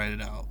just ride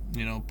it out.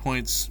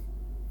 Points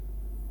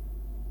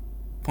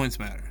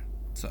matter.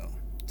 So,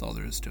 that's all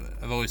there is to it.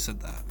 I've always said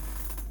that.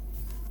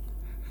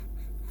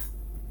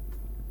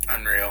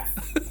 Unreal.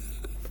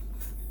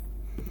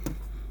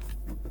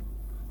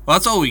 Well,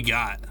 that's all we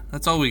got.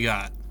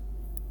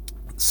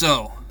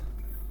 So,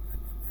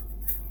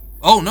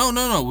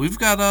 no. We've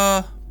got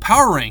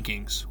power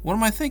rankings. What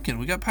am I thinking?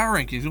 We got power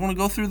rankings. You want to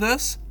go through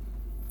this?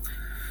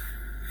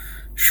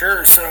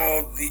 Sure.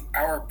 So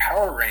our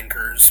power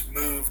rankers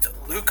moved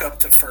Luke up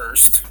to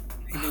first.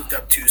 He moved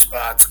up 2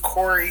 spots.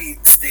 Corey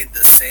stayed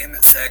the same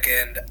at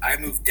second. I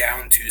moved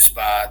down 2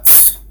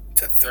 spots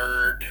to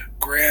third.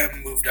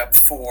 Grimm moved up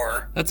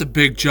 4. That's a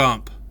big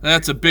jump. Yeah,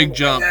 it's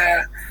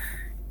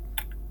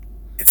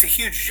a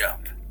huge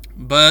jump.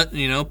 But,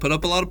 put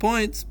up a lot of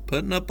points.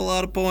 Putting up a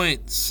lot of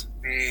points.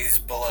 He's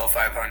below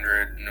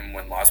 500 and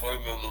win-loss.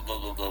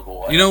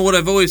 You know what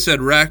I've always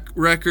said?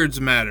 Records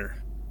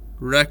matter.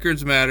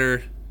 Records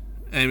matter.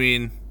 I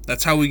mean,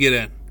 that's how we get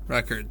in.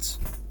 Records.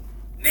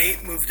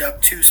 Nate moved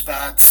up 2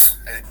 spots.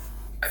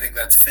 I think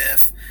that's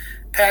 5th.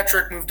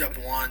 Patrick moved up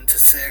 1 to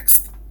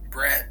 6th.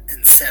 Brett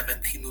in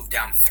 7th. He moved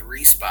down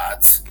 3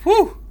 spots.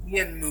 Whew.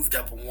 Ian moved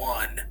up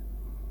 1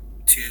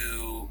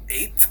 to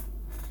 8th.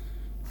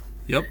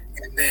 Yep.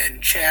 And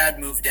then Chad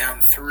moved down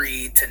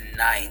 3 to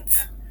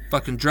 9th.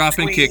 Fucking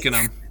dropping, kicking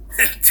them.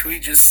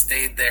 Tweet just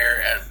stayed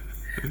there at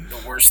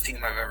the worst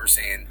team I've ever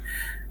seen.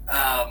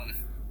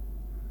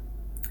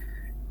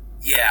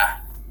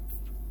 Yeah.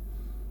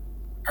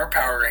 Our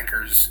power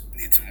rankers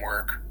need some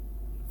work.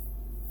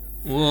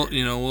 Well,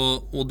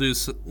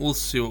 we'll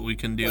see what we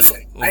can do.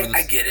 Listen,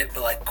 I get it,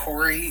 but like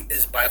Corey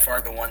is by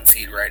far the 1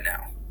 seed right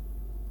now.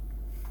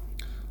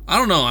 I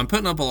don't know. I'm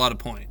putting up a lot of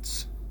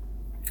points.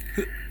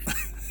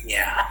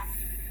 Yeah.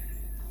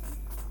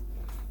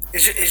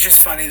 It's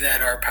just funny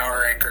that our power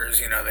rankers,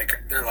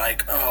 they're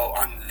like, oh,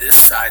 on this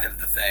side of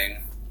the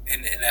thing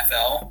in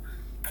NFL,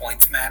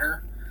 points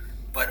matter,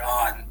 but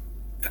on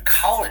the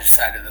college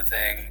side of the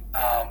thing,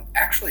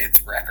 actually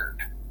it's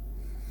record.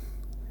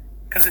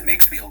 Because it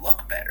makes me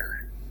look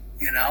better,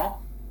 I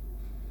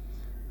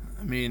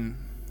mean,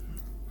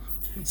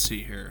 let's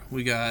see here.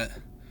 We got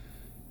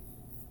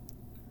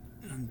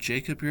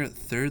Jacob, you're at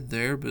 3rd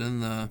there, but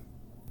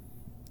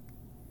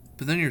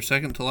then you're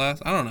second to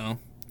last. I don't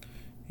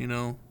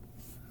know.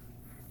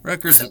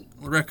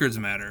 Records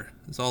matter.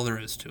 That's all there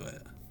is to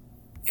it.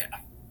 Yeah.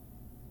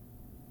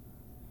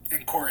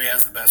 And Corey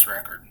has the best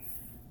record.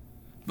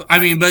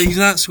 But he's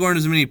not scoring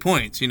as many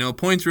points.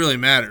 Points really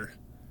matter.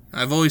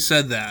 I've always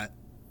said that.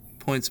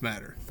 Points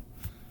matter.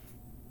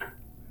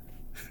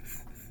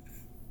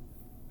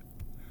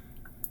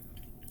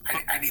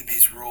 I need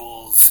these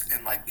rules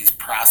and like these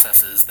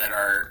processes that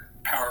our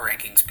power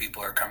rankings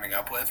people are coming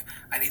up with.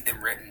 I need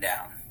them written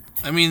down.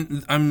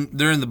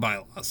 They're in the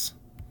bylaws.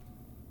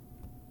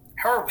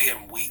 How are we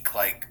in week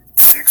like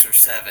 6 or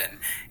 7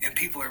 and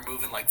people are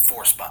moving like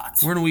 4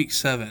 spots? We're in week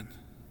 7.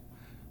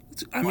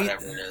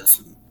 Whatever it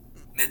is.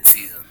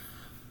 Mid-season.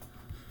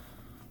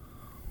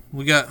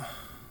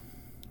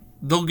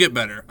 They'll get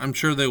better. I'm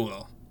sure they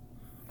will.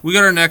 We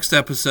got our next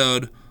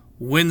episode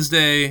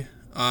Wednesday,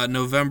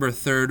 November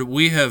 3rd.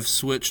 We have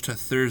switched to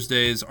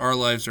Thursdays. Our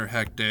lives are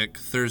hectic.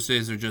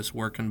 Thursdays are just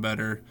working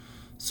better.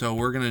 So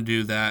we're going to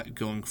do that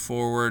going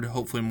forward.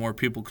 Hopefully more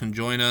people can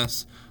join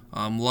us.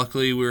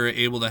 Luckily, we were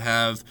able to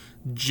have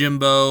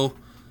Jimbo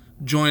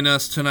join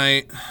us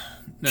tonight.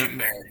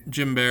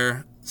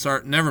 Jimbear.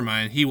 Sorry, never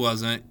mind. He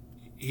wasn't.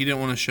 He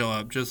didn't want to show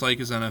up, just like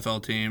his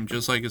NFL team,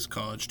 just like his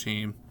college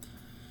team.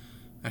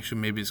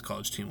 Actually, maybe his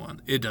college team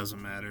won. It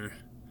doesn't matter.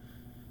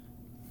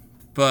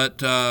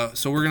 But,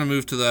 so we're going to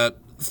move to that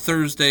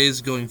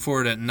Thursdays going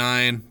forward at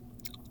 9.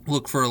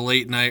 Look for a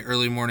late night,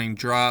 early morning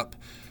drop.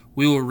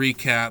 We will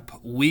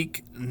recap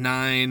week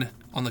 9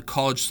 on the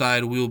college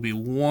side. We will be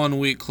 1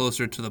 week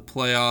closer to the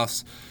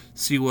playoffs,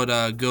 see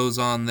what goes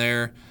on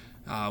there.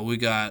 We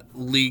got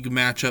league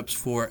matchups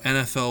for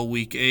NFL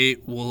week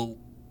 8. We'll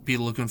be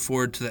looking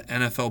forward to the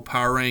NFL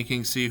power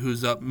ranking, see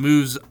who's up,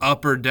 moves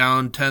up or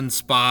down 10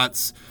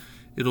 spots.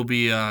 It'll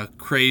be a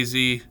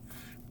crazy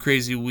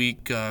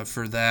week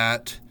for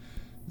that.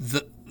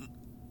 The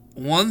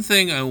one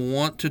thing I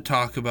want to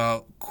talk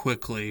about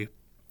quickly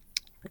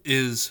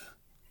is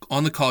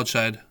on the college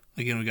side.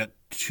 Again, we got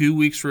 2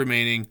 weeks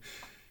remaining.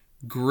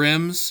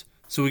 Grimm's.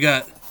 So we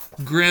got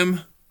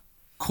Grimm,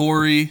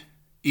 Corey,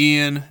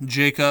 Ian,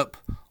 Jacob,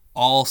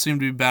 all seem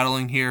to be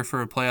battling here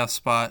for a playoff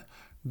spot.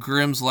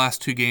 Grimm's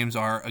last 2 games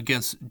are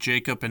against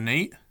Jacob and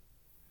Nate.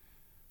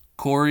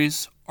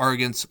 Corey's are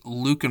against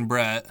Luke and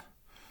Brett,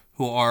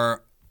 who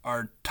are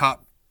our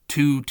top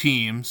 2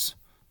 teams.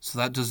 So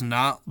that does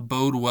not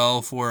bode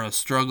well for a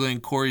struggling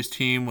Corey's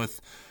team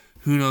with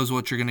who knows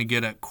what you're going to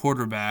get at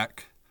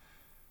quarterback.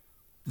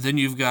 Then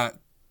you've got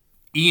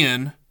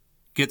Ian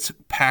gets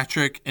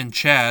Patrick and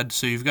Chad.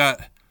 So you've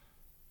got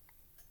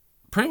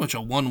pretty much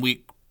a 1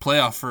 week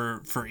playoff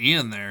for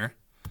Ian there.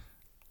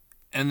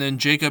 And then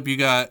Jacob, you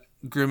got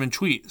Grim and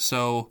Tweet.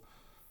 So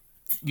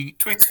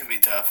Tweet's gonna be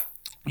tough.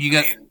 You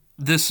got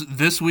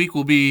this week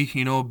will be,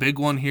 a big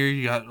one here.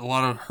 You got a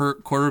lot of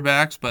hurt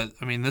quarterbacks, but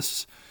I mean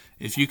this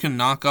if you can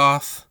knock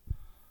off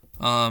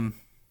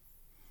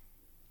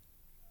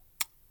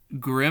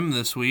Grim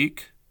this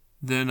week,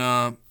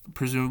 then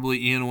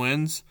presumably Ian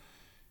wins.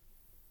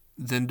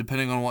 Then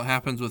depending on what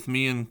happens with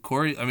me and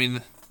Corey, I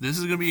mean this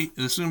is gonna be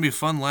a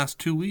fun last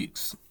 2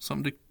 weeks.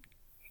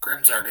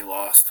 Grim's already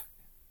lost.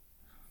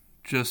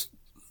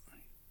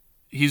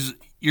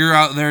 You're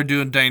out there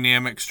doing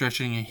dynamic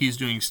stretching and he's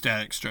doing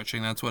static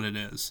stretching. That's what it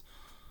is.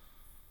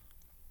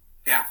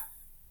 Yeah.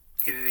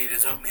 He didn't eat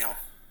his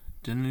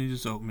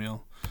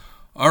oatmeal.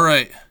 All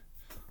right.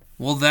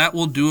 Well, that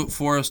will do it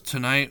for us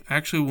tonight.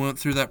 Actually, we went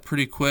through that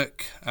pretty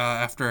quick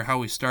after how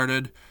we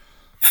started.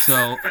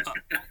 So,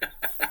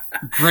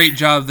 great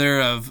job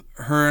there of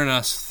hurrying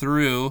us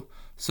through.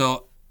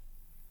 So,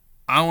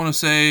 I want to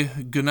say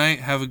good night,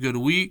 have a good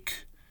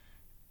week,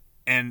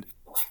 and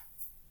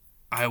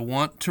I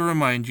want to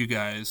remind you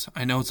guys,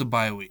 I know it's a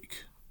bye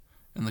week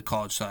in the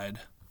college side,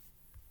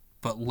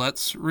 but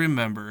let's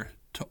remember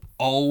to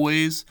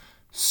always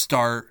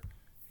start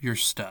your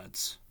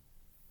studs.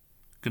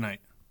 Good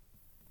night.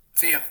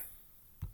 See ya.